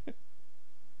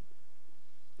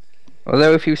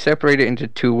 Although if you separate it into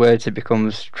 2 words, it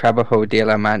becomes Trabajo de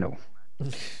la Mano.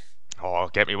 Oh,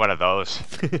 get me one of those.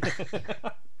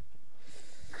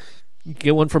 You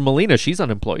get one from Melina. She's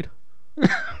unemployed.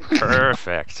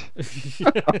 Perfect.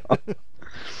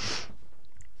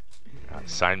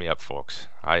 Sign me up, folks.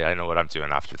 I know what I'm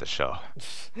doing after the show.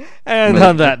 And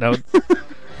on that note,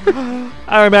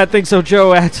 I'm at Think So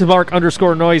Joe, at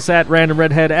Mark_Noise, at Random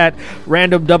Redhead, at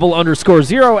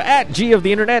Random_0, at G of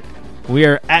the Internet. We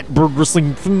are at Board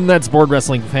Wrestling Fan, that's Board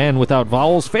Wrestling Fan without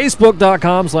vowels.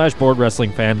 Facebook.com/Board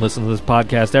Wrestling Fan. Listen to this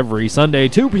podcast every Sunday,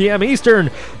 2 p.m. Eastern.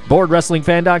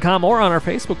 BoardWrestlingFan.com or on our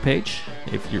Facebook page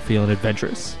if you're feeling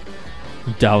adventurous.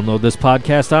 Download this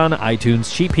podcast on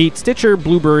iTunes, Cheap Heat, Stitcher,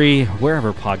 Blueberry,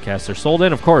 wherever podcasts are sold,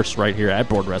 and of course, right here at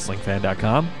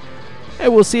BoardWrestlingFan.com.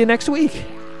 And we'll see you next week.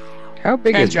 How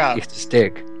big Hand is job. a piece of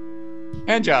stick?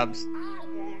 Hand jobs.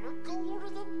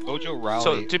 Mojo Raleigh.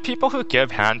 So, do people who give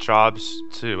hand jobs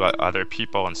to other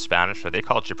people in Spanish, are they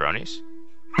called jabronis?